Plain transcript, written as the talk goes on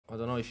I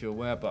don't know if you're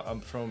aware, but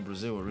I'm from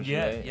Brazil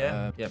originally.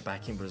 Yeah.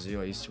 Back in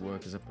Brazil, I used to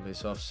work as a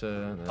police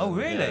officer. Oh,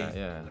 really?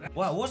 Yeah.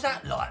 Wow, what's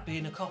that like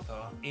being a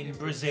copper in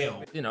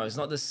Brazil? You know, it's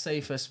not the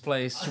safest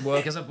place to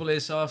work as a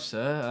police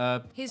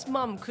officer. His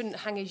mum couldn't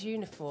hang his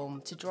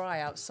uniform to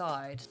dry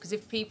outside because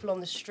if people on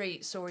the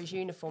street saw his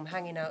uniform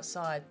hanging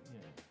outside,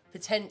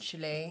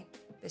 potentially,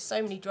 there's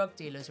so many drug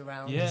dealers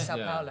around in Sao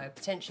Paulo,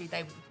 potentially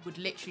they would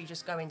literally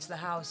just go into the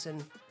house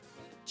and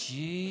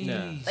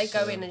Jeez. they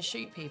go in and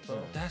shoot people.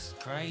 That's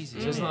crazy.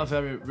 So it's not a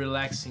very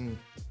relaxing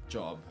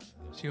job.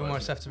 So you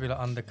almost have to be like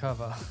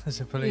undercover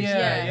as a police.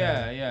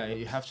 Yeah.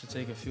 You have to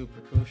take a few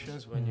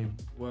precautions when you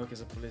work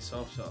as a police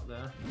officer up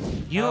there.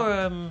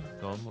 You're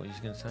go on. What are you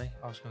going to say?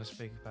 I was going to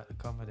speak about the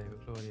comedy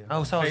with Claudia.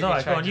 Oh, so was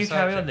I. Go on, you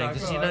carry on then,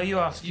 because you know you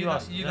asked. You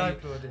know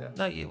Claudia.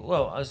 No,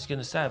 well, I was going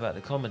to say about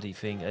the comedy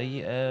thing. Are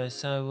you, How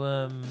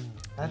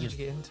did you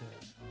get into it?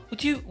 What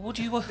do you?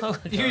 You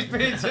was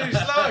being too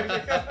slow.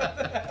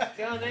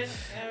 Go on then,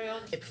 carry on.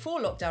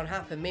 Before lockdown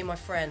happened, me and my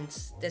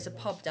friends, there's a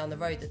pub down the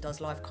road that does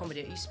live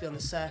comedy. It used to be on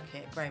the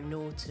circuit. Graham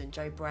Norton,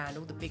 Joe Brand,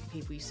 all the big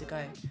people used to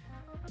go.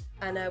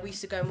 And we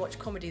used to go and watch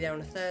comedy there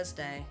on a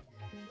Thursday.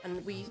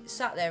 And we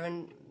sat there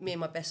and me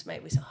and my best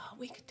mate, we said, oh,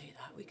 we could do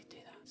that.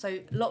 So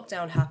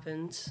lockdown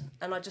happened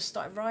and I just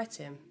started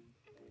writing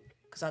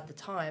because I had the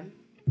time.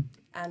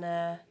 And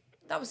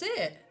that was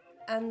it.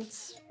 And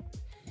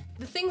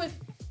the thing with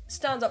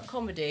stand-up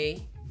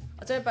comedy,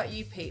 I don't know about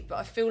you, Pete, but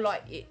I feel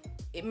like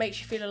it makes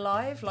you feel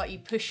alive, like you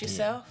push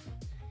yourself.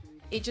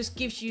 It just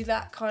gives you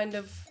that kind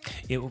of...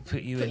 It will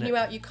put you putting you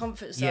out your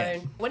comfort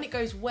zone. When it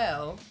goes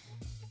well,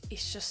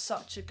 it's just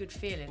such a good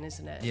feeling,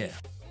 isn't it? Yeah.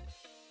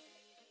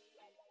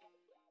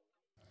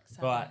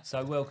 Right,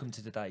 so welcome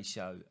to today's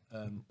show.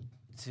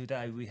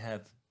 Today we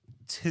have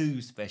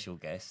two special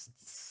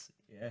guests.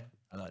 Yeah,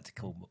 I like to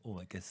call all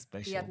my guests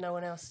special. He had no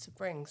one else to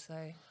bring, so...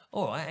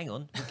 All right, hang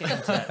on. We'll get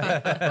into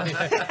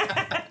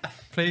that.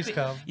 Please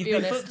come.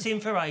 You've been booked in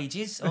for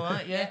ages, all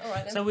right? Yeah. All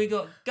right, then. So we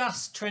got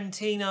Gus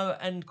Trentino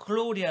and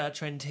Claudia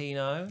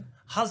Trentino,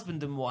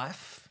 husband and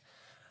wife.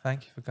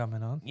 Thank you for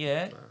coming on.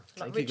 Yeah.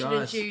 Like Richard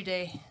and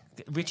Judy.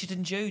 Richard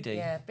and Judy.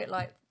 Yeah, a bit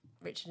like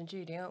Richard and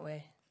Judy, aren't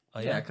we? Oh,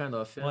 Yeah, kind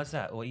of. Yeah. Why's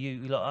that? Well,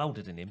 you lot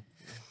older than him.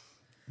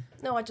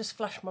 No, I just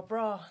flash my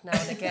bra now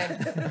and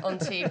again on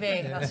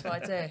TV. That's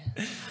what I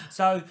do.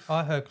 So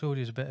I heard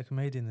Claudia's a better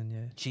comedian than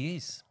you. she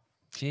is.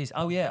 She is.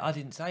 Oh yeah, I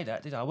didn't say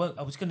that, did I? I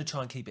was going to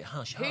try and keep it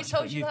hush. Who hush,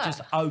 told but you you've that?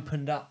 just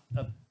opened up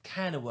a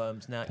can of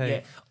worms now. Pete.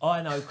 Yeah,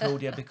 I know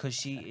Claudia because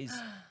she is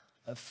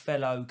a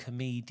fellow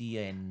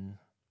comedian,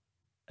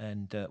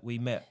 and we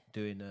met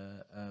doing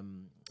a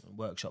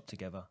workshop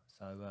together.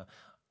 So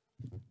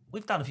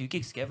we've done a few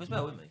gigs together as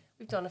well, haven't we?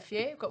 We've done a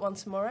few. We've got one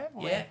tomorrow,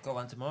 haven't we? Yeah, got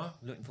one tomorrow.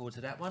 Looking forward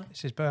to that one.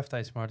 It's his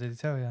birthday tomorrow, did he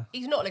tell you?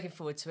 He's not looking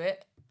forward to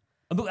it.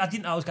 But I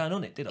didn't know I was going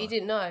on it, did I? He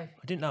didn't know. I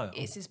didn't know.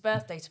 It's his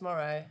birthday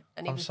tomorrow,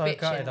 and he I'm was so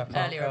gutted I bitching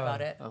can't earlier go.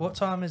 about it. What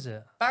time is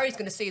it? Barry's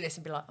going to see this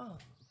and be like, oh.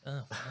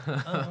 Oh, right.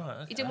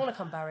 Okay. He didn't want to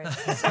come, Barry.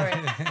 Sorry.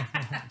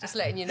 Just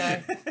letting you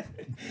know.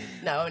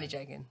 No, I'm only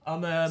joking.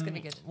 It's going to be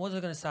good. What was I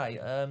going to say?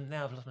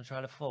 Now I've lost my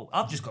train of thought.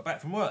 I've just got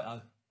back from work,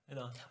 though. You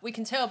know. We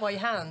can tell by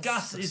your hands.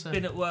 Gus has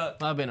been at work.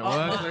 I've been at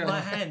work. My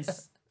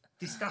hands,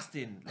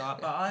 disgusting.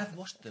 Like, but I have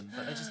washed them,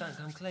 but they just don't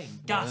come clean.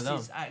 Gus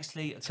is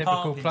actually a Typical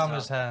carpenter.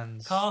 plumber's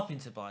hands.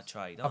 Carpenter by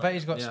trade. I bet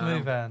he's got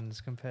smooth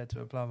hands compared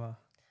to a plumber.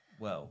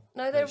 Well,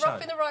 No, they're rough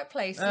in the right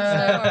places.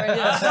 Don't worry.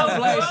 Some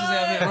places are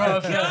a bit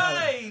rough.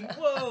 Okay.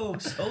 Whoa,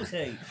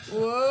 salty.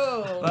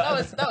 Whoa,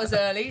 that was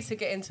early to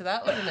get into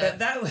that, wasn't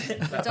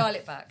it? We'll dial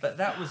it back. But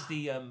that was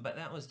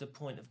the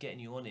point of getting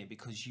you on here,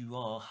 because you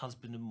are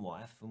husband and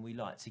wife, and we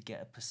like to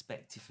get a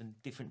perspective and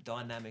different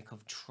dynamic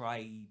of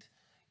trade,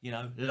 you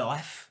know,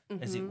 life,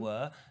 as it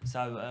were.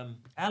 So,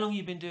 how long have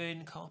you been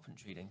doing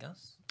carpentry then,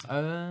 Gus?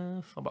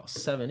 For about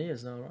 7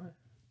 years now, right?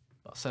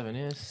 About 7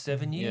 years.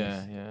 7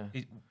 years? Yeah.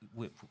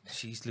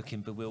 She's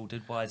looking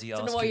bewildered. Why is he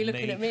asking Don't know why you're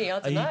looking at me. I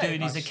don't know. Are you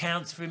doing his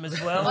accounts for him as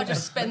well? I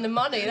just spend the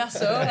money,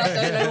 that's all. I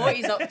don't know what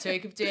he's up to. He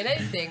could be doing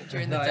anything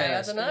during the day. I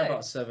It's don't been know.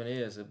 about 7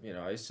 years. You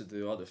know, I used to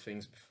do other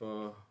things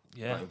before.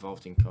 Yeah. Like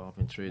involved in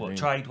carpentry. What, doing-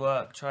 trade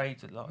work? Trade?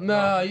 No,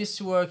 I used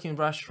to work in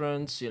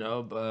restaurants. You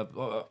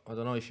know, I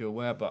don't know if you're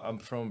aware, but I'm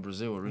from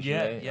Brazil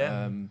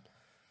originally.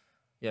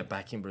 Yeah,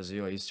 back in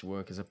Brazil, I used to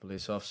work as a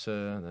police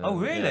officer. Oh,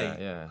 really?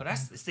 Yeah. Well,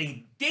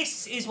 see,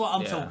 this is what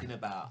I'm talking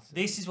about.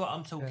 This is what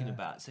I'm talking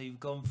about. So you've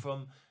gone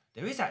from...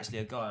 There is actually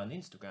a guy on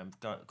Instagram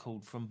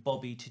called From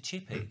Bobby to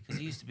Chippy, because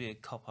he used to be a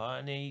copper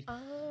and he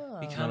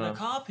became a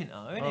carpenter,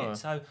 innit?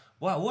 So,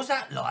 wow, what's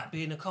that like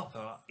being a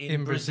copper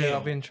in Brazil?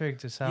 I'll be intrigued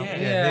to sound.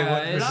 Yeah,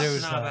 what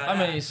Brazil's love to know like. about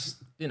I mean,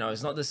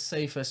 it's not the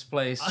safest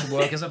place to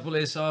work as a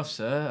police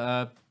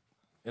officer.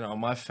 You know,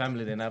 my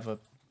family, they never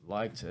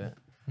liked it.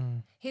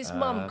 His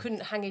mum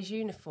couldn't hang his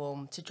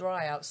uniform to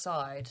dry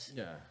outside.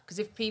 Yeah. Because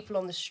if people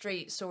on the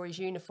street saw his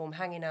uniform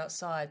hanging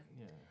outside,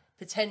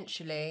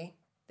 potentially,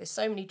 there's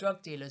so many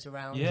drug dealers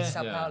around in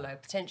Sao Paulo,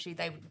 potentially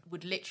they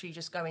would literally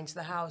just go into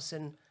the house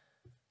and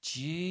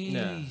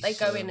Jeez. they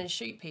go in and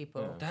shoot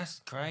people. That's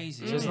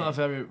crazy. So it's not a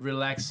very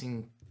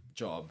relaxing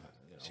job.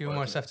 So you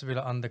almost have to be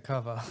like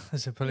undercover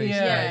as a police.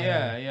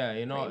 Yeah.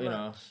 You Pretty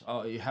know,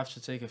 you have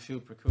to take a few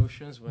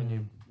precautions when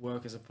you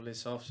work as a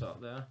police officer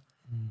out there.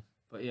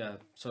 But yeah,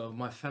 so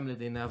my family,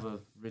 they never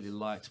really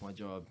liked my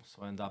job,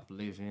 so I ended up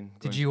leaving.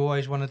 Did you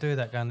always want to do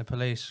that, going to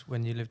police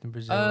when you lived in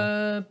Brazil?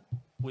 Well,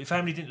 your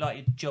family didn't like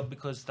your job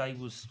because they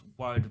was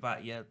worried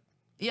about your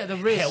the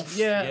risk. health.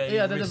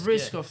 The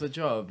risk of the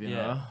job, you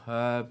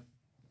know.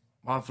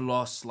 I've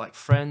lost like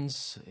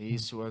friends. He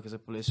used to work as a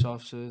police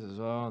officer as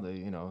well.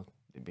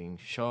 They're being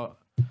shot.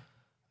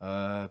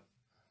 But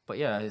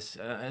yeah,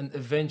 and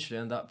eventually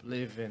end up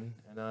leaving,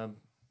 and I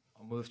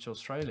moved to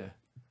Australia.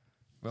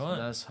 Right.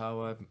 So that's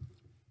how I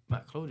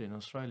met Claudia in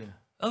Australia.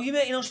 Oh, you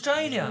met in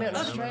Australia? Met in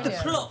Australia. The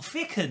plot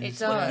thickens. It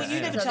does. You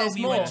never So told there's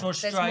me you went to more.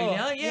 There's Australia.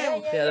 more. Yeah.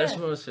 There's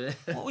more to it.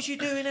 What was you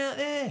doing out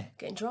there?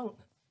 Getting drunk.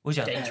 Was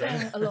you?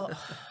 A lot.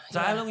 So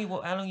how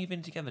long you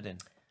been together then?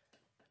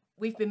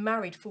 We've been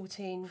married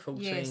 14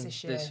 years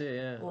this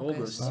year.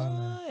 August.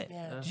 Right.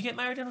 Yeah. Did you get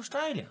married in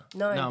Australia?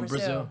 No, No, in in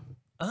Brazil.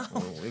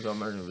 Oh. We got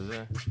married in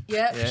Brazil.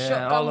 Yeah, Yeah, all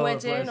shotgun over the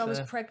wedding. place, I was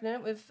yeah.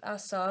 pregnant with our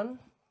son,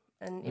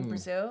 and in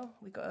Brazil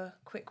we got a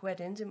quick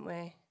wedding, didn't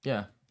we?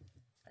 Yeah.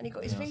 And he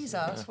got his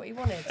visa. That's what he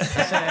wanted.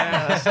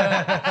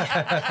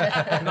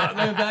 Not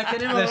going back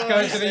anymore. Let's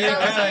go to the That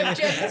was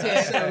the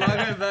objective. I'm not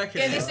going back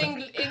Get anymore.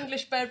 this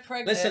English bed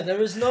pregnant. Listen,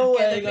 there is no way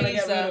Get they're the going to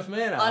get visa. rid of me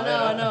now.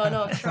 I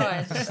know. I've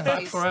tried.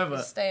 Stuck forever.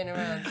 He's staying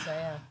around. So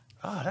yeah.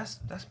 Oh, that's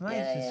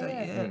amazing.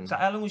 Yeah. So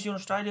how long was you in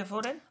Australia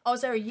for then? I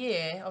was there a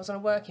year. I was on a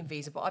working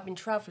visa, but I've been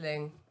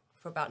travelling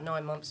for about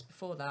 9 months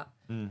before that.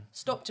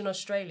 Stopped in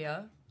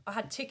Australia. I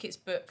had tickets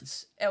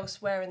booked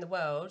elsewhere in the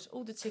world.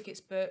 All the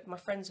tickets booked. My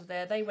friends were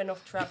there. They went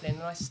off travelling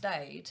and I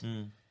stayed.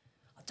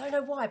 I don't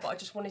know why, but I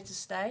just wanted to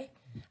stay.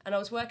 And I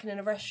was working in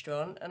a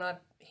restaurant, and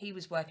he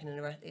was working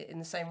in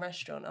the same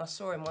restaurant. I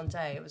saw him one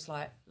day. It was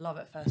like love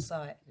at first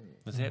sight.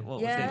 Was it? What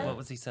was Yeah. it? What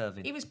was he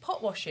serving? He was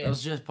pot washing. It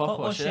was just pop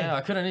washing. washing. Yeah,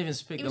 I couldn't even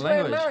speak He the was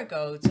wearing language.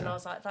 marigolds, and I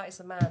was like, that is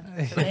the man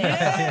for me.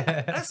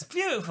 Yeah, that's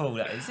beautiful.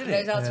 That is, isn't He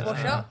knows it? how to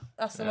wash up.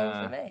 That's the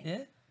one for me.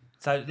 Yeah.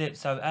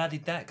 So how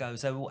did that go?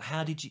 So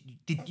how did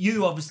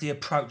you obviously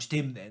approached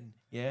him then?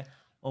 Yeah.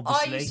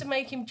 Obviously. I used to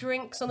make him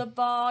drinks on the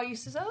bar. I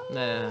used to say, would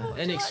you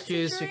Any like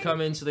excuse to drink?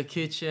 come into the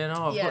kitchen.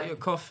 Oh, I've got your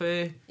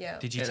coffee. Yeah.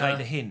 Did you You take know?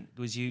 the hint?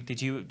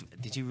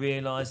 Did you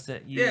realise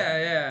that you?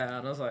 Yeah.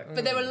 And I was like,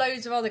 But there were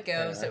loads of other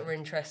girls that were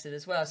interested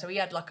as well. So he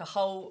had like a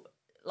whole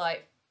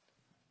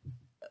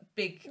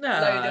big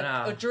load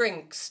of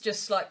drinks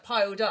just like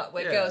piled up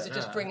where girls are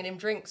just bringing him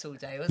drinks all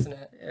day, wasn't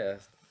it? Yeah.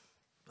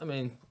 I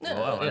mean,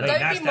 Well, I mean,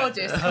 don't be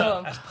modest. Come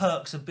on. That's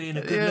perks of being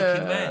a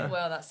good-looking man.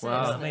 Well, that's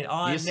Well, it. I mean,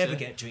 I Used never to.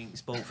 get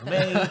drinks bought for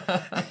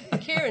me.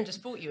 Kieran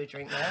just bought you a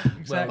drink there.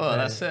 Exactly. well,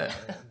 that's it.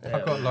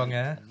 I've got long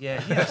hair.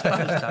 Yeah, I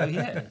suppose so.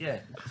 Yeah.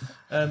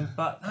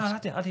 But no,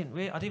 I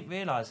didn't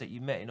realise that you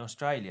met in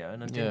Australia,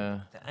 and I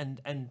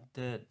didn't, and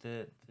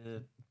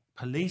the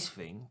police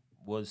thing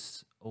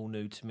was all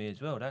new to me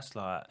as well. That's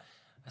a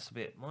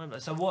bit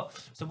mind-blowing.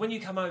 So when you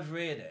come over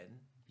here,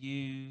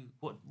 then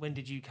when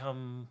did you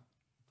come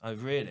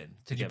over here then?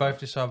 Did you together? both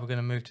decide we're going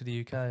to move to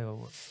the UK or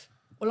what?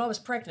 Well, I was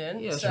pregnant,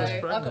 Yeah, she so was I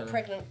pregnant. got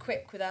pregnant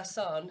quick with our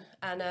son,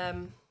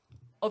 and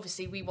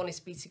obviously we wanted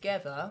to be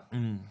together.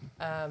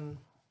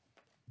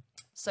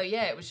 So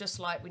yeah, it was just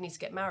like we need to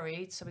get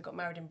married. So we got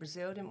married in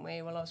Brazil, didn't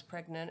we? While I was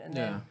pregnant, and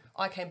then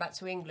I came back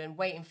to England,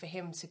 waiting for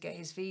him to get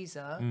his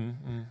visa.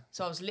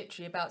 So I was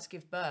literally about to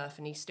give birth,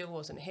 and he still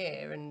wasn't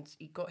here, and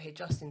he got here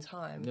just in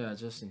time. Yeah,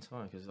 just in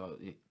time because I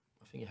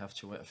think you have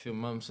to wait a few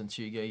months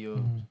until you get your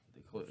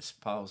they call it a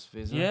spouse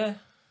visa. Yeah.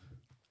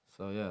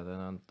 So yeah, then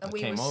And I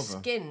we came were over.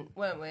 skint,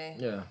 weren't we?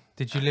 Yeah.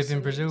 Did you live in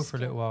Absolutely Brazil for a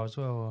skint. little while as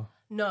well? Or?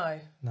 No.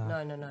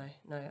 No.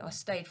 I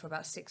stayed for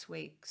about 6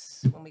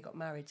 weeks when we got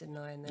married, didn't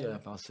I? And then Yeah,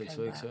 about 6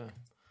 came weeks. back. Yeah.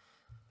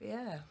 But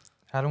yeah.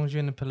 How long was you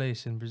in the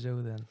police in Brazil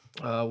then?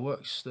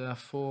 Works there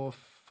for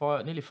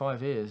nearly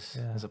 5 years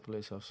as a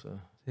police officer.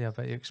 Yeah, I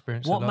bet you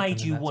experienced a What lot made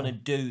in you that want to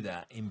time. do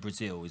that in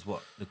Brazil? Is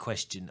what the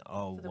question I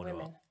the want to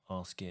women.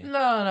 ask you.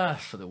 No,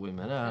 for the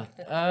women.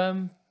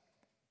 No.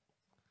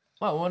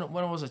 Well,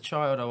 when I was a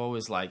child, I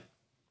always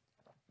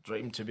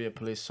dreamed to be a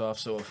police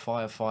officer or a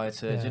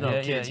firefighter. Yeah. You know,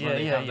 Yeah, kids yeah, when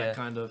they yeah, have yeah. that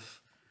kind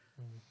of.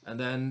 And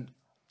then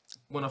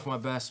one of my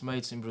best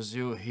mates in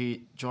Brazil,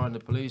 he joined the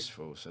police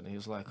force, and he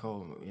was like,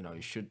 "Oh,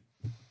 you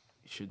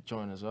should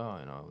join as well.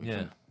 We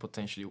can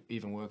potentially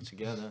even work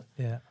together."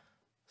 Yeah.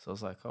 So I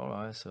was like, all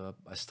right. So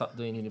I started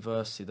doing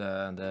university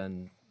there, and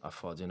then I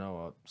thought,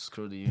 what,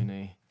 screw the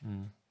uni.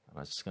 And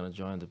I'm just going to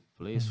join the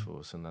police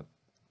force, and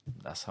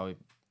that's how it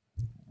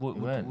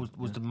went.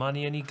 Was the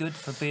money any good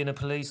for being a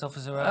police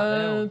officer out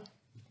there? or-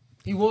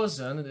 It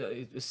wasn't.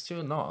 It's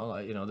still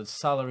not. The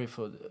salary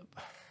for the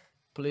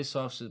police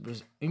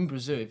officers in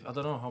Brazil, I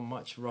don't know how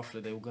much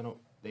roughly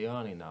they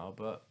earning now,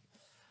 but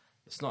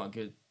it's not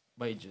good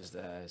wages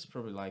there. It's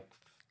probably like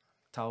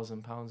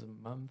 £1,000 a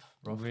month,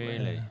 roughly.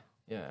 Really?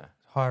 Yeah.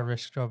 High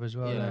risk job as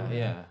well.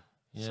 Yeah.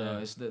 Yeah. So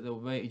it's the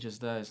wages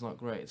there is not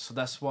great. So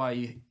that's why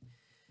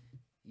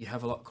you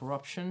have a lot of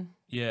corruption,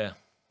 Yeah.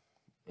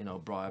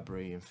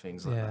 bribery and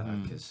things like Yeah.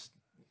 that. Because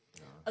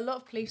A lot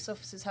of police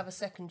officers have a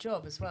second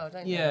job as well,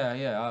 don't they?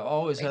 Yeah. I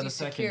always They had do a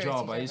second security,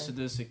 job. I don't used to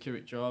they? do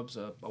security jobs.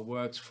 I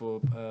worked for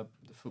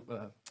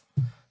the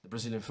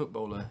Brazilian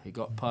footballer. He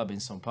got pub in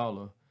São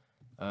Paulo.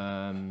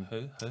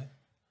 Who?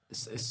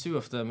 It's two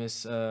of them.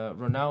 It's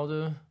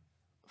Ronaldo,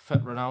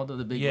 Fat Ronaldo,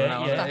 the big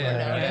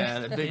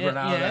Ronaldo. The big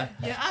Ronaldo.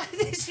 Yeah.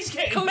 This is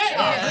getting Cool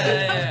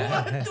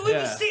better. We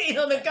were sitting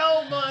on a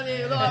gold mine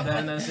here. And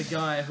then there's a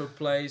guy who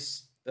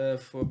plays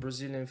for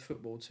Brazilian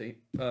football team.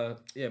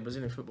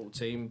 Brazilian football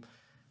team.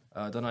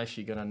 I don't know if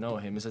you're gonna know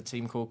him. It's a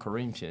team called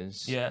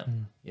Corinthians. Yeah.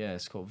 Yeah,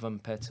 it's called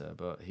Vampeta,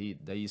 but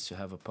they used to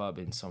have a pub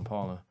in São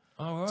Paulo.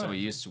 All right. So we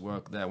used to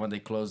work there. When they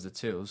closed the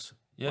tills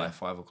by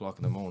 5 o'clock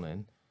in the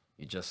morning,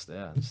 you just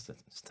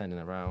standing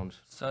around.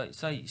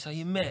 So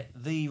you met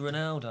the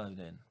Ronaldo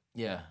then?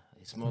 Yeah,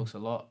 he smokes a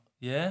lot.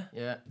 Yeah.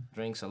 Yeah,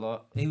 drinks a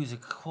lot. He was a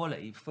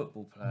quality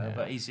football player,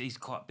 but he's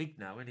quite big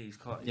now, isn't he? He's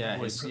quite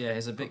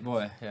He's a big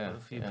boy. Yeah, a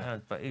few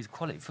pounds, but he's a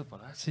quality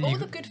footballer. So All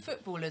the good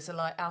footballers are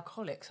like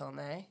alcoholics, aren't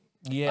they?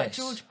 Yes. Like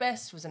George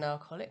Best was an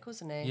alcoholic,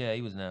 wasn't he? Yeah,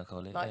 he was an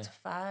alcoholic. Liked to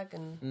fag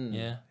and...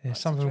 Yeah.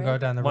 some of them go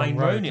down the Wayne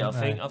wrong road. Rooney, don't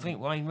they? I think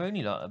Wayne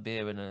Rooney liked a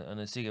beer and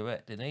a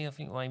cigarette, didn't he? I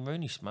think Wayne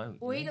Rooney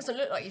smoked. Well, he doesn't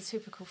look like your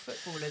typical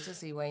footballer, does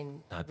he,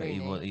 Wayne? No, but he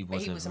Rooney? was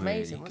But he was a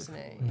amazing, really wasn't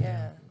good he?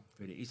 Yeah.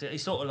 Really,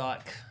 he's sort of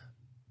like,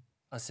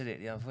 I said it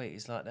the other week.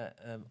 It's like that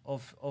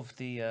of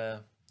the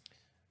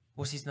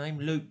what's his name?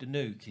 Luke the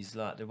Nuke. He's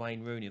like the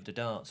Wayne Rooney of the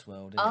dance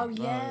world. Isn't Oh,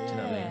 he? yeah. Do you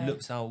know what I mean?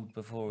 Looks old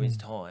before his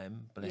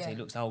time, but let's say Yeah. he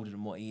looks older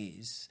than what he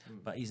is.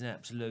 But he's an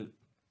absolute.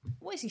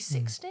 What is he,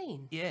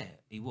 16? Yeah,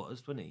 he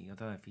was, wasn't he? I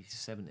don't know if he's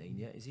 17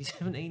 yet. Is he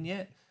 17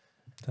 yet?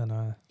 Don't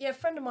know. Yeah, a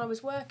friend of mine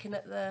was working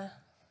at the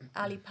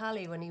Ali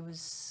Pali when he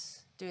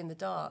was doing the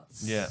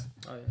darts. Yeah.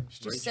 Oh, yeah.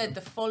 She just said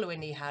the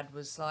following he had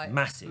was like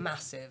Massive.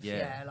 Massive,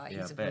 yeah. Like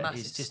he's a I bet. massive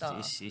It's just star.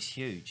 it's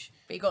huge.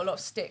 But he got a lot of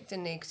stick,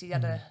 didn't he? Because he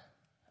had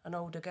an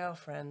older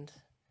girlfriend.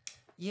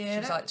 Yeah, She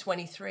was like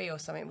 23 or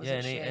something,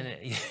 wasn't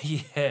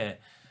she? Yeah.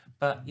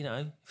 But you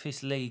know, if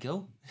it's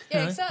legal,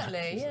 Yeah,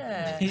 exactly.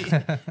 Yeah.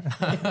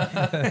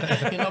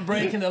 You're not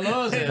breaking the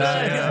laws.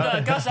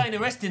 Gus ain't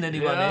arresting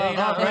anyone. I'm you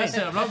know not what I mean?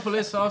 arresting. I'm not a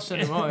police officer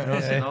anymore. You know,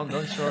 so I'm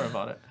not sure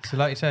about it. So,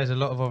 like you say, there's a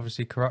lot of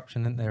obviously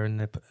corruption, isn't there?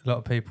 And a lot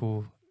of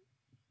people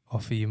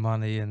offer you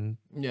money, and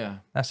Yeah.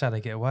 that's how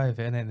they get away with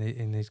it, isn't it?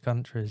 In these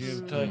countries.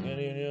 You take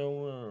any of your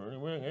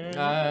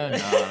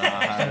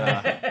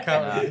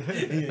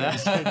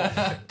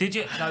Did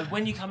you? So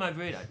when you come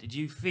over here, though, did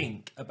you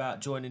think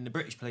about joining the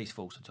British police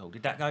force at all?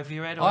 Did that go through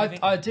your head or anything?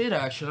 I did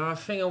actually. I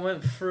think I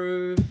went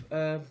through.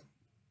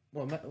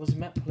 Was it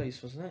Met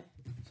Police, wasn't it?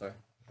 Sorry.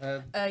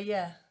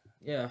 Yeah.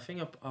 Yeah, I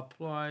think I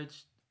applied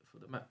for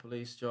the Met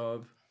Police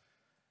job,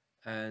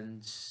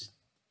 and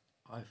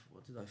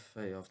what did I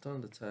fail? I've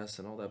done the test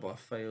and all that, but I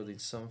failed in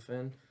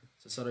something.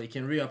 So that you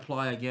can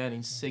reapply again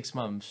in 6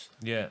 months.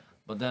 Yeah.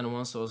 But then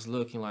once I was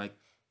looking like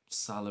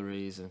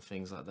salaries and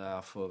things like that, I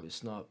thought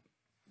it's not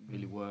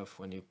really worth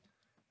when you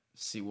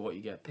see what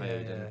you get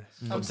paid. And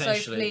I'm so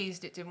potentially-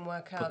 pleased it didn't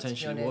work out.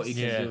 Potentially to be what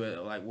you honest. can do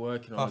it like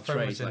working Our on a friend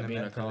trade, was in like the being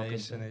a Met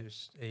Police, carpenter.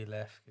 and he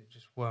left. It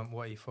just weren't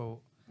what he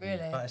thought. Really?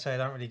 Like I say, they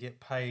don't really get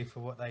paid for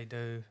what they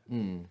do.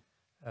 Mm.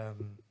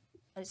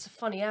 And it's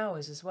funny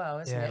hours as well,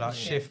 isn't it? Like The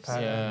shift shifts.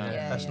 pattern.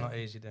 Yeah. That's Yeah. not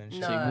easy doing.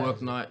 No. So you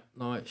work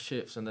night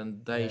shifts and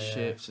then day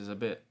shifts is a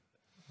bit.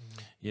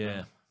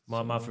 Yeah.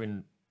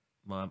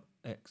 My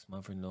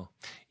ex-mother-in-law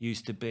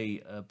used to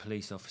be a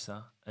police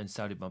officer, and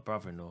so did my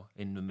brother-in-law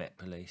in the Met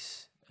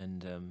Police.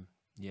 And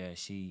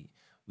she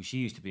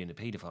used to be in the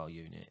paedophile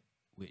unit,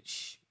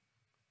 which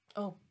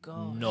Oh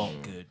God.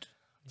 not good.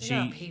 You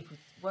know how people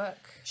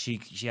work. She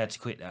had to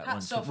quit that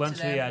Hats once. off Once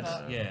to we them,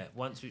 had but-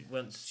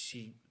 once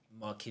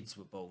my kids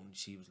were born,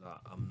 she was like,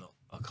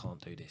 I can't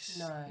do this.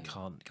 No.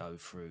 Can't go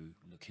through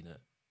looking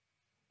at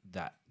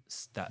that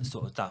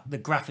sort of stuff. The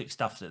graphic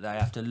stuff that they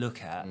have to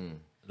look at,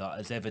 like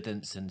as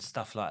evidence and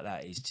stuff like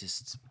that, is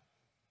just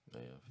Yeah,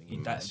 I think it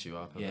mess you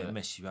up. it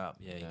mess you up.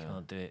 Yeah, you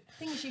can't do it.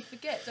 Things you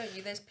forget, don't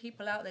you? There's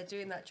people out there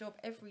doing that job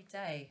every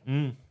day,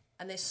 Mm.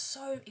 and it's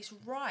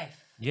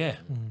rife. Yeah.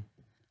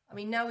 I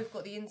mean, now we've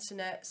got the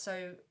internet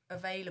so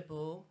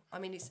available. I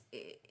mean, it's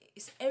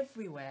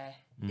everywhere,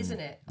 isn't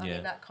it? I Yeah.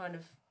 mean, that kind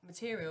of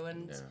material,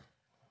 and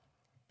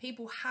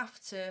people have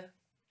to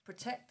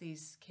protect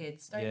these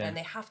kids, don't they? Yeah. And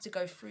they have to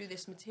go through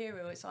this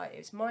material. It's like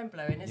it's mind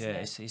blowing, isn't Yeah,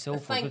 it? it's But awful.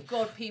 thank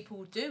God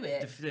people do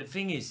it. The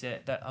thing is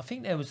that I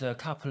think there was a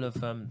couple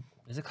of I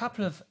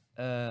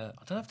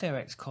don't know if they're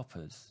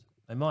ex-coppers.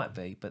 They might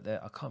be, but I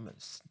can't remember.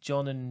 It's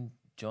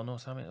John or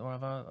something or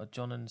other, or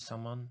John and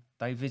someone.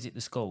 They visit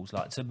the schools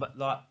like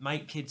to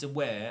make kids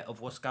aware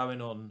of what's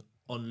going on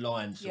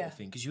online, sort of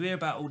thing. Because you hear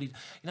about all these,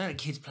 the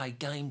kids play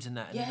games and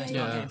that, and then they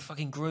start getting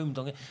fucking groomed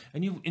on it,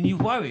 and you're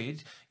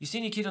worried. You've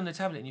seen your kid on the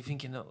tablet, and you're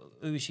thinking, oh,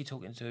 who is she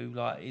talking to?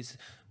 Like,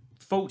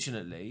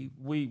 fortunately,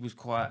 we was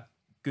quite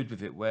good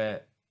with it,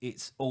 where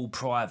it's all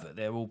private.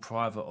 They're all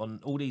private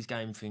on all these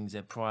game things.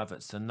 They're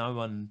private, so no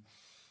one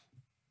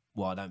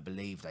well, I don't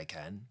believe they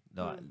can.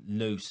 Like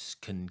loose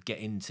can get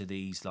into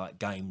these like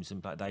games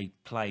and they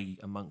play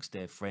amongst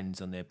their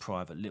friends on their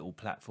private little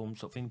platform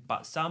sort of thing.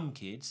 But some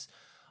kids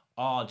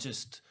are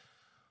just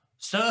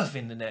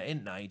surfing the net,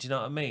 ain't they? Do you know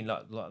what I mean?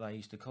 Like they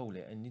used to call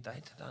it, and they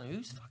don't know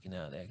who's fucking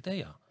out there, do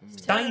you?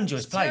 It's a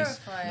dangerous place.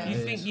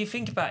 You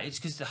think about it, it's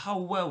because the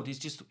whole world is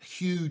just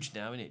huge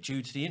now, isn't it?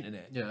 Due to the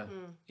internet. Yeah.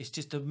 It's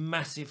just a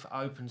massive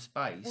open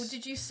space. Well,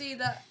 did you see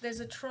that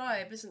there's a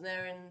tribe, isn't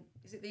there,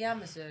 is it the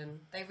Amazon?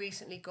 They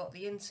recently got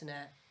the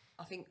internet.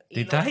 I think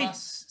Elon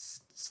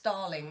Musk,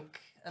 Starlink,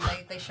 and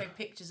they showed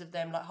pictures of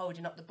them like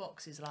holding up the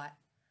boxes like,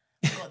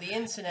 we've got the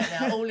internet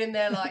now, all in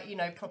their like, you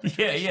know, proper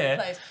traditional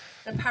place.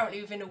 And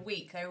apparently within a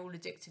week they're all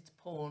addicted to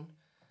porn.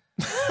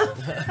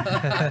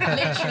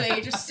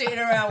 Literally just sitting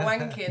around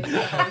wanking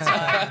the whole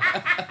time.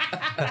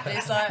 And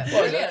it's like,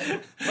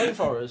 brilliant.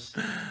 Rainforest.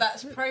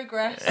 That's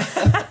progress.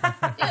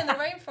 Yeah, in the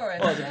rainforest.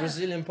 Oh, the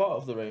Brazilian part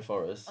of the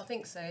rainforest. I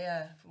think so,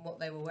 yeah, from what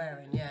they were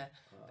wearing, yeah.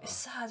 It's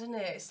sad, isn't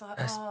it? It's like,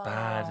 that's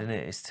bad, isn't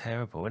it? It's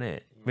terrible, isn't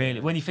it? Really,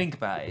 when you think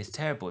about it, it's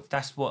terrible. If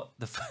that's what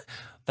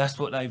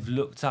they've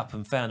looked up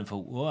and found and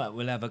thought, right,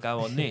 we'll have a go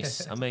on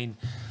this. I mean,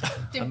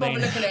 didn't bother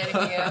looking at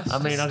anything else. I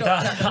mean,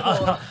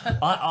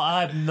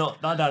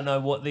 I don't know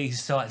what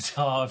these sites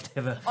are. I've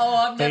never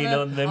been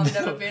on them. I've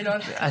never been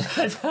on.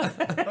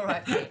 All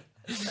right.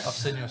 I've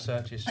seen your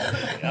searches. This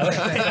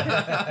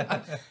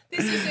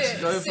is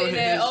it. Sitting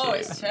there,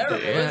 it's terrible,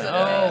 isn't it?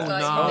 Oh,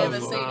 like no. You've never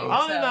seen it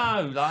yourself.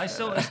 Oh, no. Like,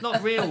 it's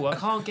not real. I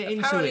can't get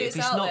into Apparently it if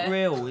it's out not there.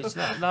 real. It's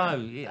not,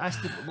 no. It has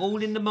to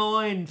all in the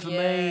mind for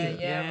me.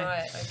 Yeah,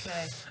 right,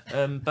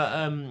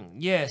 okay.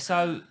 Yeah,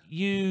 so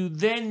you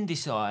then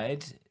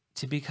decide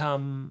to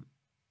become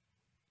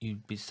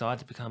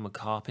a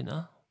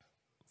carpenter.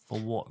 For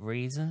what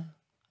reason?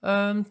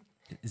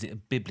 Is it a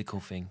biblical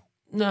thing?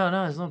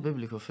 No, it's not a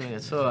biblical thing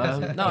at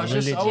all. No, it's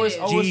just always.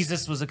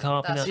 Jesus was a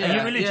carpenter. Yeah, Are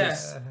you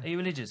religious? yeah. Are you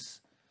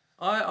religious?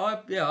 I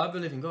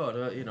believe in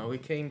God. You know, we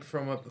came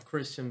from a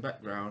Christian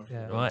background.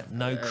 Yeah. Right,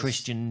 no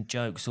Christian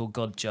jokes or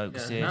God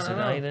jokes here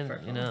today.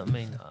 Then you know what I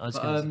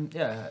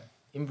mean.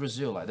 In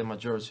Brazil, like the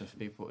majority of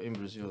people in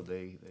Brazil,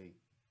 they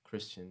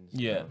Christians,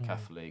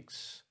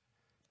 Catholics.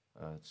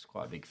 It's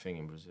quite a big thing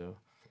in Brazil.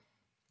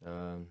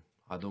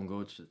 I don't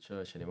go to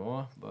church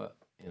anymore, but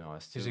you know, I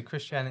still. Because the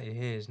Christianity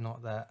here is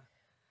not that.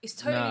 It's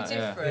totally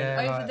different.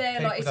 Yeah, over there,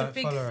 like it's a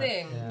big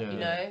thing. Yeah. You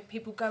know,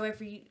 people go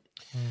every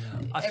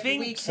think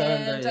weekend,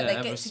 Sunday, they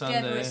every get together.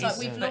 Sunday. It's like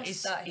we've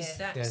lost that here. Is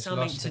that Yeah, it's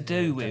something lost to it,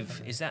 do yeah, with?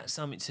 definitely. Is that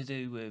something to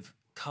do with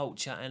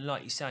culture? And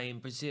like you say, in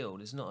Brazil,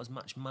 there's not as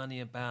much money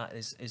about.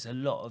 There's a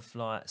lot of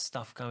like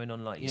stuff going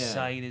on. Like you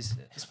say, there's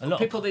a lot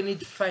people. of They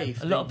need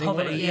faith. a lot of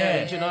poverty. Do you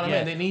know what I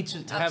mean? They need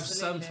to have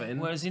something.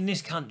 Whereas in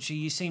this country,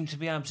 you seem to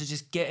be able to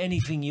just get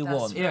anything you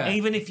want. Yeah.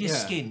 Even if you're Yeah.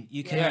 skint,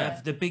 you can Yeah.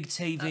 have the big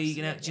TV.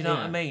 You know, do you know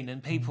what I mean?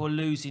 And people are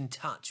losing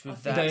touch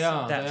with that They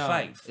are.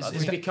 faith.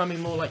 It's becoming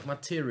more like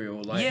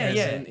material. Like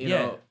you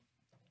know,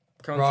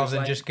 Rather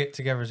than just get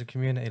together as a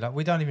community. Like,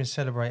 we don't even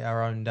celebrate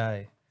our own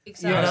day.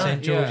 Exactly. Like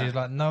St. George's,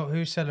 like, no,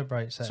 who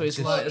celebrates that? So it's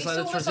like the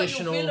almost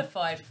traditional. like you're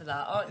vilified for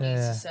that, aren't you?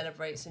 To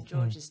celebrate St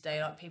George's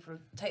Day, like people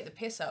take the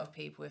piss out of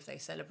people if they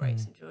celebrate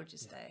St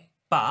George's Day.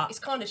 But it's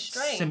kind of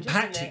strange. St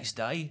Patrick's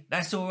Day,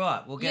 that's all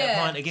right. We'll get a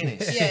pint of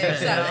Guinness. Yeah,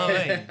 exactly. You know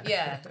what I mean?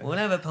 Yeah. We'll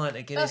have a pint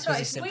of Guinness That's right.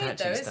 because It's St weird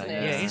though, Patrick's isn't Day.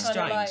 it? Yeah, it's kinda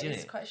strange, like, isn't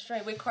it's it? quite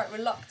strange. We're quite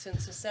reluctant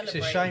to celebrate.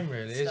 It's a shame,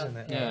 really, stuff. isn't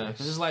it? Yeah,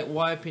 because it's like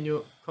wiping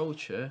your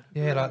culture.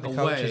 Yeah, like the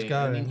culture's away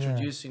going. and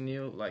introducing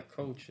new like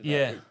culture.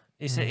 Yeah,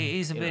 that it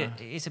is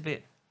a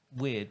bit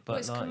weird, Well, but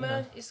it's, like, you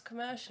know, it's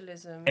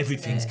commercialism.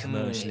 everything's isn't it?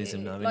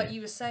 commercialism now, Like isn't it?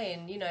 you were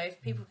saying, you know,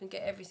 if people can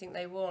get everything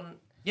they want,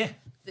 Yeah.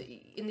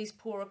 in these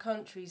poorer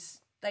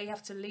countries, they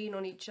have to lean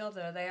on each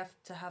other. They have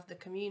to have the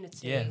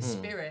community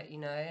spirit, you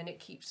know, and it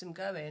keeps them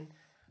going.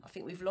 I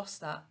think we've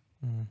lost that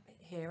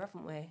here,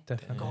 haven't we?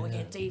 Definitely. God, we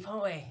get deep,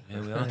 aren't we?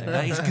 Yeah, we are.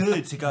 That is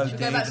good to go Should we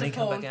deep go back to and then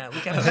come porn? back out.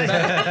 We go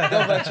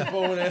back to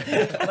porn.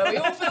 Where we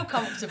all feel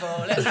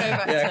comfortable. Let's go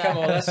back to Come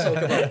on, let's talk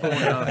about porn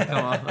now.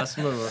 Come on, let's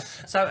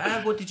move.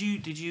 So, what did you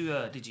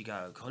go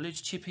to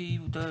college, Chippy?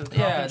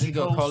 I did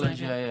go to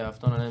college. Yeah, I've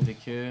done an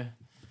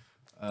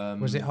MVQ.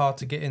 Was it hard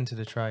to get into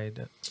the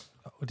trade?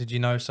 Or did you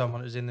know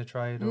someone that was in the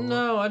trade? Or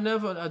No, I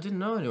didn't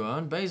know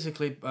anyone.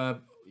 Basically,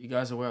 you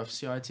guys are aware of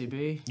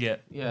CITB? Yeah.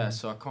 Yeah,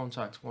 so I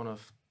contacted one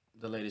of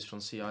the ladies from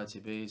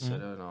CITB,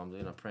 said, oh, no, I'm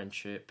doing an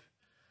apprenticeship.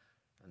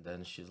 And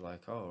then she's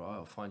like, oh, right,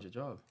 I'll find your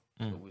job.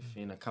 So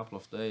within a couple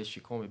of days,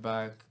 she called me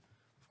back.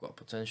 I've got a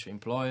potential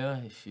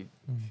employer if you're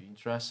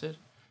interested.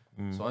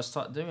 So I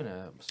started doing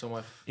it.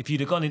 So if you'd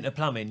have gone into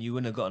plumbing, you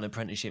wouldn't have got an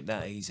apprenticeship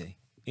that easy.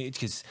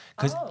 Because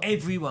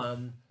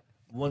everyone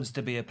wants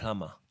to be a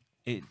plumber.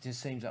 It just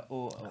seems like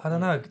I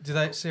don't know. Do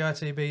they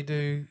CITB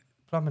do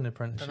plumbing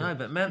apprenticeship? I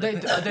don't know, but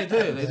they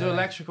do. They do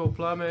electrical,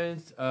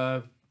 plumbing.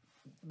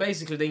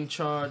 Basically, they're in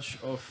charge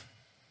of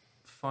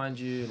find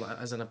you like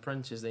as an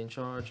apprentice. They're in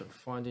charge of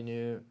finding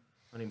you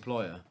an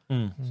employer.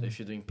 So if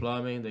you're doing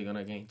plumbing, they're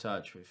gonna get in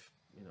touch with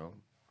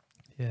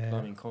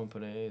plumbing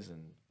companies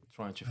and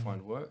trying to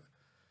find work.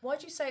 Why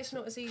do you say it's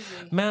not as easy?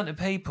 amount of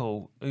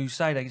people who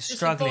say they're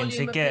struggling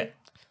to get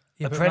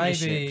Yeah, but maybe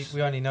apprenticeships.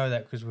 we only know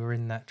that because we're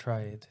in that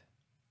trade.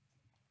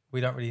 We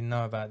don't really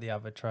know about the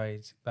other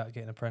trades, about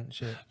getting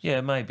apprenticeship.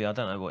 Yeah, maybe. I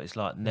don't know what it's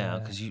like now, Yeah.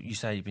 because you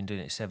say you've been doing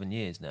it 7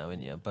 years now,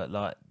 haven't you? But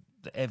like,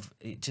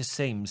 it just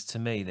seems to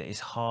me that it's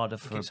harder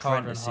for gets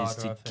harder and apprentices harder, I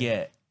to think.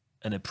 get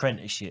an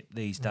apprenticeship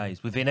these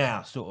days within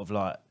our sort of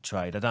like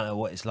trade. I don't know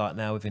what it's like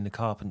now within the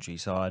carpentry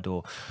side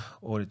or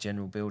the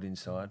general building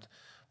side,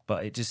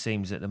 but it just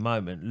seems at the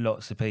moment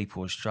lots of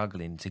people are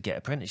struggling to get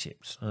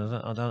apprenticeships.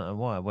 I don't know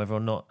why, whether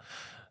or not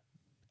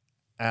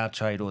our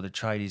trade or the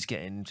trade is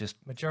getting just...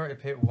 Majority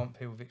of people want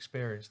people with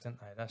experience, don't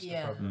they? That's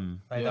Yeah. the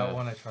problem. They Yeah. don't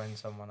want to train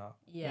someone up.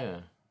 Yeah.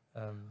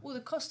 Well,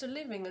 the cost of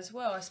living as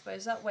well, I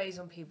suppose, that weighs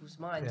on people's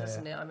mind, Yeah.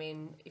 doesn't it? I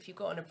mean, if you've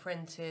got an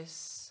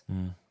apprentice,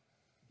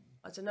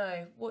 I don't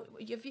know. What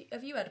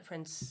have you had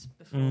apprentice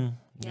before?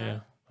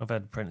 Yeah, I've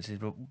had apprentices,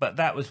 but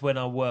that was when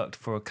I worked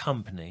for a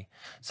company,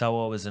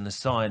 so I was an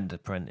assigned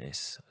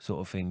apprentice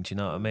sort of thing. Do you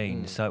know what I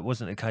mean? So it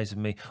wasn't a case of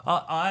me.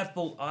 I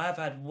have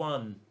had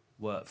one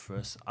work for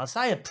us. I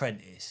say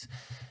apprentice.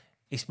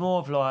 It's more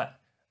of like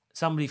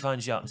somebody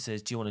phones you up and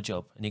says, "Do you want a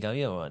job?" And you go,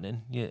 "Yeah, all right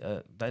then."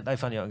 Yeah, they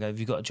phone you up and go, "Have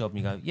you got a job?" And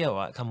you go, "Yeah, all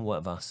right, come and work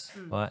with us."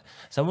 Right.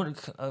 So I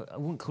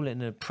wouldn't call it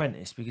an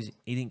apprentice because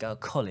he didn't go to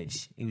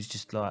college. He was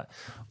just like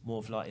more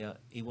of like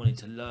he wanted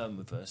to learn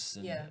with us.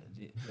 And,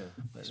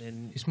 But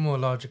then It's more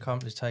larger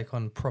companies take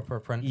on proper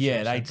apprentices.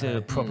 Yeah, they don't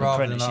do proper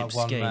rather than apprenticeship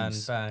like one-man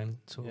schemes. band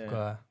sort of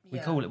guy. we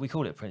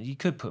call it apprentice. You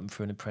could put them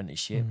through an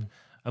apprenticeship,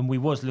 and we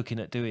was looking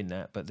at doing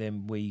that, but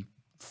then we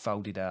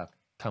folded our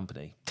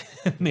company.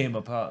 Me and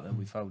my partner,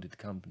 we folded the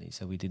company,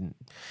 so we didn't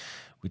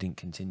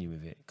continue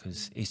with it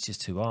because it's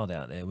just too hard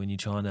out there when you're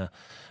trying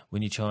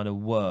to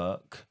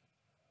work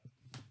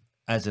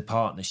as a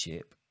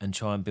partnership and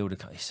try and build a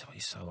company.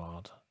 It's so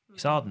hard.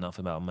 It's hard enough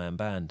about a man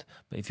band,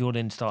 but if you're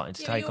then starting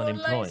to take on loads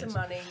employers, of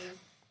money,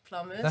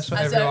 plumbers. That's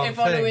what As everyone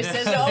everyone always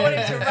thinks. says, I want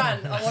him to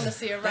rant. I want to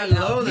see a rant.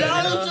 Loads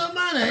of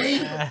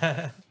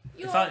money.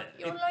 You're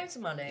on loads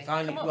of money.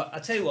 Come on. I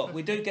tell you what,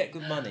 we do get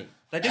good money.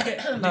 They do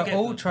get. No,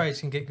 all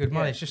trades can get good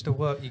money. It's just the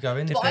work you go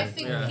into. But I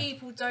think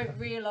people don't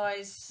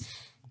realise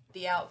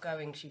the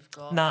outgoings you've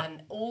got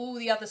and all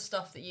the other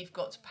stuff that you've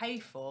got to pay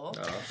for. Oh,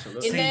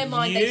 absolutely. In their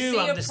mind, they see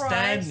a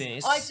understand price.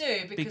 this I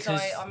do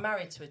because I'm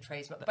married to a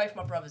tradesman. Both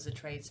my brothers are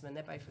tradesmen.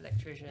 They're both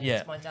electricians.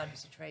 Yeah. My dad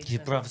was a tradesman.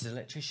 Your brother's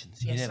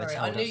electricians. Yeah, You never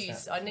sorry.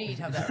 told I knew you'd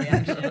have that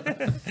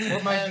reaction.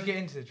 What made you get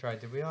into the trade?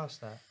 Did we ask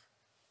that?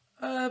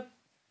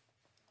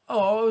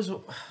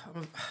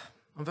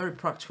 I'm very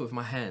practical with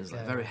my hands,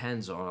 like very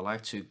hands-on. I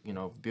like to,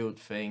 build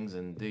things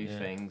and do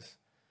things.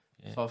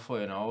 Yeah. So I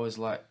thought, I always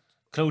like.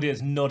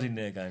 Claudia's nodding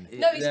there, going.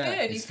 No, he's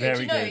good. He's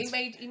good. Very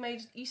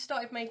good. You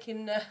started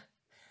making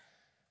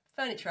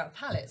furniture out of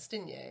pallets,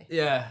 didn't you?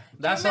 Yeah,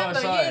 that's how I Years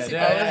started. ago,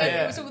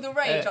 Yeah. it was all the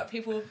rage, like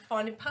people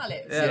finding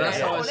pallets. Yeah, that's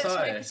how I let's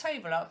started. make a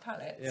table out of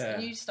pallets. Yeah.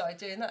 And you started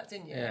doing that,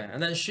 didn't you? Yeah,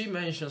 and then she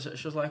mentioned,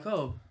 she was like,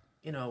 "Oh,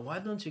 why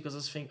don't you?" Because I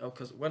was thinking,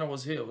 because when I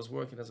was here, I was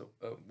working as a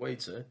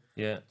waiter.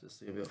 Yeah.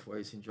 Just do a bit of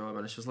waiting job,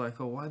 and she was like,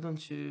 "Oh, why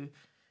don't you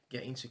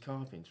get into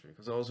carpentry?"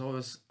 Because I was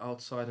always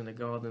outside in the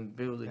garden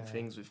building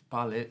things with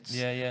pallets.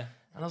 Yeah, yeah.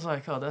 And I was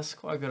like, "Oh, that's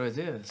quite a good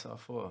idea." So I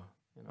thought,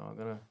 I'm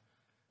gonna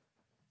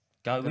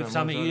go with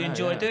something you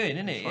enjoy doing,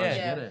 isn't it?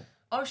 Yeah.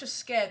 I was just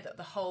scared that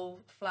the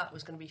whole flat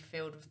was going to be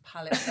filled with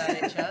pallet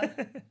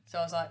furniture. So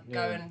I was like,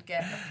 go and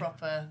get a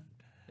proper.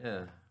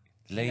 Yeah.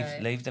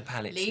 Leave the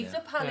pallets. Leave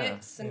the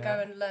pallets and go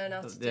and learn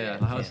how to do it.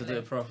 Yeah, how to do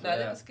it properly. No,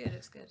 that was good.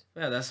 It's good.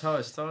 Yeah, that's how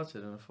I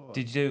started. And I thought.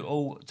 Did you do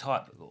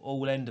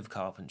all end of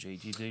carpentry?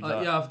 Did you do?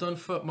 Yeah, I've done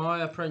for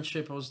my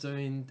apprenticeship. I was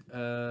doing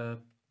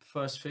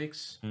first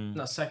fix,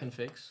 not second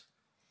fix.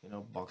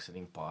 Boxing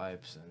in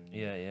pipes and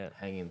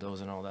hanging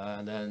doors and all that.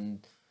 And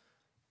then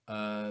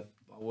I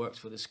worked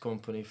for this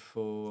company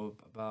for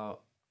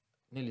about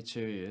nearly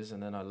 2 years,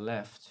 and then I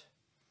left,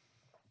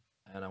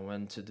 and I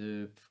went to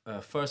do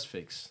first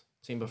fix.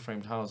 Timber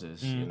framed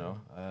houses, and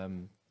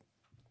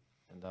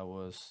I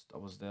was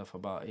there for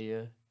about a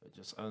year,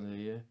 just under a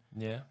year.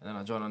 Yeah. And then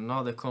I joined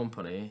another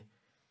company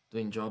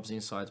doing jobs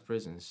inside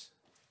prisons.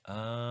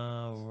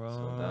 Oh,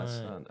 right.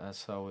 So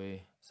that's how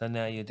we. So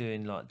now you're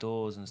doing like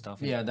doors and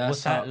stuff. Yeah, that's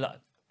what's that like?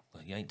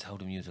 Well, you ain't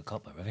told them you was a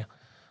copper, have you?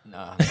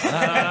 No.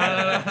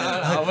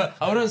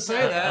 I wouldn't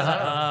say that.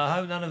 I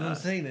hope none of them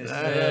see this.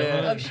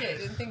 Oh shit!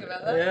 Didn't think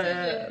about that.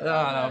 Yeah. No,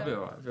 I'll be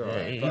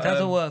alright. He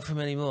doesn't work for him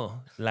anymore,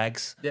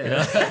 lags.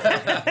 Yeah.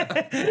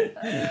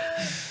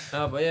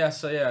 No, but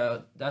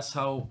that's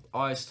how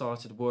I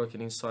started working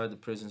inside the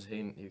prisons here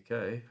in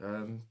UK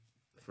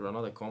for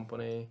another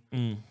company.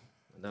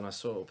 And then I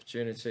saw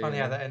opportunity. Funny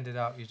how that ended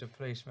up. You was a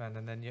policeman,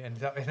 and then you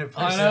ended up in a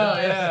prison. I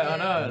know, I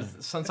know.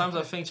 Sometimes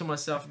I think to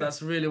myself,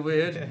 that's really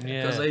weird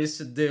because I used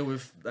to deal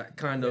with that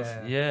kind of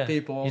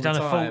people all the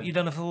time. You've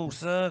done a full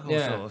circle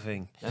sort of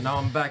thing. And now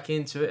I'm back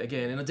into it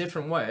again in a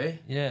different way.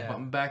 Yeah. But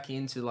I'm back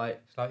into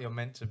It's like you're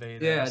meant to be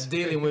there. Yeah,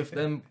 dealing with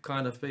them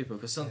kind of people.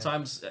 Because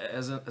sometimes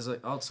as an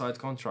outside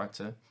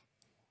contractor,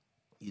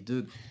 you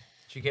do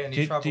Do you get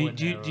any trouble in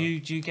there? Do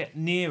you get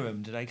near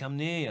them? Do they come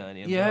near you?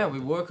 Any of them? Yeah, we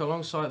work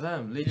alongside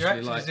them. You're Literally,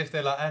 acting like as if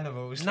they're like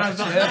animals. No,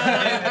 no,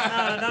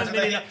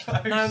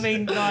 I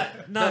mean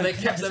like no. they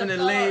kept them in the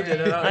lead.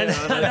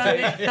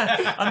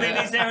 I mean,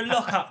 is there a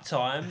lock-up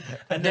time?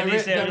 And then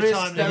is there a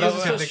time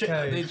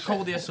they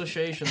call the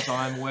association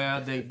time where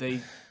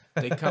they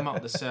come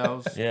out the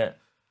cells. Yeah.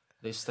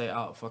 They stay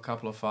out for a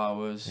couple of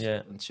hours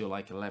until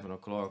like 11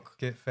 o'clock.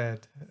 Get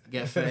fed.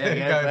 Get fed.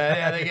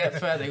 Yeah, they get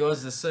fed. They go to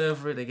the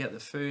server, they get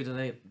the food,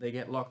 and they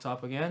get locked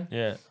up again.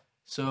 Yeah.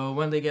 So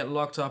when they get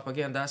locked up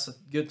again, that's a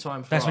good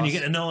time for us. That's when you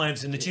get the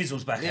knives and the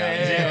chisels back out.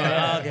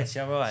 Yeah. I get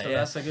you, right. So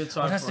that's a good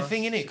time. That's for the us.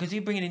 thing, innit? Because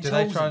you're bringing in Do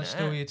tools. they try and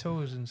steal your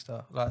tools and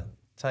stuff? Like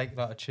take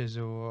like a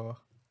chisel or?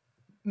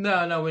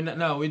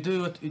 No, we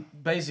do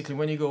it. Basically,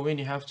 when you go in,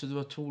 you have to do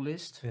a tool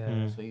list.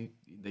 Yeah. So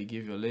they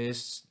give you a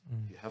list.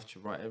 You have to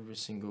write every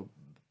single.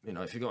 You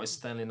know, if you got a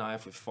Stanley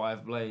knife with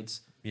 5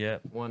 blades,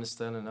 one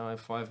Stanley knife,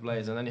 5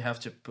 blades, and then you have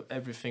to put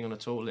everything on a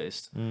tool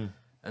list, and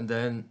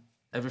then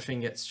everything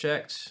gets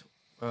checked.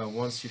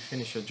 Once you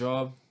finish your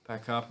job,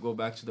 pack up, go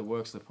back to the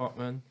works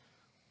department.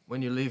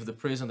 When you leave the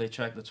prison, they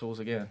check the tools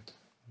again,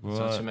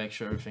 so to make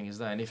sure everything is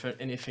there. And if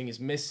anything is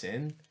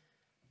missing,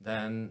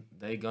 then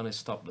they're gonna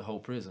stop the whole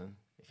prison.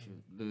 If you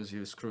lose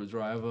your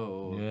screwdriver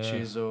or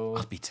chisel,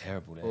 That'd be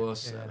terrible. Then. or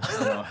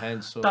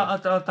handsaw. I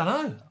don't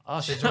know.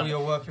 Is all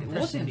your work in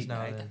prisons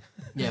now then?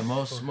 Yeah,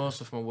 most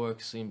of my work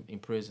is in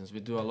prisons.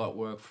 We do a lot of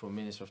work for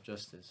Minister of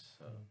Justice.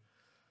 So.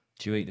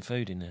 Do you eat the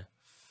food in there?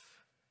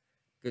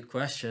 Good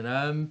question.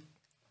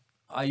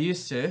 I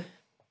used to,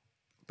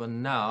 but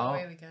now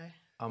Here we go.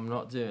 I'm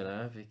not doing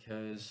it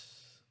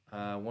because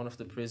one of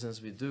the prisons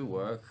we do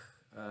work,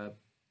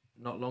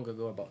 not long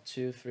ago, about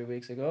 2-3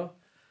 weeks ago,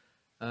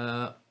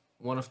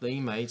 one of the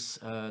inmates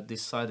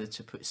decided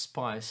to put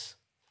spice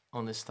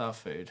on the staff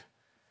food.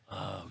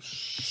 Oh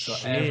shit!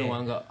 So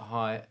everyone got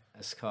high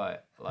as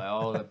kite, like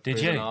all the Did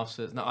prison you?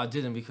 officers. No, I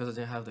didn't because I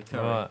didn't have the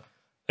curry. Right.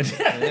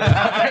 Didn't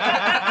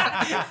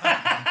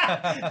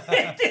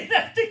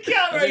have the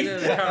curry.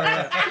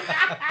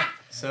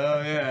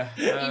 So yeah,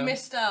 You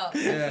missed out.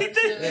 yeah.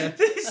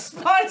 The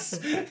spice.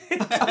 It's in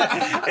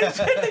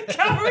the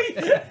curry.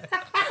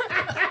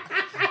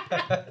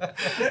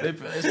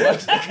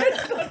 That's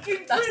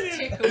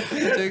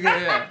tickled.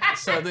 Yeah.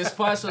 So the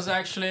spice was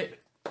actually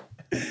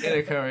in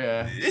a curry.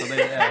 Yeah.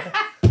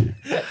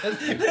 So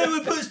Who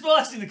would put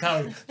spice in the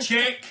curry?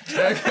 Check.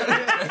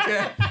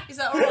 Is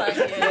that alright?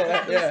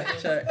 Yeah,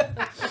 check.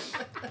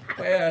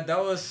 But yeah, that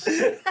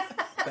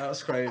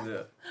was crazy.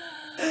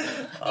 You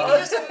can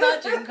just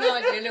imagine,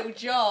 can't you? A little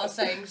jar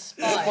saying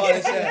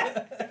spice.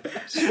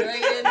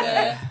 Straight in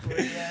there.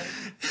 Brilliant.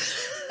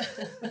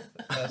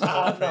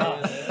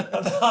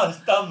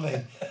 It's done me. You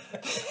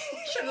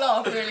should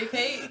laugh, really,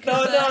 Pete.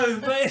 No,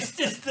 but it's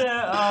just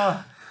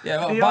Yeah,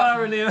 well, the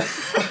irony.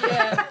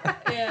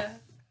 Yeah.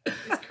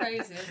 It's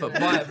crazy. But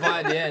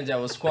by the end, there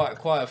was quite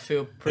a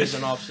few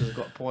prison officers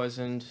got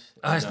poisoned.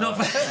 Oh, it's not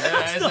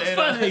Yeah, not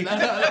funny. I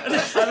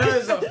know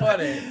it's not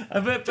funny.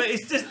 But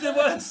it's just the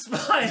word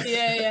spice.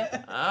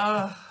 Yeah.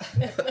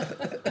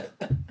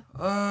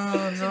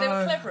 Oh So they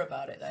were clever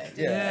about it, though.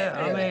 Yeah,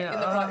 I mean, in the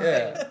right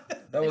yeah. thing.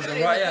 That was the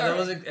right. Yeah, that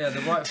was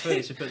the right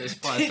food to put the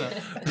spice on.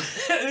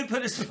 Who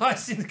put the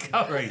spice in the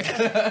curry?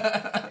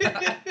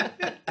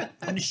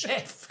 And the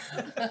chef.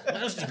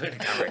 What else did you put in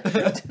the curry? Do you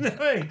know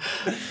what I mean?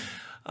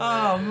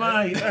 Oh,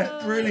 mate,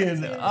 that's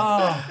brilliant.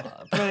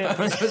 Oh,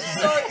 brilliant.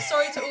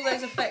 Sorry to all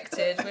those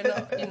affected. We're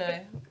not,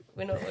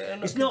 we're not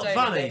It's not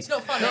condoning funny. it. It's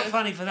not funny. Not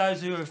funny for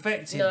those who are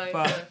affected, No,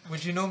 but... no.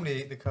 Would you normally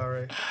eat the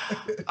curry?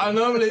 I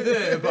normally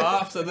do, but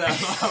after that,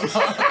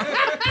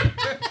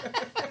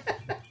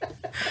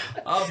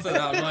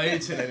 I'm not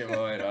eating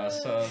anymore.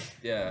 So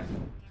yeah.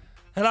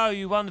 Hello,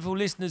 you wonderful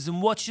listeners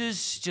and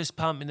watchers. Just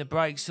pumping the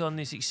brakes on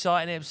this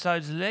exciting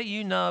episode to let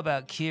you know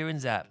about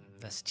Kieran's app.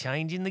 That's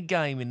changing the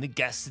game in the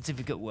gas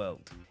certificate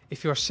world.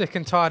 If you're sick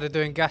and tired of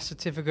doing gas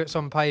certificates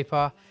on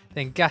paper,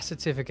 then Gas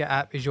Certificate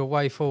app is your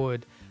way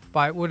forward.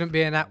 But it wouldn't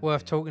be an app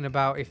worth talking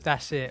about if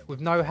that's it.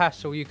 With no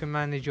hassle, you can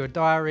manage your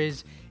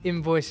diaries,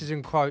 invoices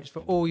and quotes for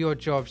all your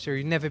jobs so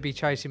you'll never be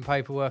chasing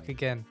paperwork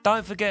again.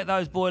 Don't forget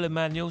those boiler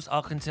manuals.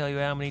 I can tell you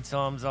how many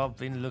times I've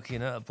been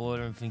looking at a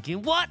boiler and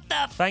thinking, what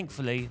the?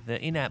 Thankfully,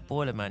 the in-app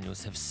boiler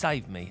manuals have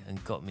saved me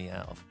and got me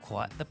out of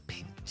quite the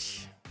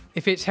pinch.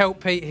 If it's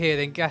helped Pete here,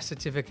 then Gas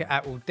Certificate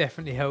app will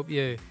definitely help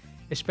you,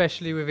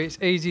 especially with its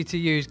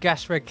easy-to-use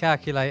gas reg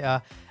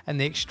calculator and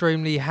the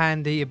extremely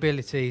handy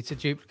ability to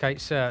duplicate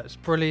certs.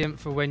 Brilliant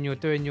for when you're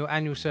doing your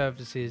annual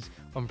services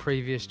on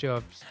previous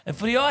jobs. And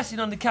for the icing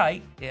on the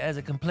cake, it has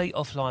a complete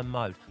offline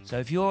mode. So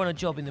if you're on a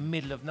job in the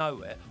middle of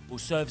nowhere or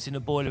servicing a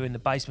boiler in the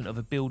basement of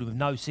a building with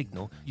no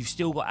signal, you've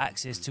still got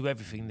access to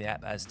everything the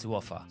app has to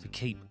offer to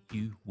keep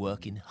you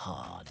working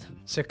hard.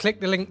 So click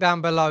the link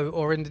down below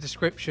or in the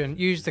description.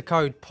 Use the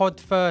code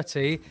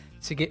POD30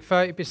 to get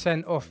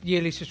 30% off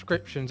yearly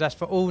subscriptions. That's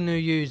for all new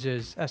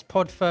users. That's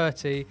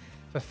POD30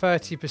 for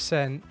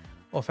 30%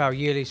 off our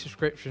yearly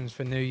subscriptions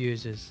for new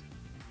users.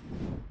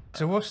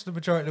 So what's the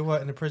majority of the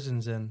work in the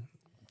prisons then?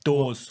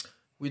 Doors.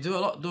 We do a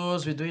lot of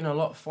doors. We're doing a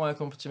lot of fire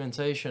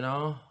compartmentation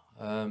now.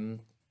 And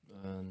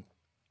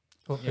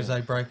Because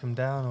they break them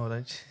down, or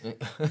they?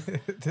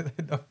 Do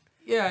they not?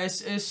 yeah,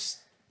 it's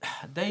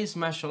they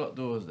smash a lot of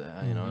doors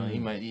there. You know,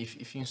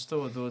 if you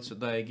install a door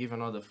today, give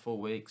another 4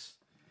 weeks,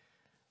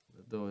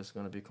 the door is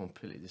going to be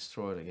completely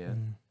destroyed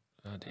again.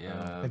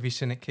 Have you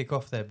seen it kick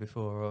off there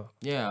before? Or?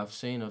 Yeah, I've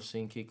seen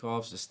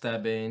kick-offs, the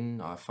stabbing.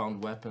 I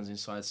found weapons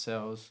inside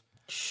cells.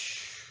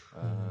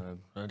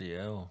 Bloody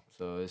hell.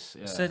 So it's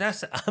So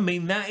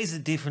that is a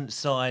different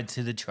side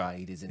to the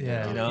trade, isn't it?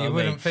 Yeah, You know you what I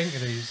wouldn't mean? think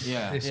of these.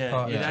 Yeah. This Yeah,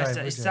 part of the that's,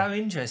 trade, it's would so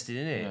interesting,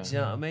 isn't it? Yeah. Do you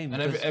know what I mean?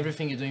 And Because-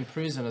 everything you do in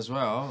prison as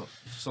well.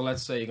 So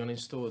let's say you're going to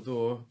install a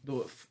door,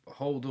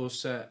 whole door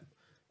set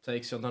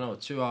takes, I don't know,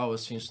 2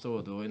 hours to install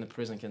a door. In the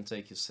prison can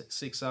take you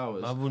 6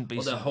 hours. I wouldn't be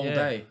or the su- whole yeah.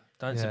 day.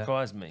 Don't Yeah.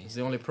 surprise me.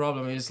 The only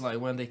problem is like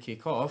when they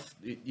kick off,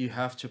 you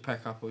have to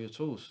pack up all your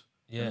tools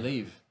and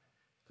leave.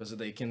 Because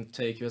they can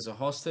take you as a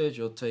hostage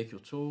or take your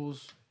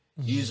tools,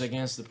 use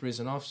against the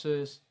prison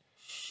officers.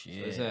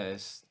 Shit. So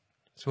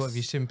So what, have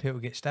you seen people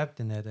get stabbed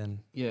in there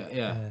then? yeah.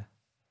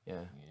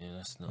 Yeah,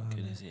 that's not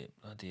good, is it?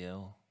 Bloody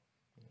hell.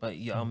 But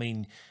yeah, I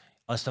mean,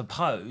 I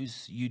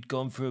suppose you'd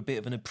gone through a bit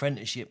of an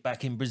apprenticeship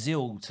back in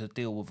Brazil to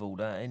deal with all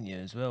that, ain't you,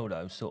 as well,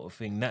 though, sort of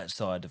thing, that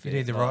side of You it.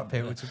 need the right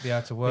people to be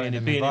able to work in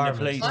them being in the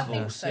environments. police I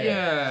think force. so.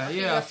 Yeah,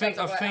 you I have to think,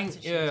 have I the right think,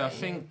 attitude, yeah, I don't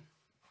think you?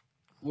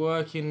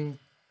 working,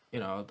 you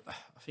know, I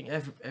think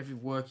every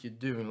work you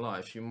do in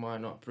life, you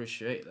might not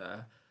appreciate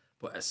that,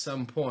 but at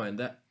some point,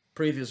 that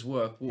previous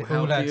work will It all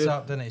help adds you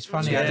up, doesn't it? It's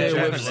funny to how Yeah, they deal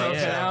with definitely,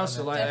 something yeah. else.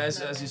 So like as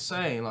Definitely. you're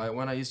saying, like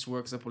when I used to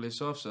work as a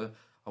police officer,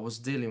 I was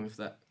dealing with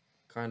that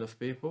kind of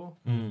people,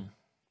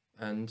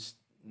 and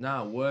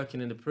now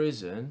working in the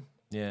prison,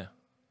 Yeah.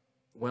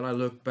 when I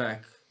look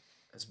back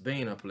as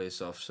being a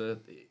police officer,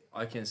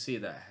 I can see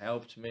that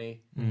helped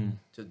me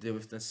to deal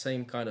with the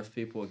same kind of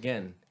people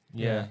again.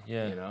 Yeah.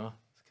 You know,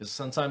 because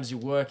sometimes you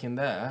work in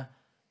there,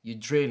 you're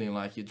drilling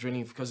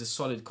because it's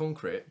solid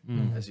concrete,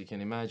 as you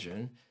can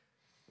imagine.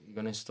 You're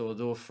gonna install a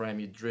door frame,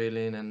 you're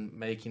drilling and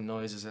making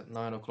noises at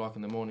 9 o'clock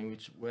in the morning,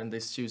 which when they're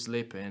still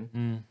sleeping,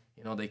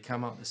 you know, they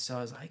come out the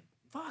cells like,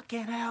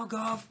 fucking hell,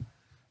 Gov,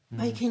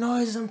 making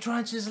noises, I'm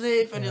trying to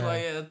sleep. And you're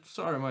like, yeah,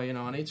 sorry, mate, you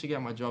know, I need to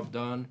get my job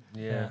done.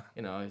 Yeah.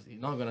 You know,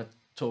 you're not gonna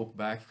talk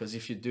back, because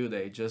if you do,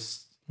 they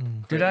just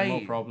Do create more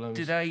they, problems.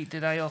 do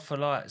they offer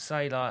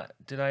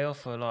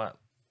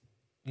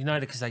you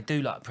know, because they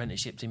do like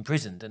apprenticeships in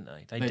prison, don't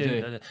they? They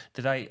do.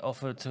 Do they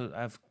offer to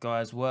have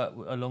guys work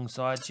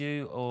alongside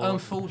you, or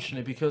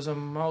Unfortunately, because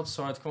I'm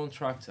outside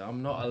contractor,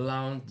 I'm not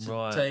allowed to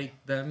Right.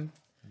 take them.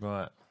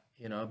 right?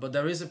 You know, but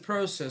there is a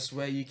process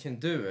where you can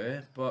do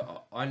it,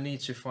 but I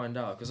need to find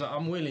out, because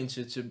I'm willing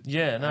to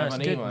Yeah, no, have it's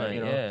an good, email, mate.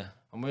 you know. Yeah,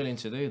 I'm willing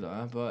to do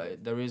that,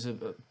 but there is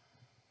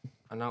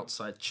an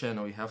outside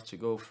channel you have to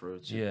go through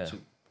to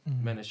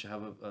manage to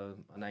have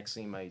an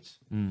ex-inmate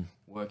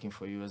working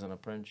for you as an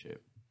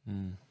apprenticeship.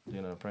 Doing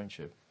an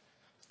apprenticeship.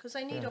 Because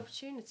they need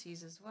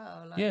opportunities as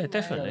well. Like, yeah, you know.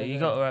 definitely. You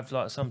got to have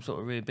like some sort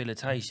of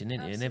rehabilitation,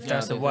 innit? And if Absolutely.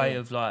 that's a Yeah, they way do.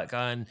 of like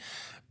going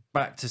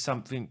back to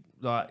something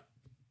like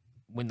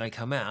when they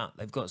come out,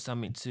 they've got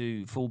something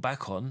to fall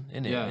back on,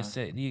 innit? Yeah. It's,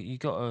 you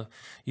got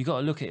to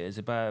look at it as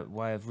a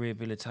way of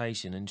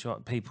rehabilitation and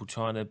people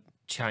trying to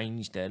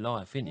change their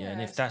life, innit? Yeah,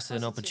 And if it's that's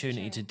an positive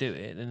opportunity to change. do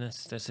it, then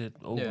that's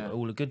Yeah.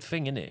 all a good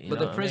thing, innit? You But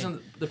know the what I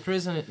mean?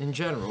 prison in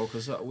general,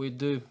 because we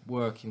do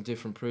work in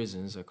different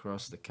prisons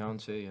across the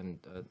county and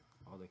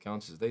other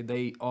counties,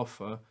 they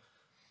offer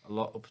a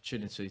lot of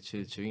opportunity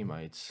to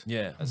inmates.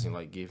 Yeah. As in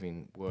like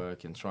giving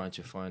work and trying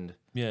to find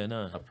Yeah,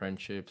 no.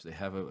 apprenticeships. They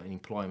have an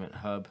employment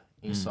hub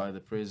inside the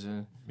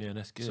prison. Yeah,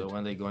 that's good. So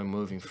when they're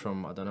moving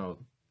from, I don't know,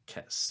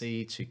 Cat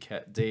C to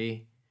Cat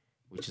D,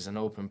 which is an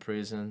open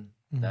prison,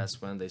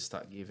 that's when they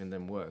start giving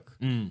them work.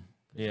 Yeah.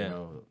 You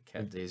know,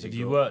 Cat D is Have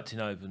you you go- worked in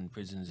open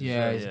prisons as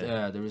Yeah,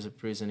 well? there is a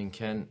prison in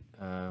Kent.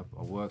 I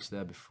worked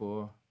there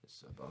before.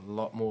 It's a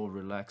lot more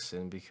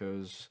relaxing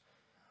because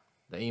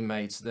the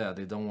inmates there,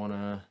 they don't want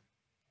to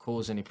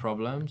cause any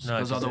problems, No,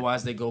 because 'cause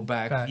otherwise they go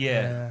back.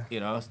 Yeah.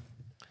 You know,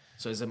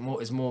 so it's a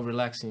more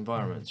relaxing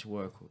environment to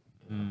work with.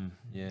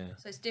 Yeah.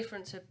 So it's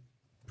different to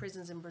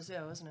prisons in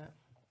Brazil, isn't it?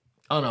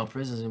 Oh no,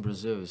 prisons in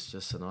Brazil is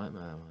just a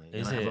nightmare. Mate.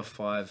 Is have it? a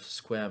 5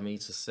 square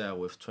meter cell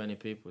with 20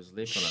 people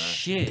sleeping on it.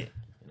 Shit.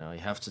 You know, you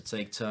have to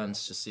take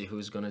turns to see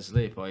who's gonna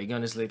sleep. Or you're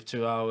gonna sleep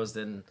 2 hours,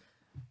 then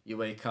you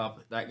wake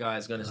up. That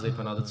guy's gonna sleep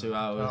another 2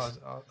 hours.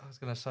 I was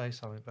going to say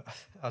something, but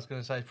I was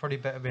going to say it's probably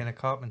better being a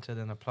carpenter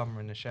than a plumber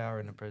in the shower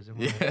in the prison.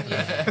 Wouldn't it?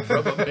 Yeah,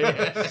 probably.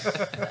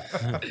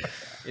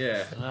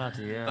 Yeah.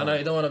 Bloody hell. I know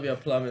you don't want to be a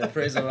plumber in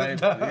prison, mate.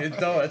 You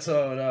don't at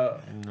all, no.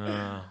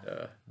 No.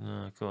 Yeah.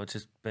 No, God,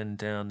 just bend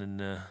down and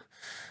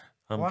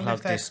wonder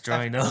if unplug this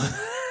drainer.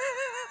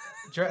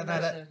 Do you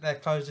reckon they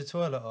close the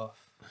toilet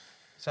off?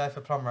 Say if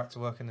a plumber had to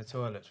work in the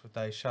toilets, would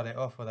they shut it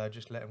off or they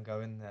just let them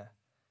go in there?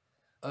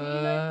 You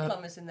know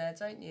plumbers in there,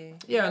 don't you?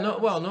 Yeah, no.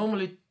 Well,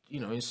 normally, you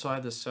know,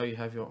 inside the cell you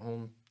have your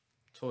own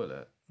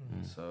toilet.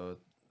 So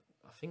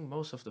I think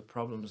most of the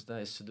problems there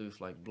is to do with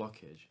like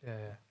blockage,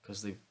 Yeah.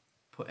 because they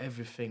put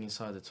everything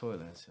inside the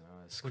toilet. You know,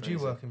 it's Would crazy.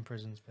 you work in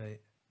prisons,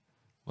 Pete?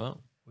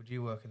 Well, Would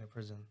you work in a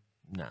prison?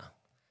 nah.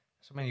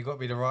 So, I mean, you've got to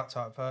be the right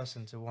type of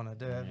person to want to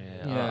do it.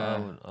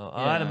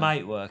 I had a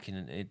mate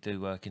he'd do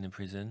work in a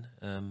prison.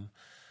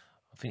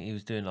 I think he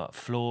was doing like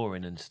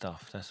flooring and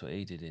stuff. That's what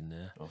he did in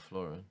there. Or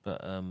flooring.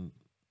 But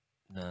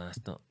nah,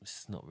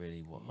 it's not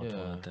really what I'd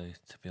want to do,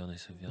 to be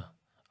honest with you.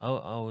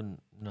 I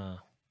wouldn't. Nah,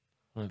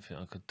 I don't think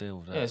I could deal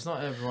with that. Yeah, it's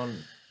not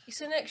everyone.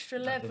 It's an extra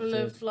level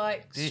of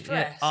like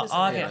stress.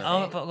 I've isn't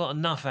it? got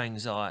enough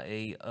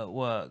anxiety at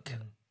work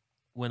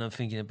when I'm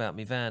thinking about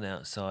my van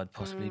outside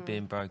possibly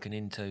being broken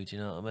into. Do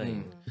you know what I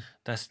mean?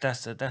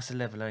 That's a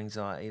level of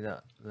anxiety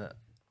that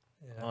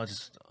I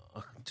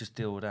just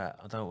deal with that.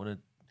 I don't want to.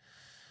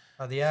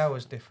 Are the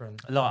hours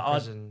different? Like in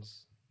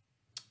prisons.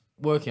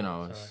 Working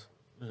hours.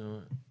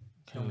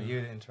 Tell me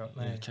you to interrupt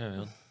me. Yeah,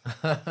 carry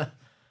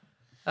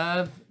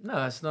on.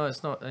 No,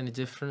 it's not any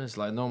different. It's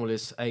like normally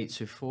it's 8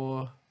 to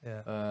 4.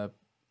 Yeah.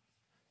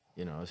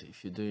 You know,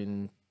 if you're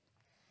doing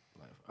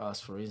like us,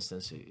 for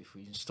instance, if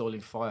we're installing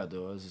fire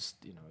doors, it's,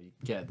 you know, you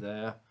get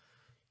there,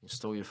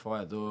 install your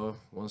fire door.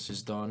 Once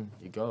it's done,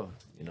 you go.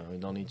 You know, you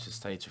don't need to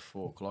stay to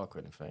 4 o'clock or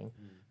anything.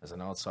 As an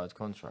outside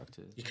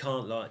contractor, You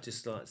can't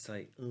just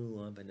say,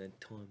 "Oh, I haven't had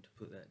time to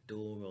put that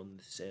door on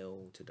the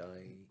cell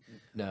today.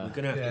 no, We're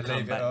gonna have to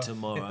come back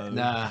tomorrow."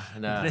 nah.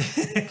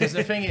 Because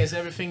the thing is,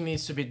 everything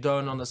needs to be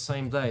done on the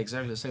same day,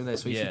 exactly the same day.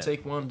 So if you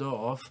take one door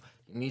off,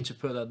 you need to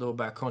put that door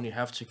back on. You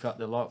have to cut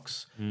the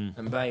locks.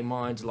 And bear in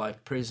mind,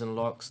 like prison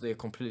locks, they're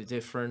completely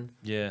different.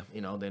 Yeah.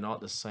 You know, they're not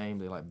the same.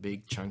 They're like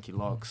big, chunky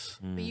locks.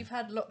 But you've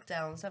had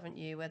lockdowns, haven't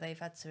you, where they've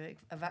had to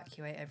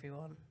evacuate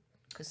everyone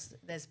because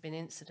there's been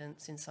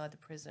incidents inside the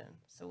prison,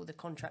 so all the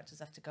contractors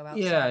have to go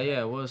outside.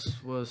 Yeah. Was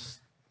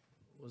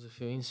a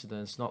few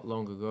incidents not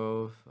long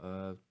ago.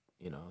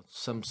 You know,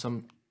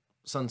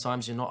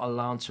 sometimes you're not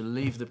allowed to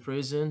leave the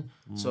prison.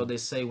 So they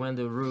say when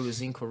the rule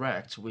is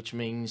incorrect, which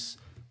means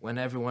when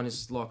everyone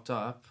is locked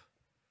up,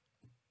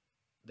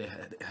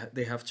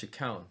 they have to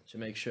count to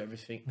make sure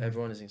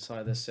everyone is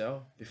inside their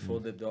cell before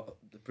the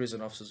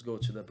prison officers go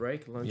to the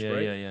lunch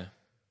break. Yeah.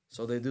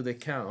 So they do the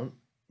count,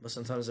 but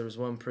sometimes there is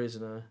one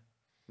prisoner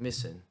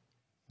missing.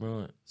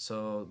 Right.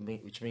 So,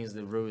 which means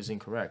the rule is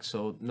incorrect.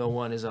 So no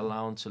one is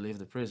allowed to leave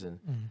the prison.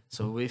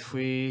 So if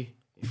we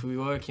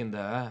work in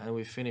there and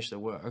we finish the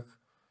work,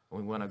 and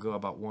we want to go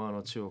about 1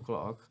 or 2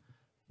 o'clock,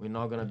 we're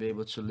not going to be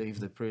able to leave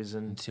the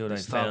prison until they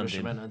found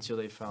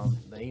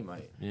the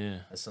inmate. Yeah.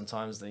 And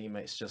sometimes the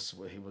inmate's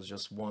he was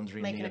just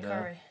wandering Making near a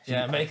curry.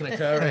 making a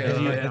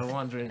curry.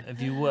 Wandering.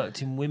 Have you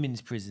worked in women's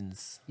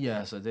prisons?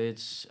 Yes, I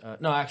did.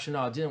 No, actually,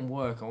 no, I didn't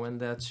work. I went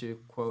there to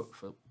quote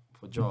for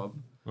job.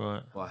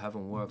 Right. Well, I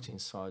haven't worked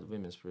inside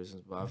women's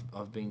prisons, but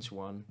I've been to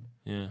one.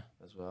 Yeah.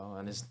 As well,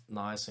 and it's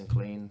nice and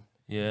clean.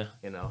 Yeah.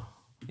 You know.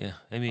 Yeah.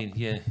 I mean,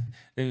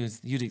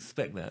 you'd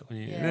expect that when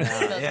you.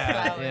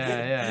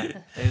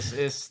 Yeah.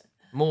 It's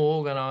more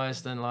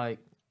organised than like.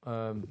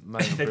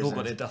 They've all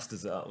got their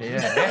dusters up. Yeah.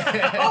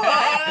 All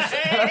right,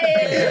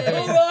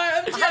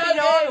 I'm happy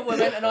I'm a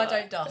woman and I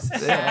don't dust.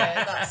 So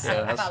that's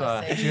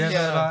right. Do you ever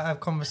have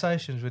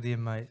conversations with the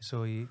inmates,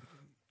 or you?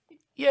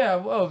 Yeah,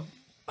 well,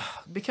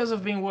 because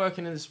I've been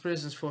working in these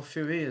prisons for a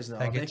few years now,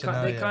 they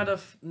kind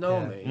of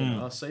know me. You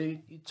know? So you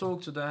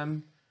talk to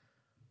them,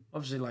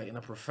 obviously, like in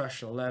a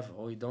professional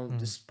level. You don't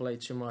display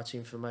too much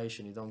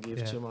information. You don't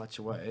give too much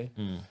away.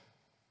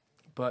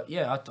 But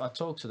yeah, I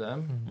talk to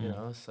them. You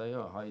know, say,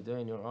 "Oh, how you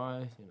doing? You're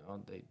alright." You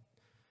know,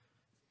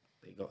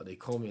 they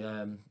call me.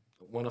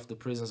 One of the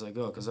prisons I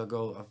go, because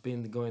I've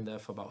been going there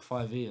for about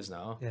 5 years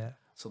now. Yeah.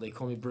 So they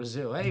call me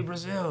Brazil. Hey,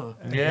 Brazil.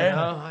 Yeah. You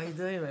know, how you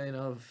doing, man? You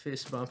know,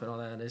 fist bump and all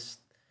that. And it's,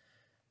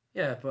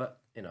 but,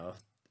 you know,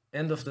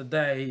 end of the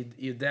day,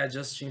 you're there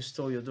just to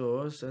install your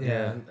doors. And,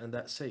 and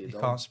that's it. You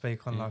can't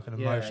speak on like an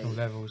emotional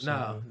level.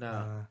 So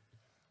No.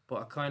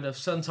 But I kind of,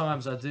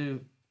 sometimes I do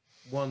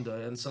wonder,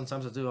 and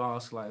sometimes I do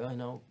ask, like, I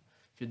know,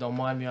 if you don't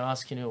mind me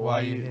asking you, why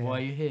are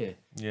you here?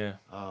 Yeah.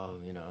 Oh,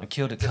 you know. I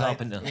killed a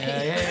carpenter.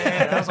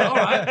 Yeah. I was like, all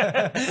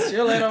right. See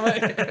you later,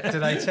 mate. Do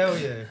they tell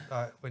you,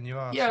 like, when you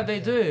ask? Yeah, they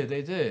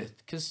do.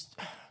 Because,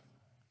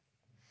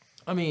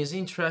 I mean, it's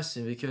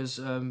interesting because,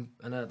 and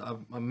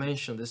I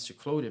mentioned this to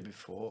Claudia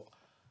before,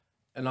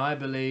 and I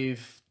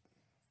believe,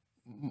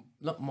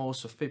 not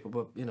most of people,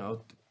 but, you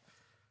know,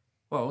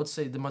 well, I would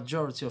say the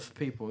majority of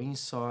people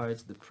inside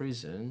the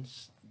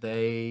prisons,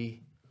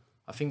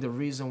 I think the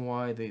reason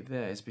why they're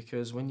there is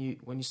because when you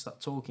start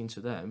talking to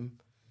them,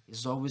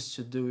 it's always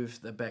to do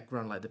with the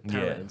background, like the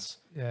parents.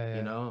 Yeah.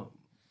 You know,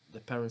 the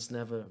parents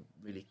never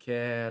really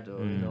cared, or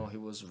you know, he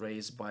was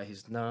raised by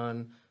his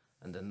nun,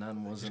 and the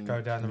nun wasn't. Just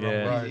go down the wrong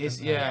road.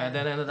 And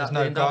then ended up. There's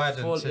no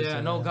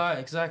guidance. No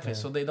guidance. Exactly. Yeah.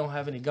 So they don't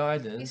have any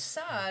guidance. It's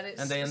sad.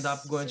 And they end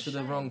up going to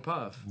the wrong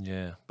path.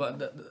 Yeah. But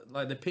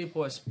the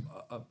people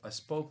I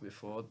spoke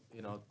before,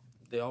 you know,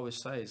 they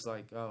always say it's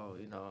like, oh,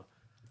 you know,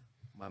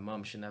 my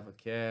mum, she never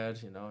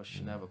cared, you know,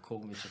 she never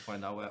called me to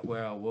find out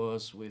where I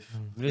was with.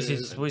 This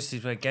is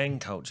where gang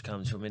culture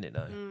comes from, isn't it,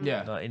 though?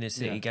 Yeah. Like inner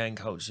city gang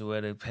culture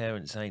where the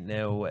parents ain't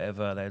there or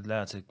whatever, they're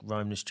allowed to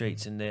roam the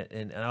streets and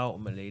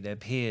ultimately their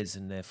peers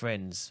and their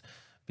friends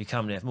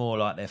become more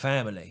like their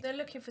family. They're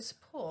looking for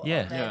support. Yeah.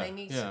 Aren't they? Yeah. They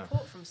need Yeah.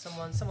 support from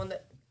someone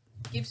that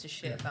gives a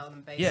shit about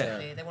them.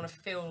 Basically, they want to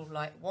feel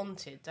like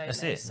wanted, don't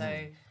That's they? it. So,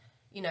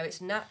 you know,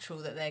 it's natural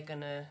that they're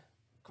gonna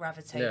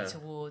gravitate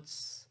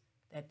towards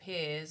their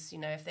peers. You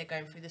know, if they're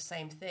going through the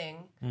same thing.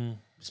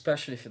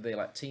 Especially if they're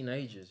like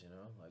teenagers, you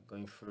know, like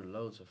going through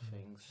loads of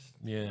things.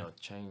 Yeah. You know,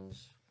 change.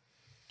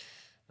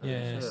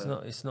 Yeah,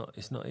 it's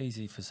not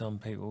easy for some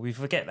people. We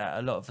forget that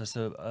a lot of us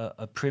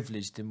are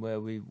privileged in where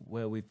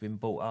we've been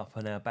brought up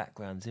and our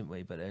backgrounds, isn't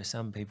we? But there are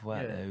some people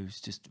out there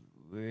who's just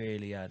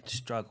really had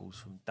struggles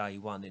from day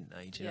one, didn't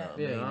they? Do you know what I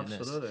mean? And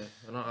absolutely.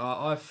 And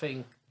I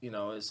think, you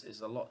know, it's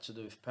a lot to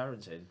do with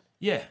parenting.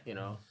 Yeah, You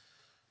know,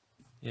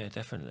 yeah,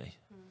 definitely,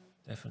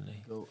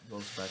 definitely. goes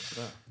back to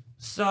that.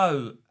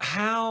 So,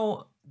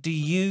 how do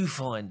you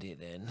find it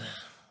then,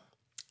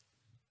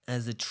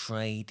 as a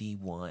tradie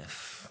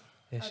wife?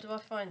 How do I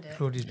find it?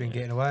 Claudia's been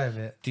getting away with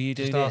it. Do you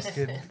do Just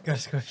this? asking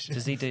Gus questions.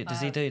 Does he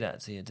do that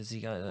to you? Does he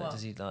go? What?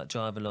 Does he like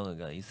drive along and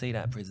go? You see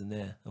that prison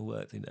there? I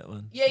worked in that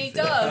one. Yeah, he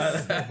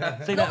does. See Not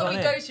that that one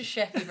we there? go to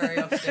Sheppey very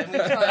often. We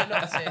try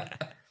not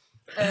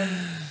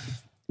to.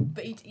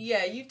 But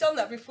you've done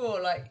that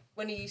before. Like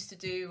when he used to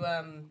do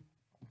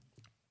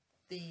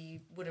the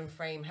wooden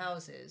frame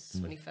houses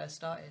when he first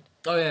started.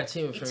 Oh yeah,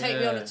 team. He'd take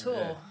me on a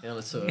tour. Yeah, on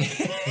a tour.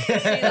 See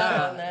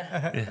that one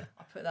there?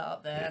 I put that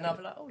up there, and I'd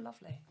be like, "Oh,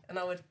 lovely," and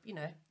I would, you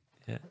know,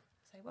 say,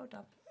 "Well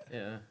done."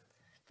 Yeah.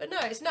 But no,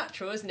 it's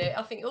natural, isn't it?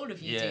 I think all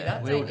of you do Yeah,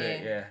 that, we all don't do you?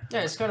 it,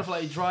 Yeah, it's kind of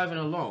like you're driving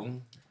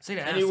along, See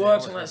that? and he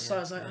works on that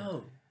side. It's like,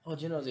 oh,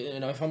 do you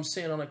know, if I'm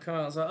sitting on a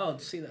car, I was like, oh,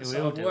 see that We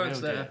all side do. works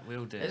there. We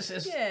all do.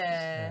 It's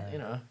Yeah, you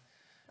know.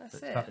 that's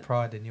it. That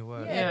pride in your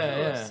work. Yeah, of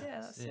Yeah, course.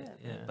 Yeah, that's Yeah, it.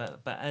 yeah.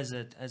 But as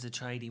a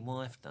tradie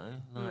wife though,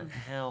 like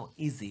how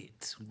is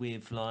it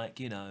with like,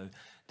 you know,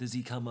 does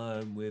he come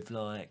home with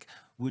like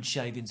wood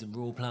shavings and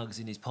raw plugs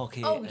in his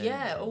pocket? Oh, and,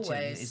 yeah, do you-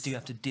 always. Do you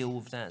have to deal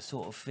with that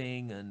sort of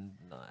thing? And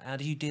like, how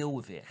do you deal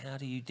with it? How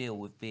do you deal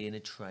with being a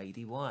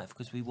tradie wife?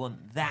 Because we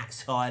want that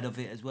side of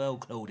it as well,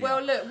 Claudia.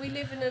 Well, look, we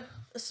live in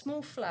a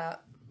small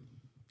flat,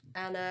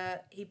 and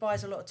he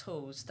buys a lot of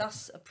tools.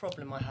 That's a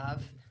problem I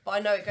have, but I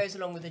know it goes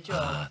along with the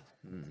job.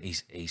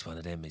 he's one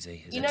of them, is he?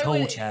 He's You a know tool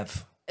when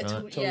chav. A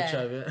right? tool,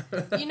 yeah.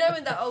 You know,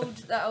 in that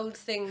old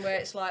thing where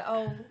it's like,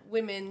 oh,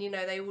 women, you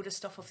know, they order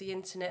stuff off the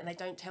internet and they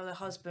don't tell their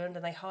husband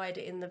and they hide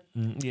it in the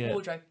yeah.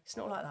 wardrobe. It's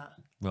not like that.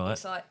 Right.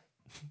 It's like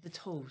the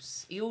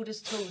tools. He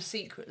orders tools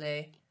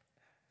secretly,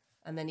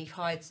 and then he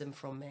hides them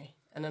from me,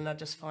 and then I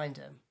just find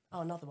them. Oh,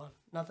 another one,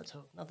 another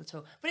tool.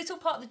 But it's all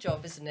part of the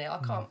job, isn't it? I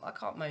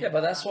can't moan. Yeah, but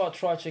about that's that. what I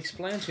try to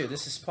explain to you.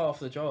 This is part of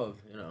the job,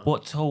 you know.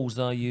 What tools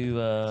are you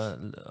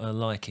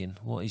liking?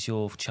 What is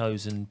your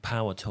chosen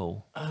power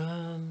tool?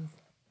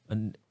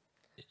 And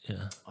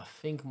yeah, I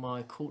think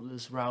my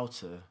cordless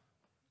router.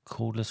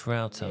 cordless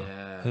router.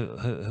 Yeah.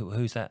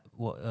 Who's that?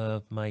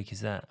 What make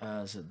is that?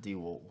 It's a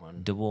DeWalt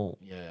one. DeWalt.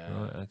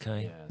 Yeah. Right.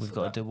 Okay. Yeah, We've so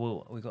got that- a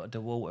DeWalt. We've got a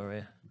DeWalter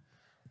here.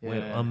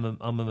 Yeah. I'm a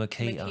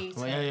Makita. Makita.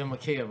 Well, yeah,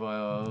 Makita,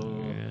 but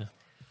Yeah.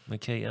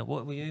 Makita.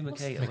 What were you,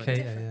 What's the Makita? fucking Makita,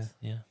 difference?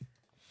 Yeah.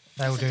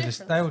 They all What's the do this.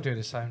 difference? They all do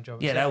the same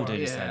job. Yeah, they all do the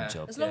Yeah. same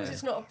job. As long as Yeah.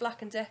 it's not a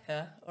Black and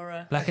Decker or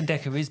a. Black and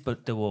Decker is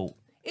but DeWalt.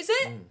 Is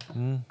it?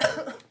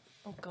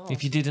 Oh God.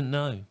 If you didn't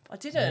know, I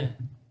didn't.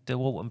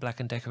 DeWalt and Black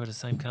and Decker are the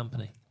same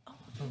company.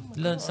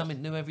 You learn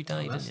something new every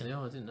day, that's didn't you?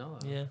 I didn't know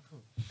that. Yeah.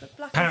 But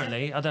Black and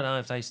Apparently, I don't know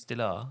if they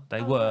still are. They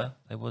Oh, were. right.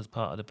 They was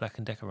part of the Black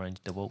and Decker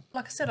range, DeWalt.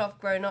 like I said, I've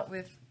grown up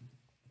with,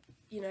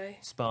 you know,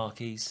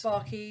 Sparkies.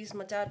 Sparkies.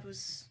 My dad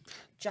was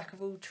jack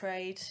of all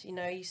trades. You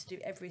know, he used to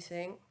do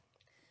everything.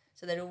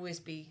 So there'd always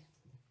be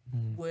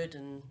wood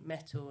and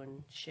metal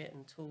and shit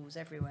and tools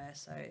everywhere.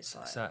 So it's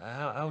like So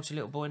how old's your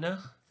little boy now?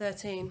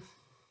 13,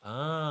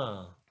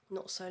 Ah.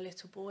 not so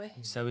little boy.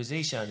 So has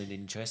he shown an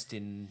interest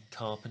in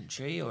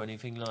carpentry or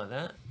anything like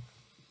that?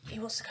 He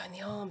wants to go in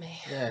the army.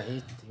 Yeah,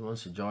 he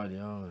wants to join the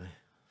army.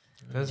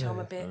 Does Which he? I'm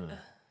a bit. You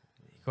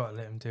got to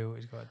let him do what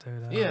he's got to do.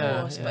 Though. Yeah.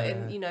 Of course, but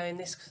in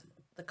this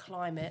the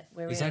climate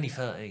we're He's in. only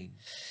 13.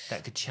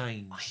 That could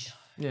change.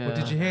 Yeah. Well,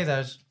 did you hear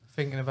those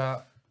thinking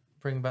about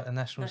bringing back the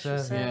national National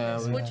service?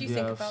 Service. Yeah. What do you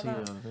think I've about seen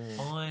that?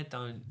 yeah. I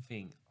don't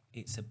think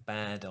it's a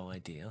bad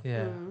idea.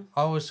 Yeah, Mm.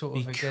 I was sort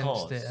of against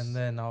Because- it, and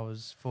then I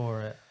was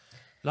for it.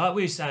 Like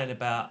we were saying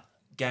about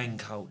gang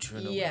culture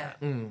and all Yeah.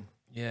 that.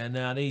 Yeah,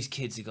 now these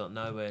kids have got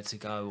nowhere to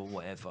go or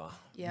whatever.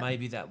 Yeah.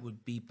 Maybe that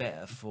would be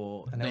better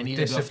for And They it need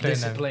would to go for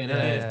discipline, them.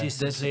 yeah. Yeah.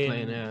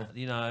 discipline, yeah.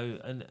 you know,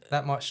 and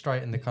That might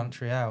straighten the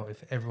country out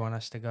if everyone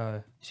has to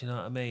go. do you know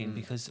what I mean?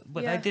 Because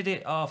but Yeah. they did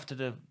it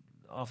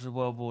after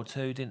World War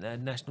II, didn't they?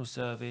 National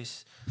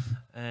service,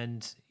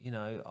 and you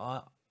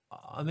know,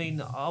 I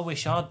mean, I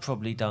wish I'd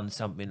probably done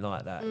something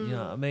like that. You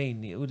know what I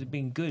mean? It would have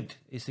been good.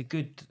 It's a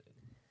good,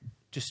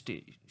 just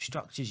it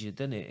structures you,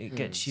 doesn't it? It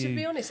gets To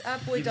be you. honest, our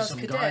boy Give does some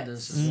cadets.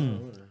 guidance as well,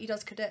 wouldn't it? He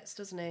does cadets,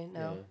 doesn't he?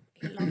 Now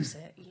he loves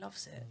it. He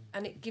loves it,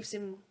 and it gives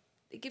him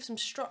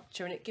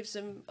structure, and it gives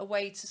him a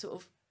way to sort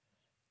of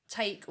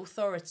take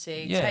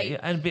authority. Yeah, take yeah,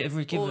 and a bit of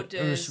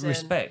orders and-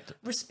 respect.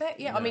 Respect,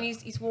 yeah. I mean,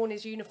 he's worn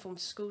his uniform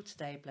to school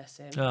today, bless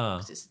him, Ah.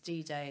 because it's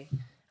D-Day,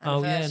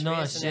 Oh, yeah, anniversary,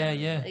 nice. isn't Yeah, it?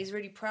 yeah. And he's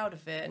really proud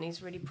of it, and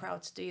he's really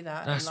proud to do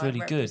that. That's and, like,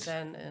 really good.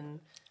 represent and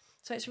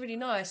so it's really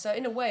nice. So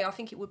in a way, I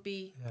think it would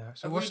be. Yeah.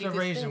 So a what's really the good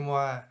reason thing.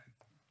 why?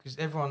 Because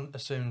everyone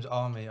assumes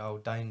army,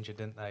 danger,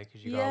 didn't they?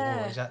 Because you go,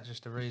 Yeah. oh, is that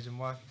just the reason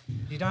why?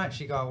 You don't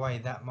actually go away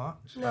that much.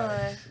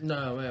 No,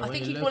 No, man, I when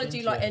think you he'd look want to do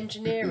into like it-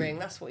 engineering.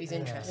 That's what he's Yeah.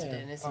 interested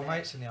in, isn't My it?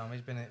 mate's in the army.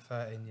 He's been in it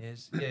 13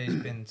 years. Yeah, he's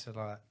been to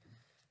like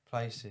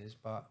places,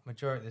 but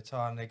majority of the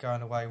time they're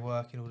going away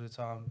working all the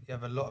time. You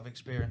have a lot of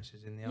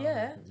experiences in the army.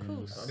 Yeah, of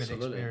course. Good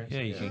experience.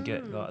 Yeah, you can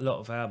get like a lot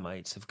of our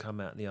mates have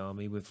come out of the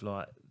army with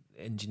like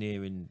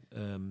engineering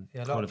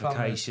Yeah, a lot of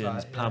qualifications.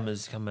 plumbers, like,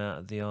 Plumbers come out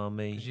of the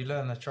army. Because you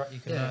learn you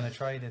can learn a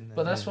trade in there.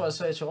 But that's what I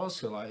say to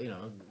Oscar, like, you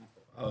know,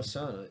 I was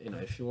saying, you know,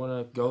 if you want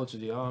to go to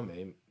the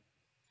army,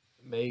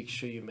 make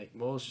sure you make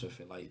most of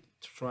it. Like,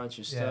 trying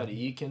to study,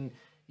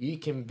 you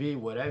can be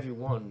whatever you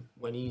want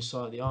when you're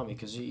inside the army,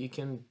 because you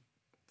can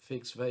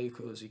fix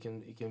vehicles, you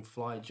can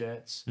fly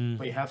jets,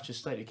 but you have to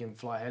study. You can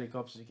fly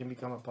helicopters, you can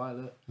become a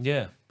pilot.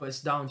 Yeah. But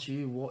it's down to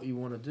you what you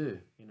want to do,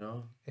 you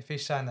know. If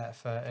he's saying that at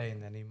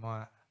 13, then he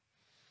might.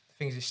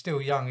 The thing is, it's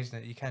still young, isn't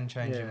it? You can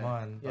change your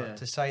mind. But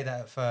to say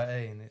that at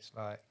 13, it's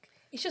like.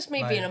 It's just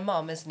me being a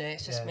mum, isn't it?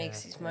 It's just me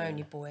 'cause he's my Yeah.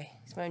 only boy.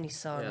 He's my only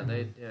son.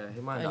 He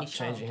might end Only up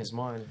changing child. his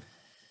mind.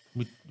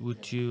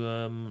 Would you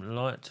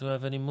like to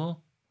have any more?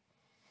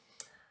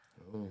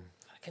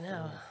 Fucking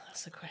hell,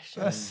 that's the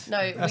question. That's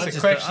No, That's we, a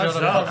question on the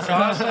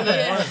podcast, isn't it?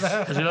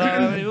 yeah. Would you like to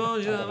have any more?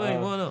 Do you know what I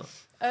mean? Why not?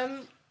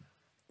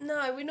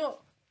 No, we're not.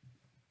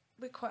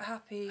 We're quite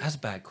happy. That's a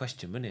bad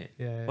question, isn't it?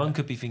 Yeah. One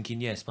could be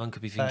thinking yes, one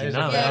could be thinking is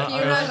no. a Yeah, can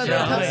you imagine? Do you know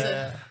what I That's mean?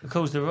 a Of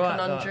course, the right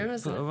conundrum, like,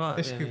 isn't put it? the right,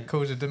 This yeah, could yeah.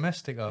 cause a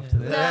domestic after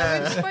this.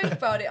 No, we've spoke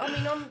about it. I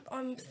mean, I'm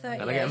Gonna get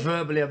 38.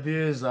 verbally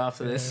abused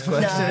after this No,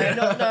 question.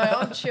 no,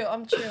 I'm chill.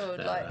 I'm chilled.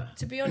 Like,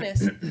 to be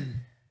honest,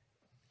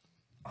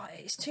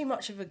 it's too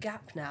much of a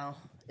gap now,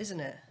 isn't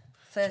it?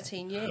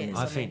 13 years.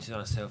 I think to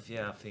myself,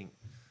 I think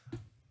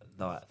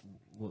like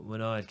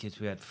when I had kids,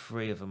 we had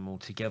 3 of them all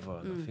together,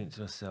 and I think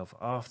to myself,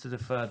 after the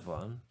 3rd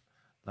one,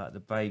 like the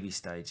baby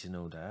stage and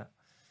all that,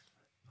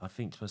 I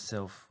think to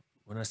myself,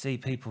 when I see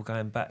people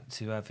going back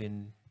to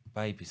having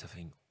babies, I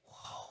think,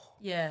 whoa,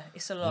 yeah,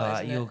 it's a lot.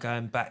 like isn't you're it?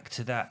 going back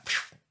to that.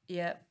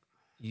 Yeah,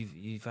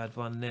 You've had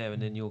one there,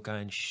 and then you're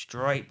going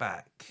straight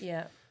back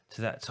yeah,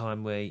 to that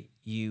time where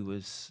you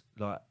was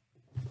like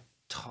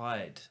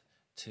tied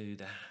to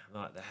the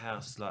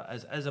house, like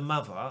as a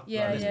mother.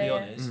 Yeah, like, let's yeah, be yeah.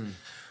 honest.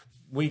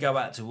 We go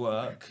out to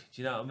work.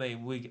 Do you know what I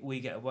mean? We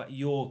get away.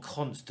 You're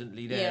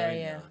constantly there.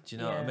 Yeah, innit? Do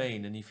you know what I yeah.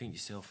 mean? And you think to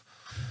yourself,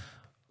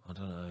 I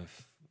don't know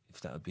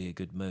if that would be a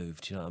good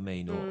move. Do you know what I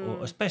mean?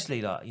 Or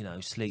especially like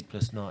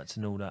sleepless nights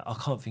and all that. I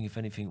can't think of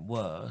anything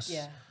worse.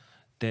 yeah.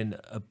 Than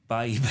a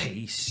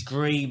baby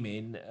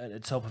screaming at the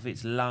top of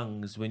its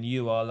lungs when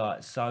you are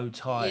like so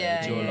tired.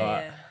 Yeah, You're yeah,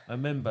 like, yeah. I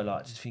remember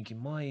like just thinking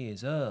my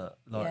ears hurt.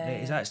 Like Yeah,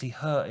 it's yeah. actually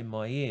hurting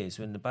my ears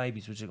when the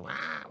babies were just going,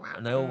 wah, wah,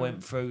 and they all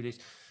went through this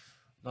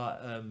like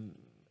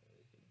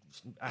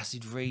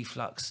acid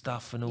reflux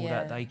stuff and all Yeah.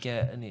 that they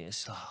get, and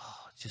it's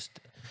just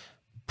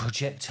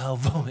projectile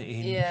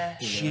vomiting, Yeah.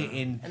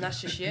 shitting, And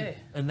that's just you.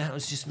 and that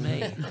was just me.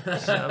 You know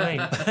what I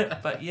mean?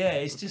 But yeah,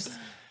 it's just.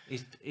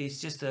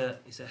 It's a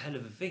hell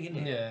of a thing,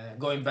 isn't it? Yeah,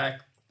 going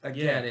back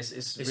again, it's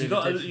really you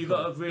got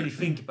difficult. to really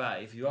think about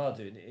it if you are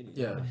doing it. Innit?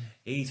 Yeah.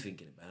 He's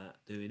thinking about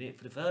doing it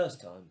for the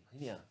first time.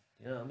 Yeah,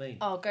 you know what I mean.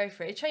 Oh, go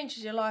for it. It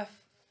changes your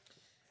life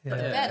Yeah.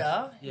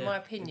 better, in Yeah, my it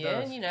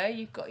opinion. does. You know,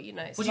 you've got,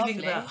 it's What do you lovely.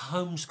 think about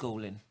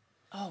homeschooling?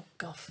 Oh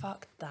God,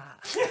 fuck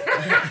that.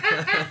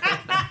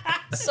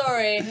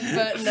 Sorry,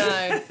 but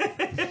no.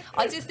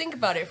 I did think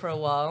about it for a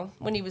while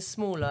when he was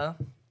smaller,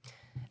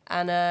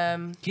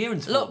 and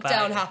Kieran's thought about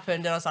lockdown it.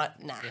 happened, and I was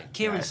like, nah,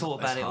 Kieran's thought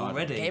about it hard.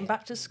 already. getting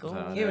back to school.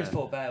 Kieran's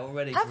thought about it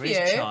already Have for his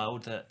you?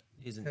 child that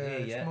isn't Yeah, here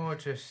it's yet. more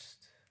just.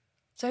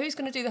 So who's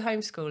going to do the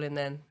homeschooling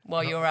then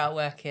while you're out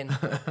working?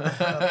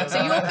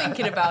 So you're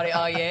thinking about it,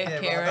 are you, but I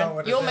don't Kieran?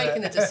 wanna You're do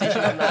making it. the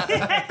decision on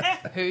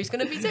that. Who's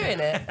going to be doing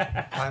it?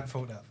 I haven't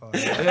thought that far.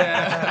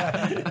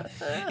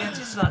 He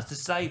just likes to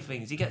say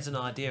things. He gets an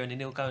idea and then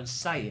he'll go and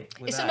say it. It's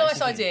a without nice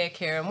actually- idea,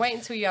 Kieran. Wait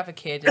until you have a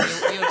kid, and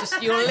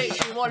you'll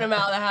literally want him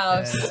out of the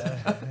house.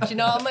 Do you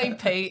know what I mean,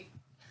 Pete?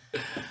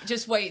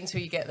 Just wait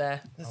until you get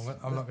there.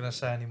 I'm not going to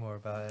say any more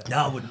about it. No,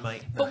 I wouldn't,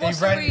 mate. But what's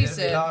He the rented it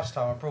reason? last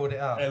time I brought it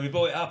up. We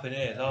brought it up in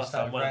here last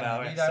time, one of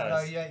our You don't know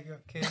episodes. you ain't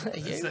got kids.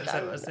 You That's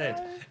what I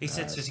said. He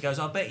said to us, he goes,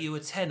 I bet you a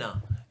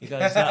tenner. He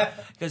goes, I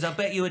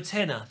bet you a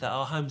tenner that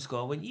I'll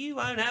homeschool. I went, you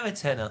won't have a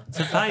tenner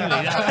to pay me. Do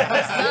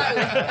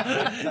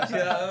you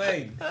know what I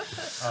mean? I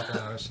don't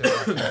know. Shit.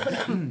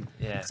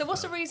 Yeah. So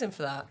what's the reason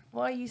for that?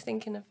 Why are you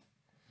thinking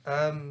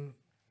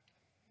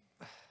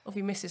of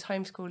your missus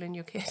homeschooling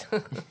your kid?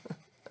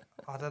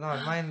 I don't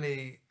know.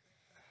 Mainly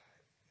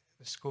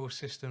the school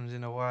systems,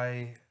 in a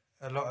way.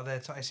 A lot of their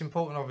time. It's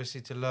important,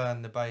 obviously, to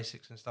learn the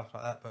basics and stuff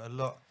like that.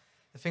 But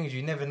the thing is,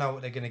 you never know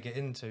what they're going to get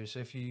into. So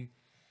if you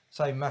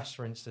say maths,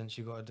 for instance,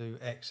 you've got to do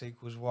X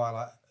equals Y.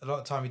 Like a lot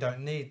of time, you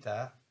don't need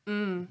that. So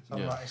I'm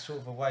like, it's sort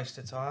of a waste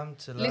of time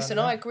to learn. Listen,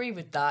 that. I agree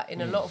with that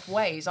in a lot of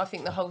ways. I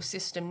think the whole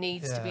system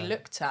needs to be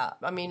looked at.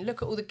 I mean,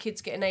 look at all the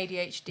kids getting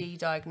ADHD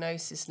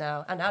diagnosis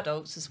now, and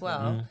adults as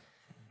well.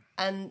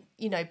 And,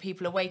 you know,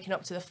 people are waking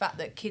up to the fact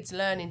that kids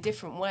learn in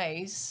different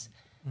ways.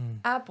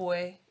 Our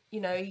boy,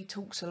 you know, he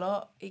talks a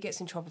lot. He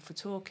gets in trouble for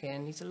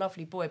talking. He's a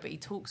lovely boy, but he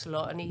talks a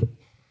lot, and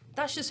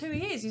that's just who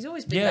he is. He's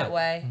always been that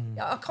way.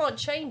 I can't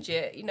change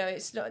it. You know,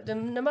 it's not,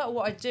 no matter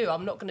what I do,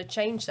 I'm not going to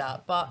change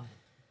that. But,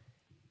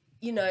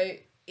 you know,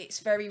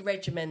 it's very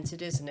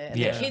regimented, isn't it?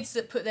 And the kids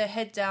that put their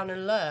head down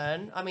and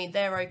learn, I mean,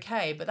 they're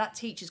okay. But that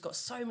teacher's got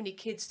so many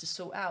kids to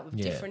sort out with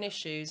different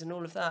issues and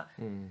all of that.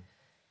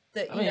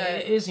 That, I mean,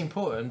 it is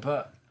important,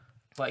 but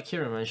like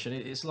Kira mentioned,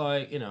 it's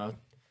like, you know,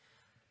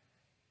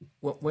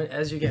 when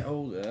as you get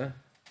older,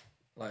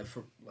 like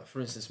for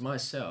instance,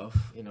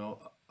 myself, you know,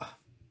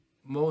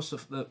 most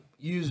of the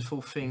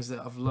useful things that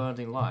I've learned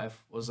in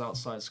life was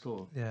outside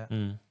school. Yeah.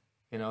 You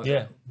know, do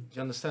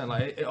you understand?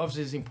 Like, it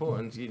obviously is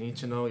important. You need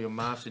to know your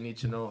maths, you need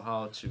to know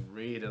how to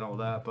read and all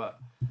that, but...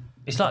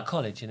 It's like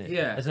college, isn't it?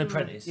 Yeah. As an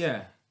apprentice.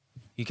 Yeah.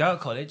 You go to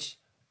college,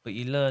 but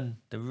you learn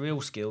the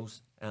real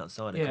skills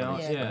outside of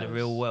college and the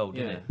real world,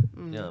 isn't it?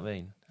 You know what I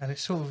mean? And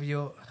it's sort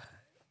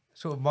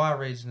of my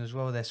reason as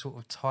well. They're sort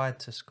of tied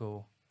to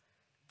school.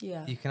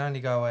 Yeah. You can only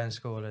go away on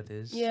school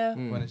holidays. Yeah.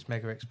 When it's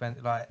mega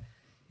expensive. Like,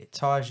 it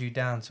ties you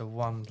down to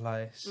one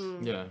place.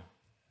 Yeah. And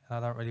I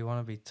don't really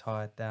want to be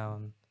tied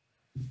down.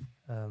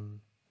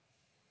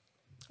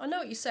 I know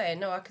what you're saying.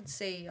 No, I can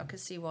see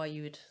why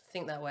you would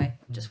think that way.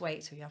 Just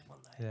wait till you have one,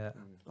 though. Yeah.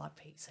 Like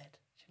Pete said.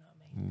 Do you know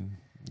what I mean?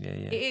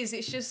 Yeah. It is.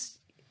 It's just,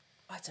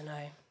 I don't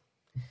know.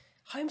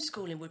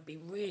 Homeschooling would be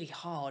really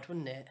hard,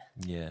 wouldn't it?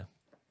 Yeah.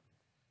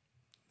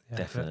 Yeah,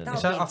 Definitely. That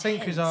would So be I think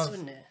intense, because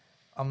wouldn't it?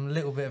 I'm a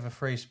little bit of a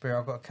free spirit.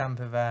 I've got a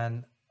camper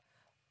van.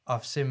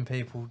 I've seen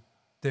people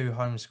do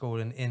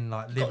homeschooling in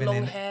like living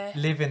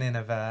in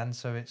a van.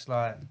 So it's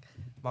like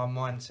my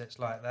mindset's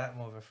like that,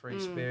 more of a free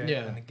spirit,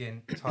 and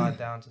again tied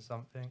down to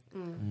something.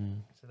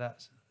 So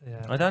that's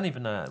I don't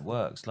even know how it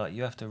works. Like,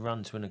 you have to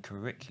run to a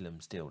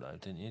curriculum still, though,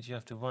 don't you? Do you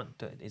have to run?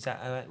 Is that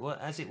how it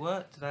works? Has it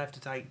worked? Do they have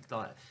to take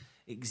like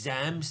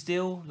exams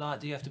still? Like,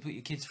 do you have to put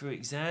your kids through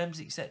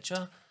exams,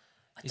 etc.?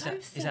 Is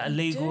that a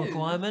legal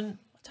requirement?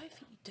 I don't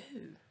think you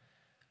do.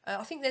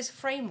 I think there's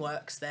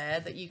frameworks there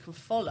that you can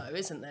follow,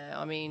 isn't there?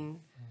 I mean,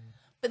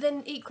 but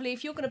then equally,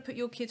 if you're going to put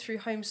your kid through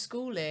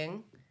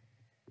homeschooling,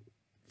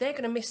 they're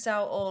going to miss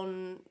out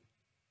on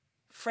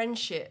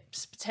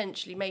friendships,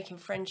 potentially making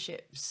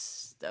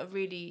friendships that are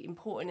really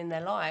important in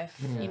their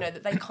life, you know,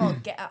 that they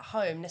can't get at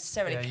home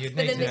necessarily. Yeah, you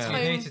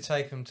need to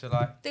take them to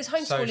like there's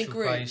homeschooling social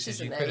groups, places.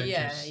 isn't You there? couldn't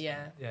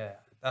Yeah.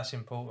 That's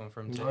important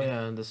for them to.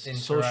 And the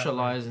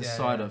socialising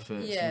side of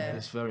it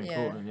is very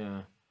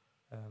important,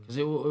 because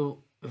it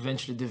will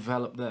eventually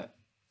develop that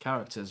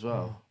character as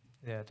well.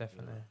 Yeah,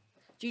 definitely.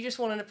 Do you just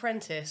want an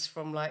apprentice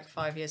from like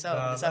 5 years old?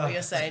 Is that what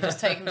you're saying? Just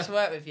take them to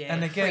work with you?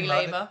 And again, free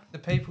like labour? the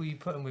people you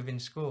put them with in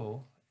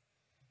school,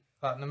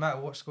 like no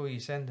matter what school you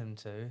send them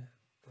to,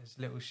 there's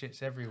little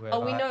shits everywhere. Oh,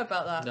 like, we know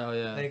about that. Oh,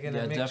 yeah. They're going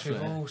to mix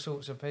definitely. with all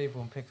sorts of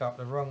people and pick up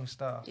the wrong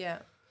stuff. Yeah.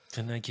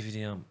 Can they give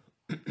you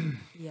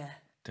Yeah.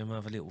 them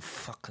other little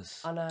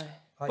fuckers? I know.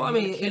 Like, But I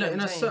mean, kill in them, a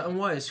don't you? certain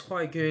way, it's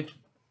quite good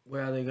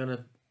where they're going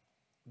to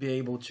be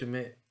able to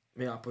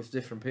meet up with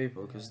different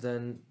people, because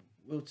then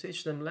we'll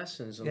teach them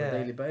lessons on a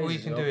daily basis. All you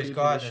can do is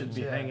people guide they them. should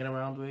be hanging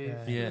around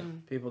with, Yeah.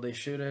 people they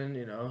shouldn't,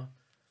 you know.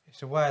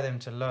 It's a way of them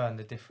to learn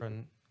the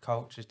different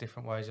cultures,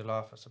 different ways of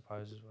life, I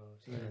suppose, as well.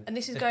 So And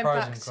this is there's going pros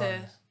back and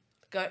to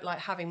cons. like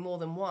having more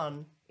than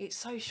one. It's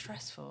so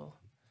stressful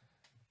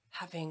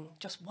having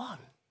just one.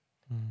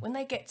 When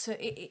they get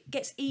to it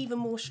gets even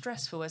more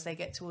stressful as they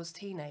get towards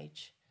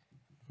teenage.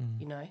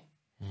 You know,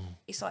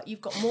 it's like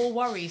you've got more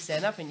worries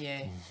then, haven't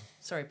you?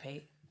 Sorry,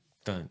 Pete.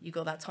 Don't. You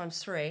got that times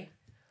 3.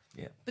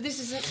 Yeah. But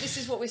this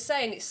is what we're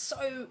saying. It's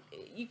so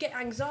you get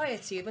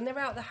anxiety when they're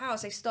out of the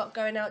house. They start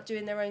going out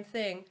doing their own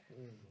thing.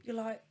 You're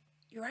like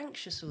you're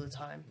anxious all the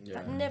time.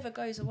 That never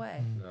goes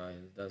away. No,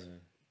 it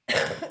doesn't.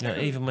 Yeah,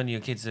 even when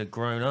your kids are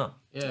grown up,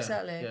 Yeah,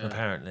 Exactly. Yeah.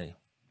 apparently.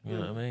 You know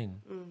what I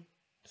mean?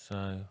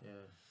 So, Yeah.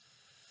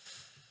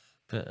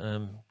 but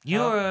you're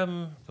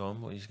go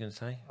on. What were you going to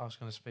say? I was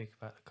going to speak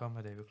about the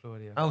comedy with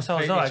Claudia. Oh, so I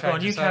was Completely right. Go on,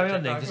 changed you the carry on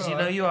subject. then, No, because go you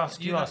on. know you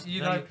asked.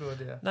 You know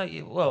Claudia.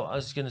 No, well, I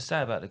was going to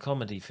say about the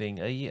comedy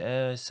thing. Are you,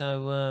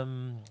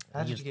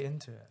 How did you get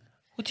into it?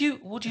 Would you?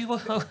 You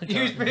was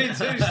being too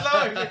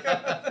slow.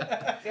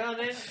 Go on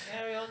then,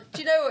 carry on.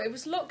 Do you know what? It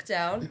was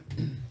lockdown.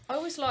 I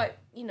always like,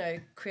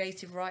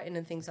 creative writing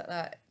and things like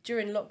that.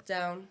 During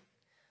lockdown...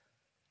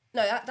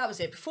 No, that was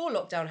it. Before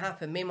lockdown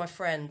happened, me and my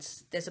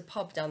friends, there's a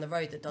pub down the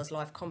road that does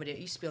live comedy. It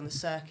used to be on the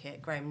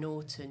circuit. Graham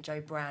Norton,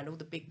 Joe Brand, all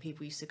the big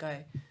people used to go.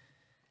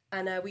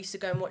 And we used to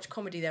go and watch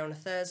comedy there on a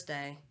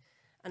Thursday.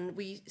 And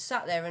we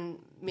sat there and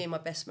me and my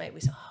best mate, we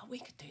said, we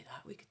could do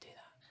that, we could do that.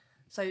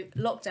 So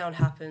lockdown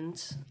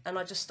happened and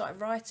I just started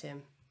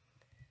writing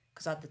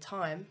because I had the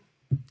time.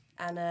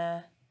 And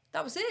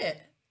that was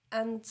it.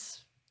 And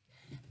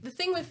the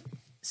thing with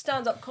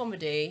stand-up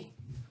comedy,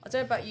 I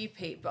don't know about you,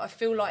 Pete, but I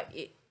feel like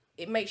it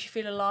it makes you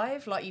feel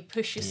alive, like you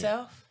push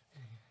yourself.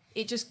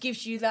 It just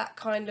gives you that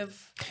kind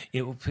of...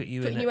 It will put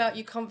you putting in you out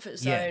your comfort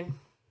zone.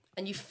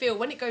 And you feel,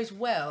 when it goes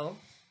well,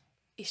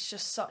 it's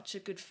just such a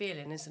good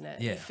feeling, isn't it?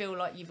 Yeah. You feel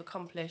like you've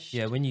accomplished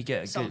when you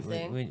get a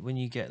something. good... When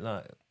you get,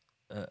 like,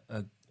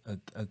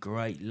 a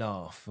great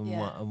laugh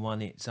and one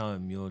hits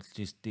home, you're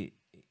just...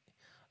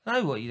 I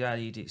know how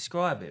you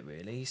describe it,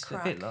 really. It's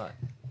Crack. a bit like...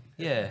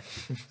 Yeah.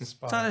 It's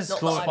like Not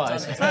that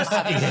I've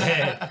done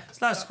it.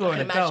 It's like scoring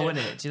a goal, imagine.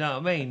 isn't it? Do you know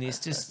what I mean? It's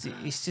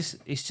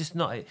just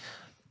not...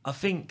 I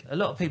think a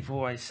lot of people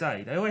always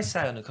say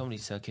on the comedy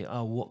circuit,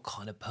 oh, what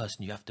kind of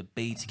person you have to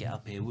be to get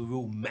up here? We're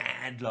all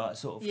mad, like,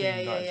 sort of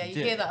thing. Yeah.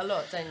 You hear that a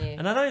lot, don't you?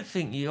 And I don't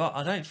think you are.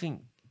 I don't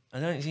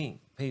think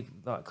people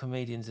like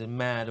comedians are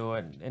mad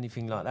or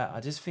anything like that.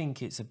 I just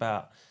think it's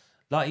about,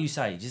 like you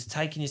say, just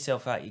taking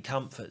yourself out your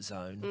comfort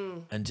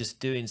zone and just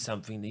doing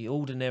something that you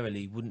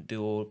ordinarily wouldn't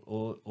do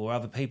or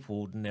other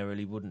people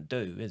ordinarily wouldn't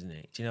do, isn't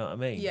it? Do you know what I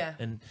mean? Yeah.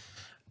 And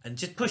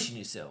just pushing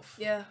yourself.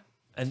 Yeah.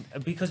 And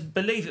because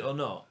believe it or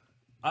not,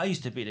 I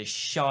used to be the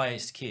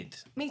shyest kid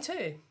Me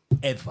too.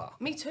 ever.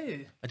 Me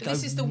too. I'd But go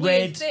this is the red,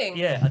 weird thing.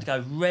 Yeah, I'd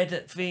go red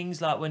at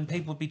things. Like when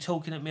people would be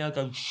talking at me, I'd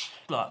go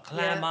like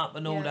clam Yeah, up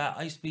and all yeah. that.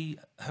 I used to be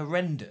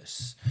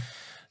horrendous.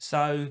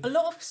 So A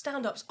lot of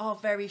stand-ups are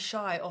very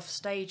shy off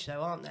stage,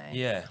 though, aren't they?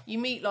 yeah, You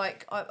meet,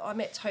 like, I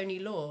met Tony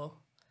Law,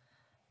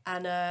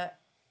 and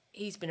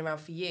he's been around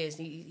for years.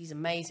 And he's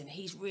amazing.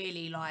 He's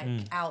really, like,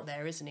 out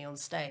there, isn't he, on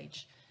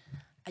stage?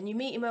 And you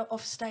meet him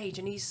off stage,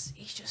 and he's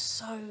just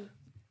so,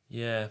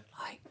 yeah,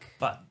 like,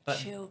 but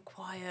chill,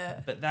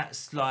 quiet. but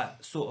that's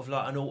like sort of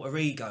like an alter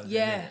ego. Then,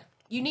 Yeah. isn't it?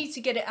 You need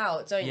to get it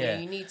out, don't Yeah.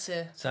 you? You need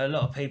to... So a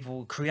lot of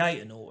people create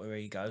an alter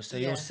ego. So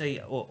Yeah. you'll see,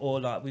 or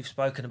like we've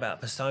spoken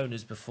about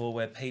personas before,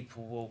 where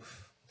people will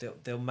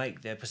they'll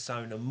make their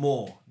persona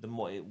more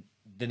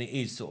than it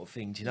is, sort of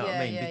thing. Do you know what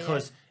I mean? Yeah,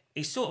 Because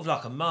it's sort of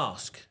like a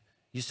mask.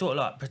 You're sort of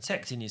like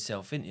protecting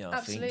yourself, aren't you?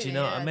 I think. Do you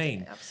know what I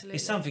mean? Absolutely.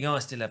 It's something I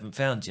still haven't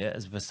found yet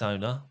as a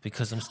persona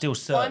because I'm still I'm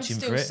searching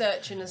still for it.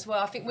 searching as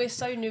well. I think we're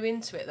so new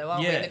into it, though,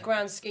 aren't we? Yeah. In the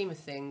grand scheme of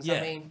things. Yeah,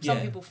 I mean, some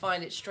yeah. people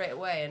find it straight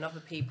away, and other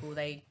people,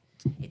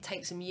 it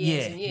takes them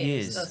years and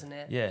years, doesn't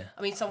it? Yeah.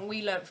 I mean,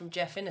 we learnt from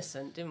Jeff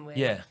Innocent, didn't we?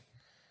 Yeah.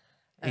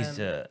 He's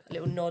A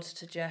little nod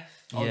to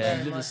Jeff. Oh, Yeah.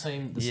 you did the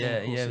same course.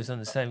 he was on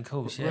the same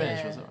course. Yeah,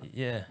 Rich, was it?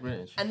 yeah.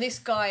 Rich. And this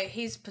guy,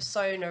 his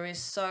persona is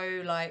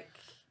so, like,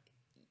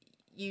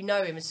 you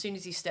know him, as soon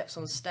as he steps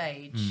on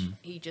stage,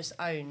 he just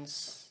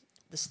owns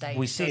the stage.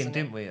 We see him, doesn't he?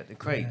 didn't we, at the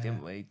Creek,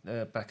 didn't we?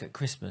 Back at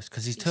Christmas,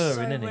 because he's He's touring,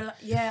 so isn't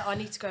he? yeah, I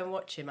need to go and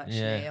watch him, actually.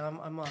 Yeah.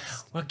 I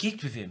must. Well, I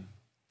gigged with him.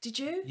 Did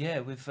you? Yeah,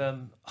 with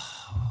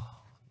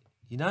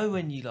you know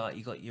when you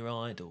got your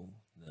idol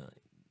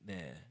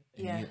there,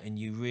 and Yeah.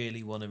 you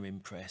really want to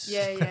impress.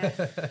 Yeah.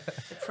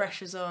 The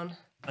pressure's on.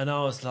 And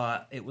I was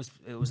like, it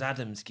was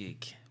Adam's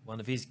gig, one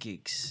of his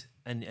gigs,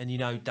 and you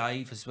know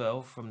Dave as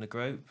well from the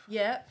group.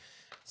 Yeah.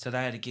 So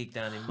they had a gig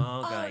down in Oh,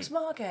 Margate, it's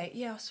Margate.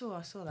 Yeah, I saw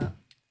that.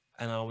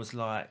 and I was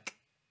like,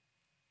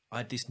 I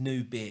had this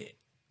new bit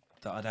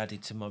that I'd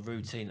added to my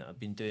routine that I'd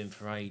been doing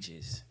for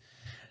ages,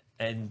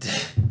 and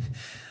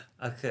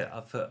I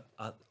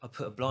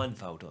put a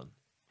blindfold on,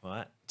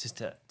 right, just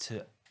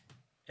to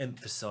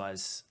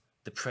emphasise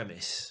the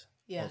premise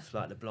Yeah. of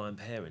like the blind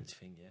parents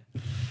thing,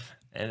 yeah.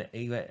 And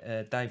Dave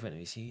went to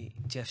me, see,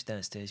 Jeff's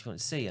downstairs, you want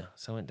to see her?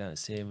 So I went down to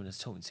see him and I was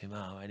talking to him,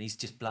 and he's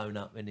just blown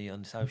up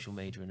on social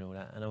media and all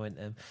that. And I went,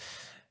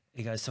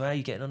 he goes, so how are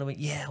you getting on? I went,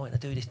 yeah, I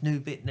do this new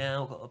bit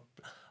now,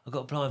 I've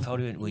got a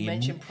blindfold. He went, well, You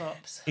mentioned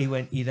props. He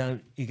went, you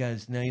don't, he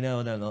goes, no, you know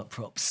I don't like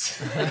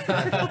props.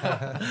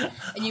 And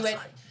you went,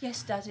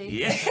 yes, Daddy.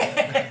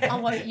 Yeah. I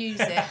won't use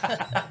it.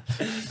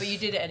 But you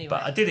did it anyway.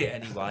 But I did it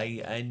anyway,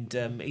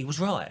 and he was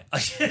right. I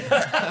should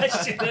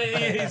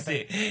have used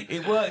it.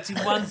 It worked in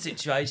one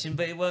situation,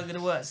 but it weren't going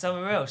to work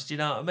somewhere else. Do you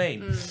know what I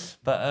mean?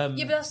 But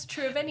yeah, but that's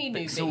true of any new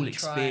it's bit all you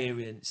try.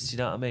 experience. Do you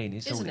know what I mean?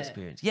 It's Isn't all it?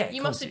 experience. Yeah,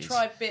 You of must course have it is.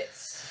 tried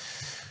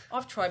bits.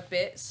 I've tried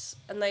bits,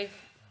 and they've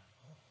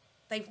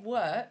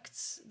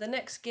worked. The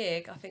next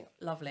gig, I think,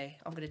 lovely.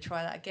 I'm going to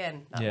try that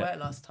again. That Yeah. worked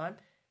last time.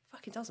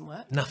 Fucking doesn't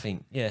work.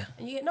 Nothing. Yeah.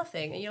 And you get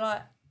nothing, and you're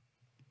like,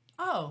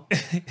 oh,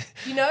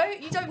 you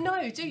don't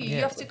know, do you? Yeah.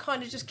 You have to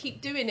kind of just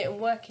keep doing it and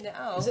working it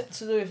out. Is it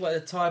to do with like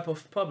the type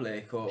of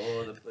public or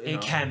the?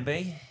 It can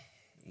be.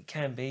 It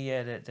can be.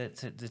 Yeah.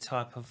 The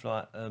type of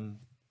like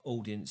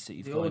audience that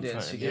you've The got in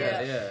audience front you of you.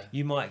 get, yeah.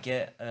 You might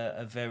get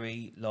a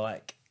very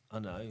like, I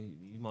don't know,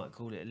 you might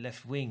call it a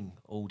left wing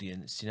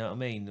audience. You know what I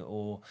mean?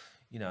 Or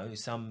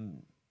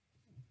some,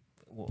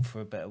 what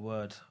for a better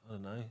word, I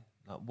don't know,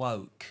 like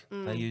woke.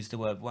 They use the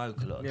word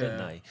woke a lot, don't Yeah.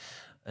 they?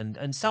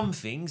 And some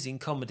things in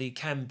comedy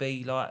can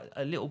be like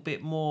a little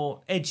bit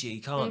more edgy,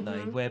 can't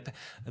they?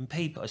 And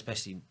people,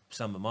 especially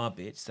some of my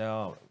bits, they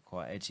are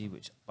quite edgy.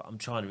 But I'm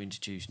trying to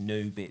introduce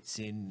new bits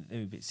in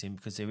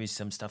because there is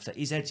some stuff that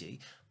is edgy.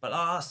 But like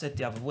I said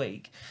the other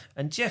week,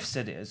 and Jeff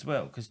said it as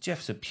well, because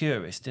Jeff's a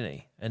purist, isn't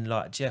he? And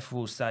like Jeff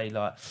will say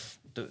like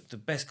the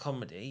best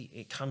comedy,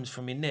 it comes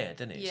from in there,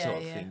 doesn't it? Yeah, sort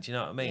of yeah. thing. Do you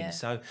know what I mean? Yeah.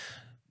 So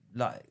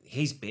like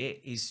his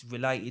bit is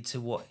related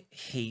to what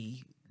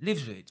he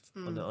lives with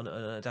on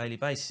a daily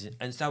basis,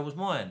 and so was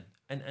mine,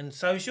 and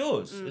so is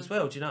yours as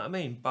well. Do you know what I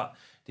mean? But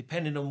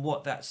depending on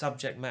what that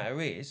subject matter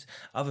is,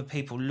 other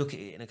people look at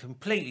it in a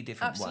completely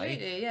different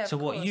way to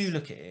what you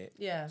look at it.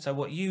 Yeah. So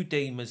what you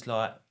deem as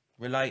like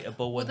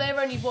relatable. Well, they're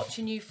only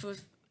watching you for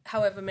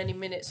however many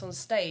minutes on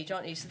stage,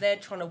 aren't you? So they're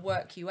trying to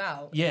work you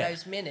out in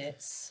those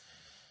minutes.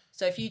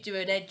 So if you do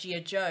an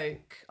edgier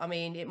joke, I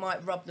mean, it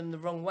might rub them the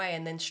wrong way,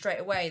 and then straight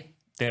away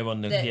they're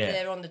on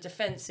the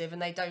defensive,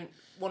 and they don't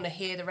want to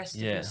hear the rest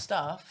of your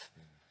stuff.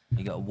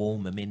 You got to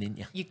warm them in, ain't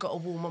you? You've got to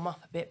warm them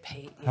up a bit,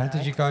 Pete. How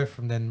did you go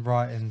from then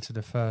writing to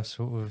the first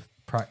sort of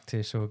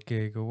practice or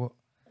gig or what?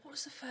 What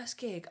was the first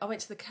gig? I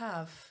went to the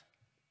Cav.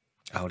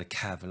 Oh, the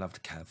Cav. I love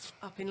the Cav.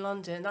 Up in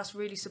London. That's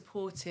really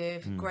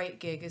supportive. Great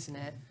gig, isn't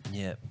it?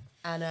 Yeah.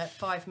 And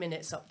 5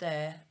 minutes up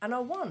there. And I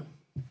won.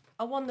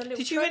 I won the little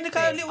trophy. Did you win the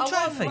little trophy?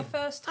 I won my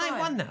first time. I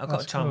won that. I've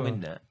got to try and win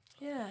that.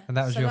 Yeah. And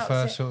that was your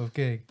first sort of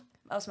gig?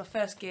 That was my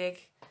first gig.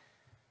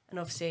 And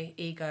obviously,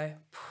 ego.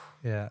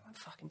 Yeah. I'm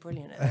fucking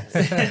brilliant at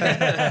this.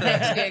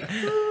 Next gig.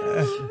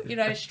 You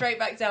know, straight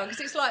back down. Because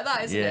it's like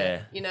that, isn't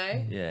it? You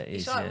know? Yeah, it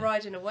is. It's like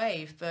riding a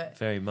wave, but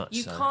very much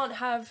you can't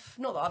have,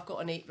 not that I've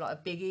got like a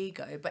big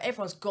ego, but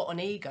everyone's got an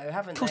ego,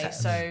 haven't they?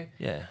 So,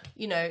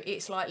 you know,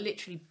 it's like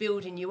literally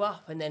building you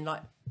up and then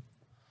like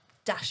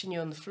dashing you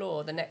on the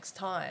floor the next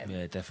time.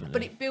 Yeah, definitely.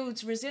 But it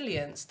builds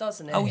resilience,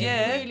 doesn't it? Oh,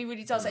 yeah. It really,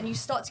 really does. And you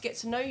start to get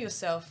to know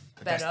yourself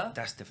better.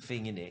 That's the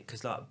thing, innit?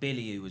 Because like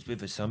Billy, who was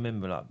with us, I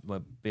remember like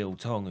when Bill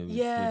Tong, who was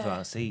with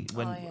us,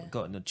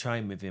 got in the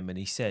train with him, and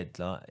he said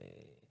like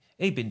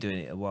he'd been doing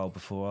it a while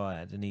before I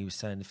had, and he was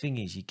saying the thing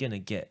is you're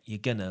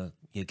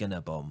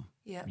gonna bomb.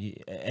 Yeah.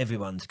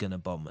 Everyone's gonna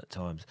bomb at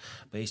times,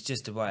 but it's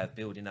just a way of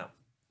building up.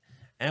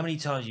 How many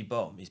times you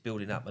bomb is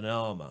building up an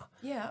armour.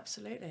 Yeah,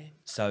 absolutely.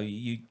 So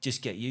you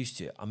just get used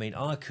to it. I mean,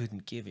 I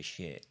couldn't give a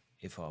shit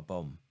if I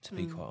bomb, to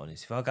be quite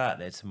honest. If I go out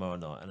there tomorrow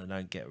night and I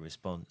don't get a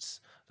response,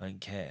 I don't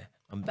care.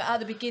 But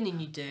at the beginning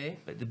you do.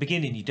 But at the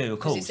beginning you do,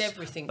 of course. It's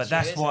everything but to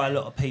that's you, why a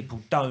lot of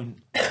people don't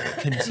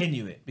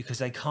continue it, because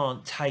they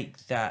can't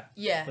take that.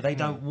 Yeah. But they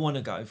don't want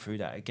to go through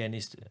that again.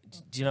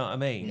 Do you know what I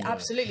mean?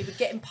 Absolutely. But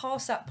getting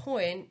past that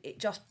point, it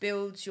just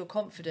builds your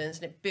confidence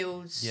and it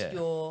builds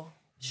your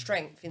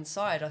strength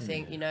inside, I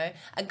think, you know.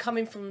 And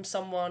coming from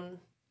someone,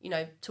 you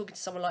know, talking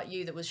to someone like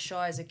you that was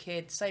shy as a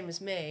kid, same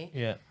as me.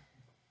 Yeah.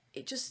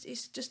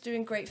 It's just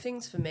doing great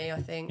things for me, I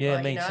think. Yeah,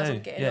 like, me you know, too. As I'm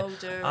getting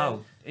older.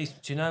 Oh, do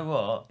you know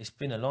what? It's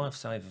been a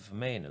lifesaver for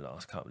me in the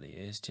last couple of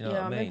years. Do you know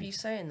what I mean? I remember you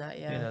saying that,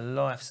 It's been a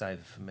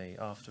lifesaver for me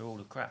after all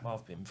the crap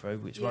I've been through,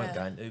 which I won't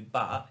go into,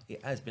 but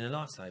it has been a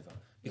lifesaver.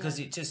 Because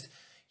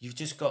you've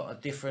just got a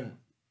different,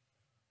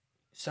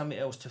 something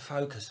else to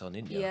focus on,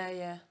 isn't you?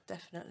 Yeah,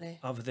 definitely.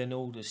 Other than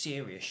all the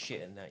serious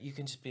shit and that, you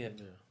can just be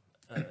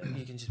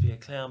a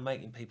clown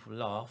making people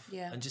laugh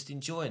and just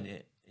enjoying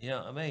it. You know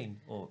what I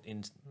mean? Or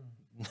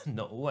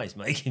not always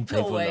making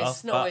people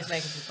laugh. Not always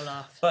making people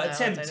laugh. But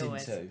attempting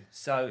to.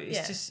 So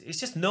it's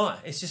just nice.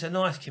 It's just a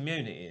nice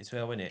community as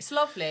well, isn't it? It's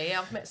lovely.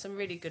 I've met some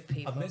really good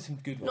people. I've met some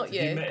good ones. Not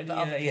you, but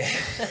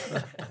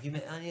Have you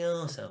met any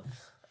arsehole?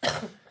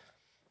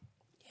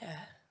 Yeah.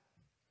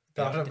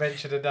 Don't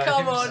mention the names.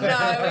 Come on, no,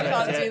 we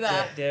can't do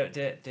that.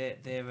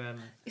 They're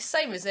It's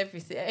same as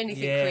everything.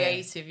 Anything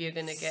creative, you're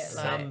gonna get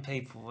like. Some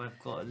people have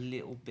got a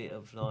little bit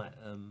of like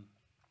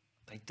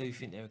they do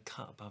think they're a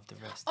cut above the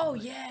rest. Oh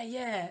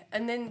yeah,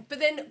 and then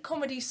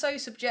comedy's so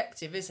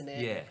subjective, isn't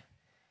it? Yeah.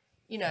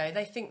 You know,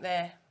 they think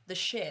they're the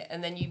shit,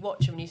 and then you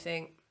watch them and you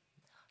think,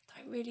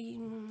 don't really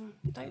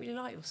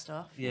like your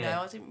stuff. Yeah. You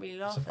know, I didn't really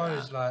laugh. I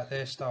suppose at that. like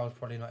their style's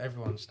probably not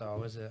everyone's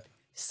style, is it?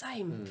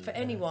 Same for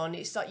anyone.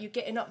 It's like you're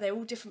getting up there,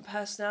 all different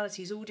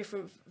personalities, all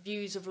different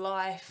views of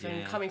life,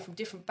 and coming from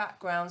different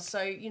backgrounds.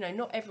 So you know,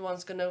 not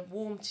everyone's gonna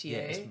warm to you.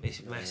 Yeah,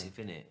 it's massive,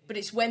 isn't it? But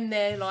it's when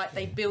they're like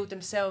they build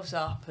themselves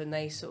up and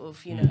they sort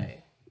of, you know.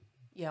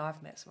 Yeah,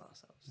 I've met some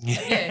assholes.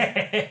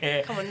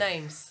 Yeah. Come on,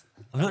 names.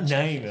 I'm not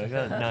naming. I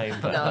can't name.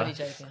 But, No, I'm only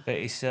joking. But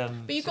it's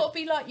But you've got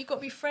to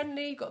be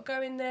friendly. You've got to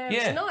go in there.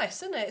 Yeah. It's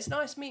nice, isn't it? It's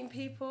nice meeting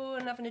people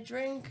and having a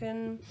drink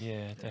and.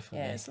 Yeah, definitely.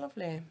 Yeah, it's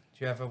lovely.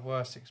 Do you have a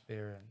worse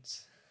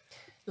experience?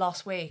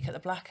 Last week at the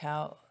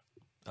Blackout.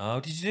 Oh,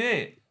 did you do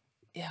it?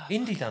 Yeah.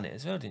 Indy done it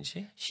as well, didn't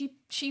she?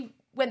 She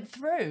went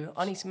through.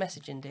 I need to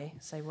message Indy,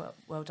 say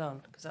well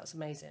done, because that's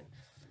amazing.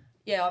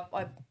 Yeah,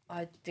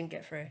 I didn't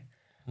get through.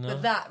 No.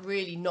 But that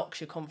really knocks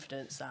your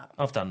confidence, that.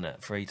 I've done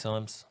that 3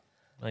 times.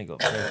 I ain't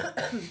got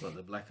through. Like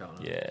the Blackout.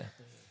 Huh? Yeah.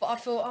 But I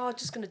thought, I'm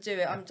just going to do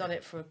it. I haven't done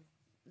it for a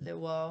little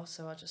while,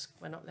 so I just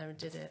went up there and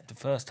did it. The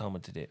first time I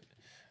did it,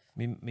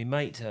 my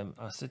mate,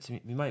 I said to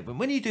my mate,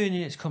 when are you doing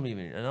your next comedy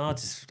minute? And I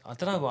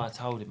don't know why I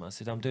told him. I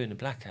said, I'm doing the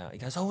Blackout. He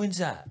goes, oh, when's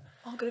that?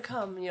 I'm going to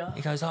come, yeah.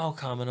 He goes, I'll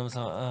come. And I was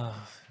like, oh.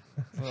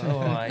 Well,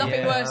 all right,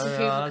 Nothing worse than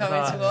people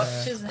coming to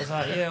watch, is I was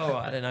there? like, yeah, all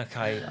right, then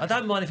okay. I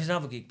don't mind if it's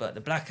another gig, but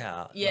the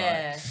Blackout.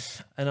 Yeah.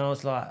 Like, and I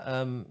was like,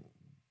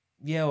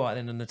 yeah, all right,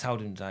 then. And I told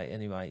him the date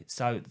anyway.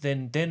 So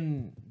then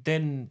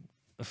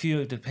a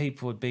few of the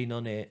people had been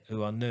on it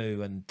who I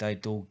knew, and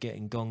they'd all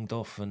getting gonged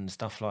off and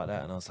stuff like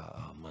that. And I was like,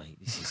 oh, mate,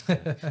 this is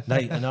good.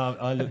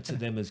 I looked at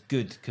them as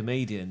good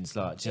comedians,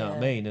 like, do you know what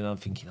I mean? And I'm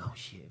thinking, oh,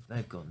 shit, if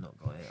they've not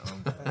got it,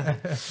 I'm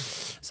gonna.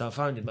 So I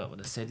phoned him up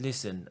and I said,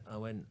 listen, I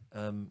went,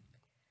 I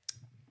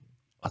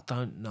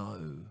don't know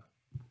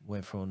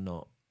whether or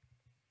not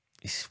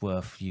it's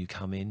worth you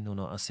coming or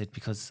not. I said,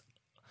 because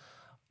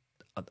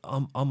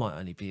I might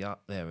only be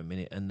up there a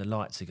minute and the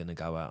lights are going to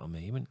go out on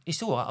me. He went,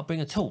 it's all right, I'll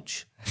bring a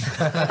torch.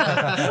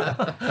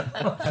 I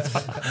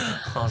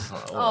was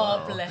like,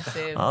 oh, bless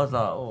him. I was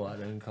like, oh, I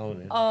didn't call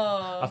him.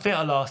 Oh. I think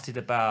I lasted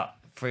about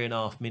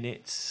 3.5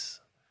 minutes,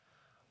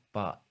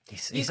 but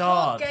it's You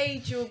hard. can't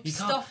gauge your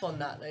stuff on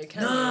that though,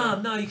 can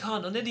you? No, you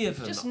can't on any of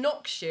them. It just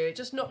knocks you. It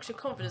just knocks your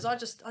confidence. I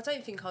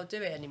don't think I'll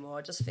do it anymore.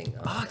 I just think.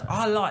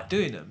 I like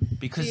doing them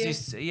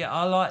because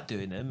I like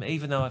doing them,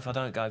 even though if I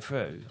don't go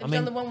through. Have you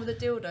done the one with the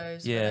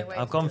dildos? Yeah,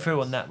 I've gone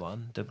through on that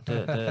one.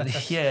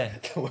 Yeah.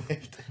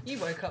 You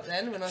woke up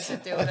then when I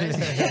said dildos.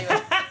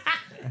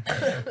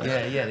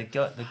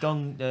 The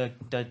gong, the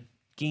what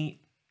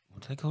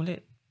do they call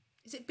it?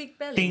 Is it Big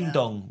Belly? Ding now?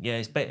 dong. Yeah,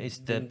 it's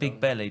the Big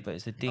Belly, but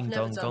it's the Ding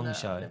Dong Gong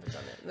Show. I've never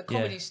done it. The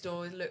comedy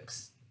store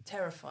looks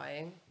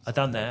terrifying. I've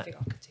done that. I think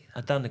I could do that.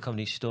 I've done the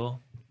comedy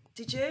store.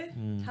 Did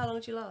you? How long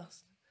did you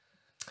last?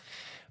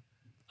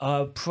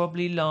 I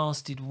probably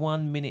lasted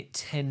 1 minute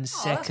 10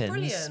 seconds. That's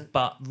brilliant.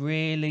 But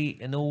really,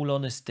 in all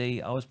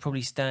honesty, I was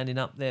probably standing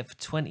up there for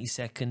 20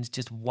 seconds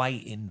just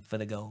waiting for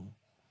the gong.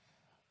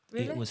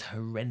 Really? It was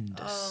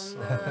horrendous.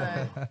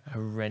 Oh no.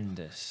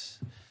 Horrendous.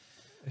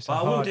 But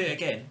I will do it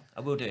again.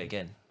 I'll do it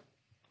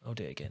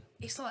again.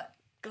 It's like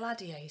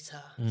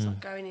Gladiator. It's like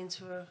going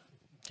into a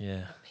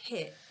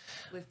pit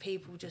with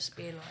people just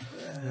being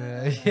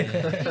like,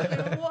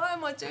 why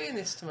am I doing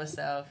this to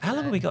myself? How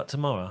long have we got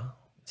tomorrow?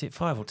 Is it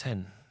 5 or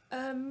 10?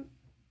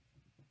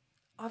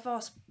 I've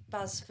asked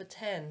Baz for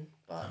 10,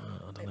 but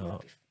it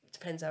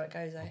depends how it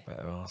goes, eh?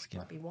 Better ask him.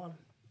 Might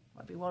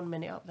be 1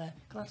 minute up there.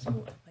 Can I have some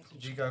water? Thank you.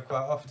 Do you go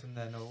quite often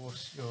then, or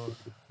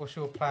what's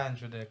your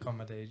plans with the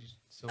comedy?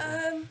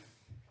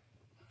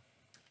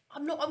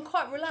 I'm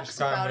quite relaxed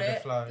going about with the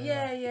it. flow,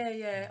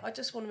 Yeah. I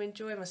just want to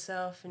enjoy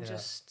myself and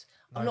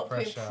I'm not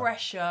putting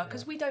pressure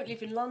because we don't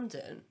live in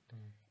London.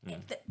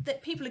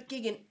 That people are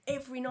gigging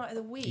every night of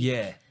the week.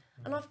 Yeah.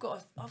 And I've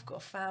got a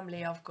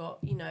family. I've got,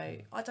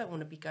 I don't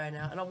want to be going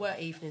out, and I work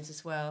evenings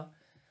as well.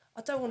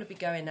 I don't want to be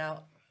going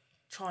out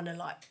trying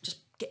to just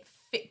get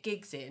fit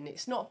gigs in.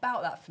 It's not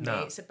about that for me.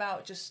 It's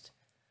about just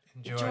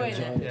enjoying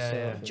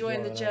it,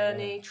 enjoying the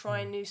journey,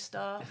 trying new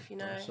stuff.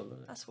 Absolutely.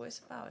 That's what it's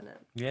about, isn't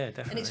it? Yeah,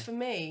 definitely. And it's for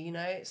me.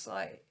 It's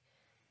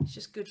it's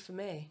just good for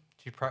me.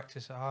 Do you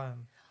practice at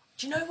home?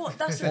 Do you know what?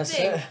 That's the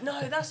thing.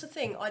 No, that's the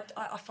thing.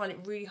 I find it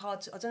really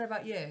hard to. I don't know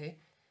about you.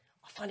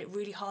 I find it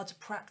really hard to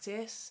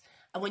practice.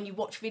 And when you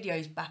watch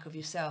videos back of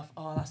yourself,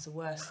 that's the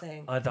worst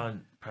thing. I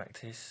don't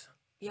practice.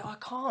 Yeah, I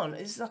can't.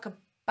 It's like a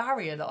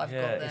barrier that I've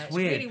got there. It's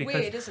weird, really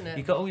weird, isn't it?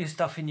 You've got all your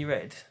stuff in your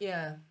head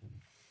Yeah.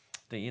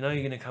 that you know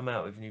you're going to come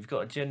out with, and you've got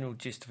a general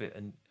gist of it,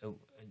 and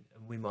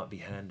we might be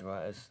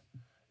handwriters. Do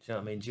you know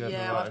what I mean? Do you ever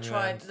write I've on your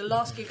tried. hands? The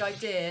last gig I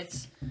did,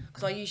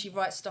 because I usually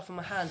write stuff on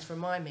my hand to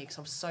remind me, because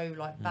I'm so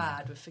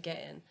bad with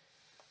forgetting.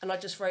 And I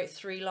just wrote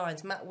 3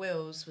 lines. Matt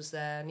Wills was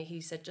there, and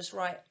he said, just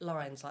write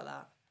lines like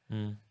that.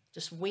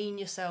 Just wean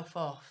yourself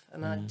off.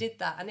 And I did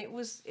that, and it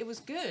was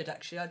good,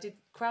 actually. I did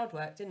crowd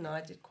work, didn't I?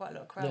 I did quite a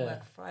lot of crowd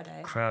work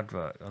Friday. Crowd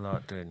work. I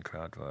like doing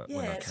crowd work when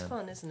I can. Yeah, it's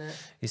fun, isn't it?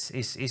 It's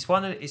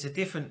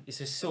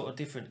a sort of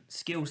different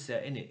skill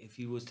set, isn't it? If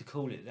you was to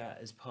call it that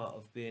as part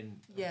of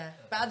being. Yeah,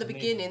 but at the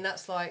beginning,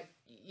 that's like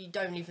you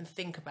don't even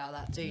think about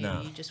that, do you?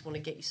 No. You just want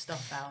to get your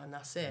stuff out, and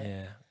that's it.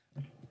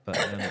 Yeah, but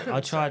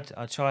I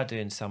tried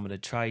doing some of the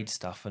trade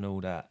stuff and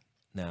all that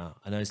now,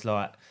 and it's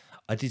like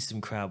I did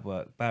some crowd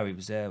work. Barry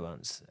was there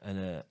once,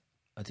 and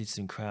I did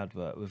some crowd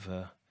work with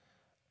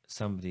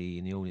somebody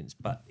in the audience,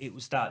 but it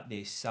was like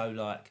this. So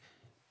like,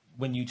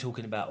 when you're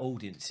talking about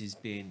audiences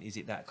being, is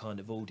it that kind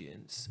of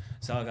audience?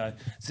 So I go,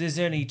 so is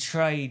there any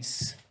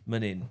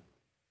tradesmen in?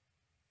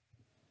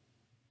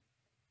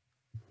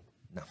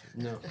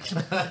 Nothing. No.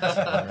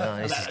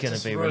 This is going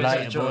to be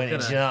relatable, isn't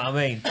it? Do you know what I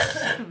mean?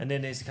 And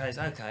then there's the case,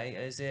 okay,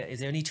 is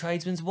there any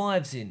tradesmen's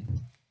wives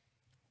in?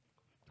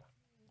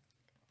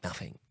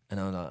 Nothing. And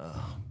I'm like,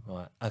 oh,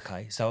 right,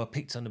 okay. So I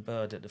picked on the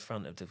bird at the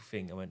front of the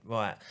thing. I went,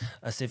 right.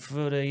 I said,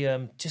 for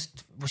the,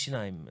 just, what's your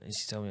name? And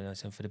she told me, I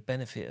said, for the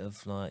benefit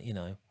of,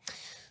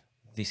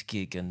 this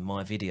gig and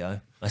my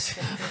video, I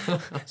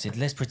said,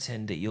 let's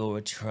pretend that you're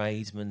a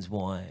tradesman's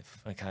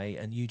wife, okay?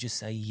 And you just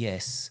say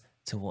yes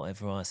to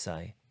whatever I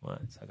say,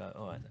 right? So I go,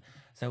 all right.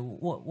 So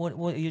what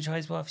are you a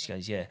tradesman's wife? She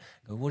goes, yeah.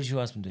 I go, what does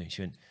your husband do?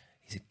 She went,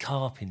 he's a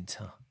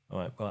carpenter. All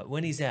right.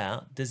 When he's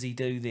out, does he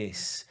do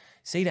this?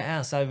 See that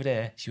house over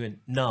there? She went,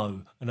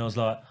 no. And I was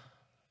like...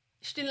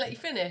 She didn't let you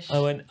finish? I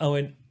went, no,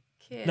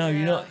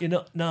 you're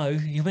not, no,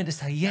 you're meant to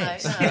say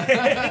yes. No. Do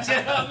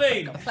you know what I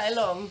mean? Got to play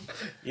along.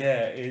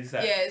 Yeah, it's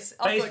that. Yes,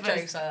 I've got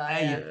jokes like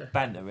that. You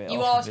banter it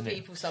You off, ask innit?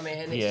 people something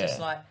and it's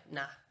just like,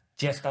 nah.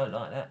 Jeff don't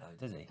like that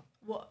though, does he?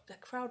 What, the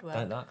crowd work?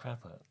 Don't like crowd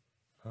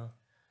work.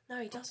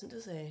 No, he doesn't,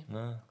 does he?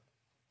 No.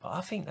 But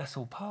I think that's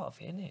all part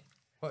of it, isn't it?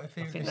 What if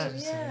he I think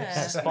was-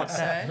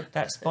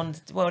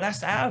 well,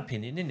 that's our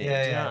opinion, isn't it?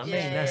 Yeah, Do you know yeah. what I mean?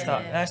 Yeah, that's yeah,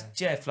 like yeah. that's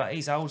Jeff. Like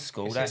he's old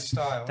school. It's that's his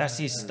style, That's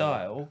isn't his it?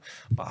 style.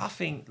 But I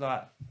think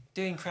like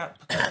doing crap.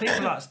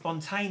 People like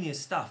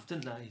spontaneous stuff,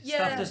 don't they?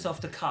 Yeah. Stuff that's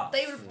off the cuff.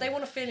 They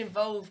want to feel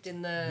involved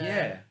in the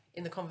Yeah.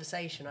 in the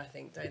conversation, I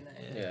think, don't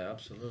they? Yeah,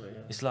 absolutely.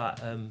 Yeah. It's like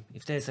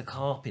if there's a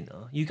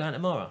carpenter, you going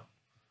tomorrow?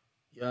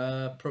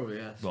 Probably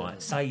yes.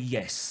 Right. Say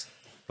yes.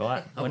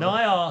 Right. When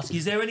I ask,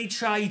 is there any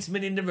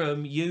tradesmen in the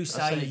room? You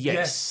say say yes.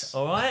 yes.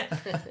 All right.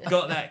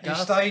 Got that, You're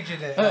Gus?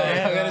 staging it.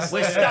 Yeah,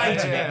 we're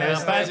staging it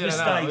now, Baz. We're We're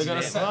staging gonna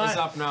it. set Right? this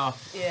up now.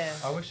 Yeah.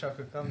 I wish I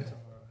could come tomorrow.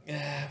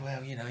 Yeah,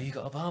 well, you know, you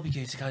got a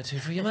barbecue to go to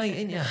for your mate,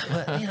 ain't you?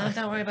 But, you know,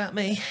 don't worry about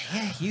me.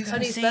 Yeah, you go only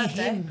and his see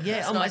birthday. him. Yeah,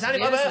 That's it's nice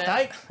only of my you, isn't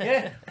birthday.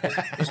 Yeah.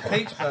 It's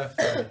Pete's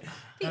birthday.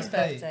 Pete's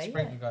Don't Pete, birthday,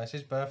 Sprinkle guy, it's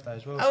his birthday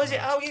as well. Oh, is it?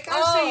 Oh, you go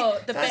Oh,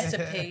 see the better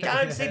Pete. Go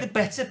and see the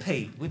better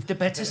Pete with the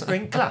better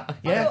sprinkler.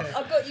 Yeah.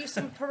 I got you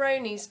some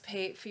Peronis,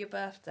 Pete, for your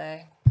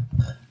birthday.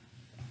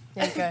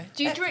 There you go.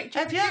 Do you drink?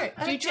 Have you?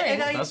 Do you drink?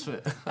 That's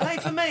it. Are they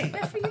for me?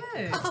 They're for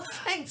you. Oh,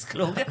 thanks,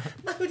 Claudia.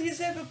 Nobody's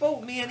ever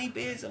bought me any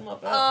beers on my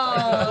birthday.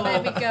 Oh,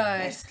 there we go.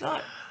 It's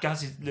like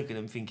Gus is looking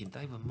at them thinking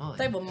they were mine.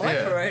 They were my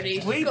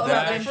Peronis. We We got them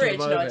out bought the them fridge.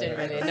 from No, I over. didn't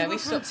really. They No, were we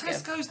from stopped to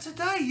get them. Tesco's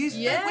today.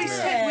 Yeah, We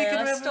said we're I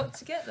gonna have stopped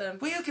to get them.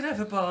 We are going to have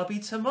a Barbie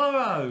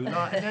tomorrow.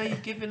 Like, now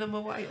you've given them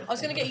away. I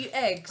was going to get you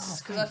eggs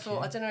because I thank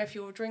thought, I don't know if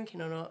you're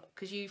drinking or not,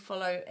 because you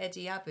follow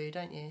Eddie Abu,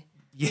 don't you?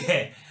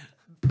 Yeah.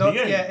 Not,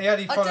 You? yeah, he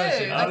only I follows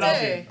do, him. I love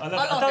do. him. I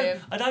love him.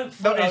 I don't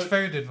follow... Not his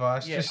food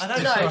advice. Yeah, Just, I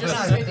don't No, follow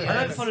just the- his videos. I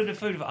don't follow the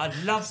food.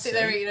 I'd love Sit to.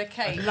 there eating a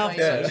cake. I'd love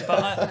while you-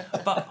 to,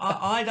 but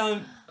I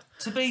don't.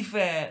 To be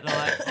fair,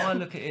 like I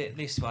look at it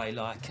this way,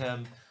 like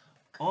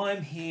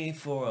I'm here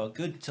for a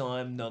good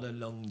time, not a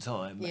long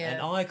time, Yeah.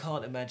 and I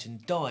can't imagine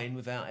dying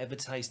without ever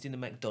tasting a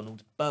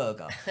McDonald's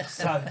burger.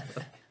 So,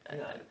 you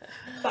know,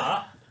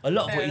 but a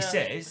lot of Fair what he enough.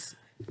 says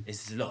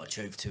is there's a lot of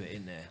truth to it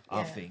in there. I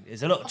Yeah. think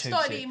there's a lot of I've truth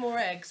started to it. eating more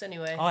eggs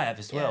anyway. I have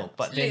as well,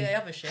 but Still eat then.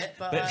 the other shit,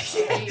 but But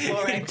I eat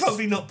more eggs.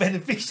 probably not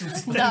beneficial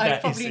to do No, that,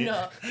 is probably it?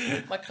 not.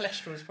 My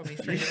cholesterol's probably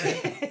through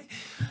the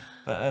roof.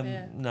 But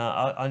Yeah.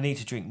 no, I need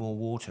to drink more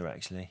water.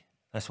 Actually,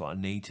 that's what I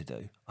need to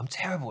do. I'm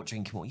terrible at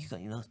drinking water.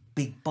 You got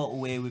big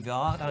bottle here with you.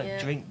 I don't Yeah.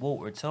 drink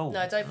water at all.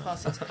 No, don't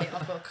pass it to Pete.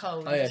 I've got a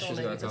cold. Oh, yeah, He she's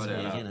doesn't got a want it, cold, does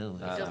he? yeah. You know,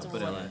 He doesn't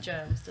put it want away.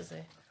 germs, does he?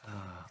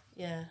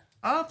 Yeah.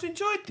 I've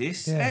enjoyed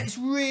this. Yeah. It's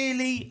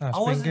really. That's I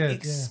been wasn't good, yeah.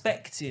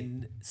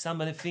 expecting some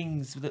of the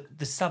things,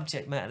 the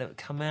subject matter that would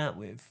come out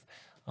with.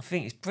 I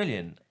think it's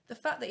brilliant. The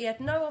fact that he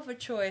had no other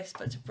choice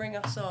but to bring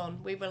us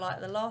on, we were like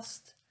the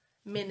last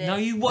minute. No,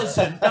 you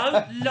wasn't. Don't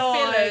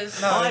lie.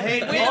 Fillers. No, I've he-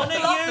 been we're on the you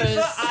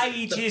fluffers. for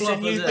ages, The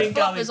and you've fluffers, been the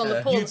fluffers on the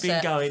going. porn You've been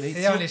set. going.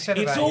 He only said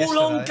It's about it all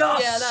on yesterday.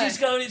 Gus. Yeah, I know. She's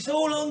going. It's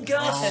all on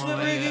Gus. Oh,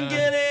 We're yeah. going to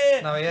get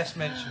it. No, he has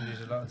mentioned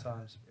you a lot of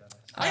times, to be honest.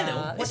 I know.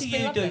 What it's do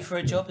been you do lovely. for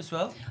a job as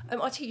well?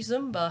 I teach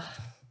Zumba.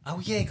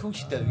 Oh yeah, of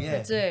course you do. I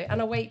Yeah. do, and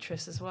a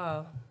waitress as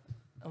well.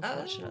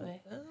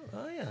 Unfortunately,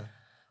 Oh yeah.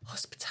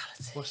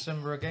 hospitality. What's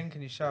Simba again?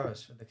 Can you show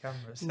us for the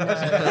cameras? No. You'd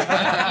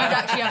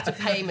actually have to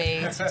pay me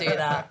to do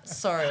that.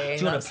 Sorry.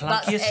 Do you want to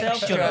plug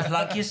yourself? Do you want to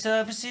plug your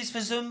services for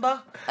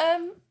Zumba?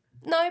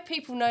 No,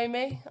 people know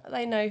me.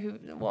 They know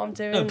what I'm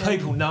doing. No, and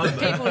people know me.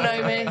 People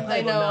know me. They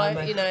People know.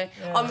 know me. You know,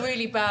 I'm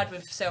really bad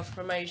with self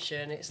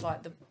promotion. It's like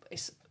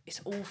it's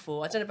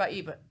awful. I don't know about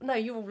you, but no,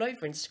 you're all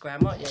over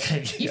Instagram, aren't you?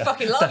 You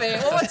fucking love it.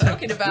 What am I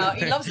talking about?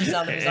 He loves the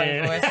sound of his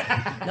own voice.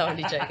 No, I'm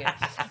only joking.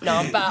 No,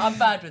 I'm bad. I'm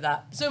bad with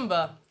that.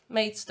 Zumba,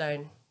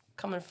 Maidstone.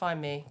 Come and find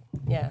me.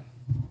 Yeah,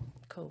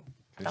 cool.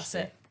 That's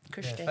it. Yeah,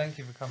 Christian. thank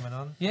you for coming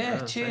on. Yeah,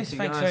 thank cheers. you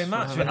Thanks guys very for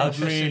much. having I us.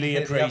 really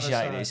Hit the other appreciate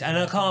side. this, and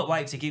I can't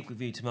wait to gig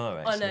with you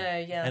tomorrow. I Actually.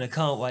 know, yeah. And I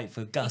can't wait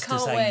for Gus to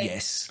can't say wait.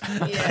 yes.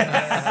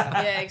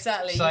 Yeah,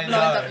 exactly. Say You've lined no.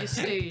 up your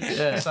stooge.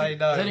 Yeah. Say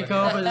no. Any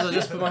carpenters? I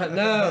just put my head.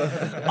 No.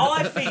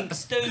 I think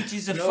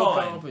Stooges are No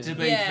fine, carpenters. to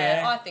be Yeah,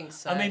 fair. I think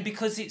so. I mean,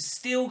 because it's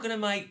still going to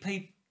make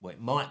people. Well, it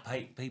might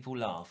make people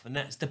laugh, and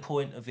that's the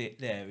point of it.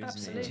 There,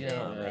 isn't it? Do you know Absolutely.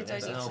 what I mean? They That's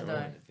don't the need whole to point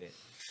know. of it.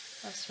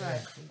 That's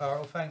right. All right,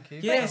 well, thank you.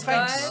 Yeah, Thanks,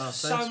 thanks guys.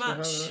 so Thanks for much.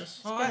 having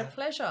us. All Been a right,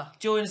 pleasure.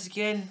 join us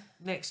again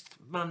next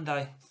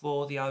Monday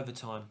for the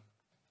overtime.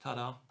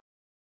 Ta-da.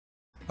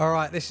 All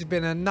right, this has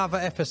been another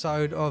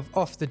episode of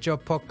Off the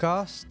Job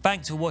podcast.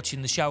 Thanks for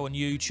watching the show on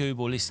YouTube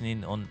or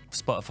listening on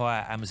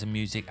Spotify, Amazon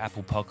Music,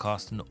 Apple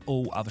Podcast, and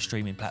all other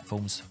streaming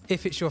platforms.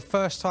 If it's your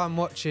first time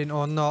watching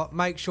or not,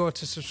 make sure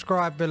to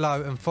subscribe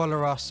below and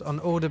follow us on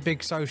all the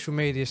big social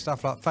media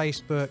stuff like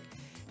Facebook,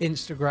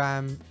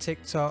 Instagram,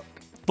 TikTok.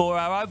 For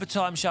our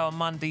overtime show on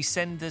Monday,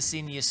 send us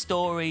in your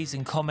stories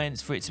and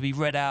comments for it to be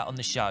read out on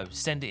the show.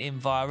 Send it in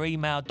via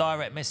email,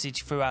 direct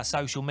message through our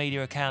social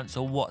media accounts,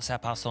 or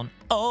WhatsApp us on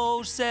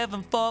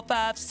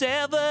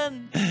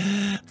 07457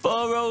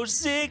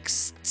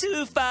 406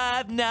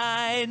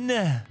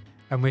 259.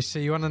 And we'll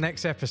see you on the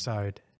next episode.